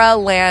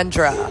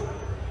 Paralandra.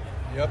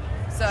 Yep.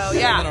 So,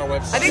 yeah.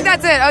 I think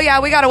that's it. Oh, yeah,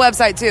 we got a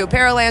website, too.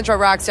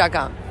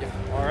 ParalandraRocks.com.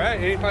 All right.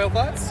 Any final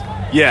thoughts?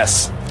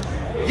 Yes.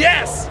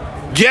 Yes!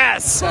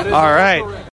 Yes! All right.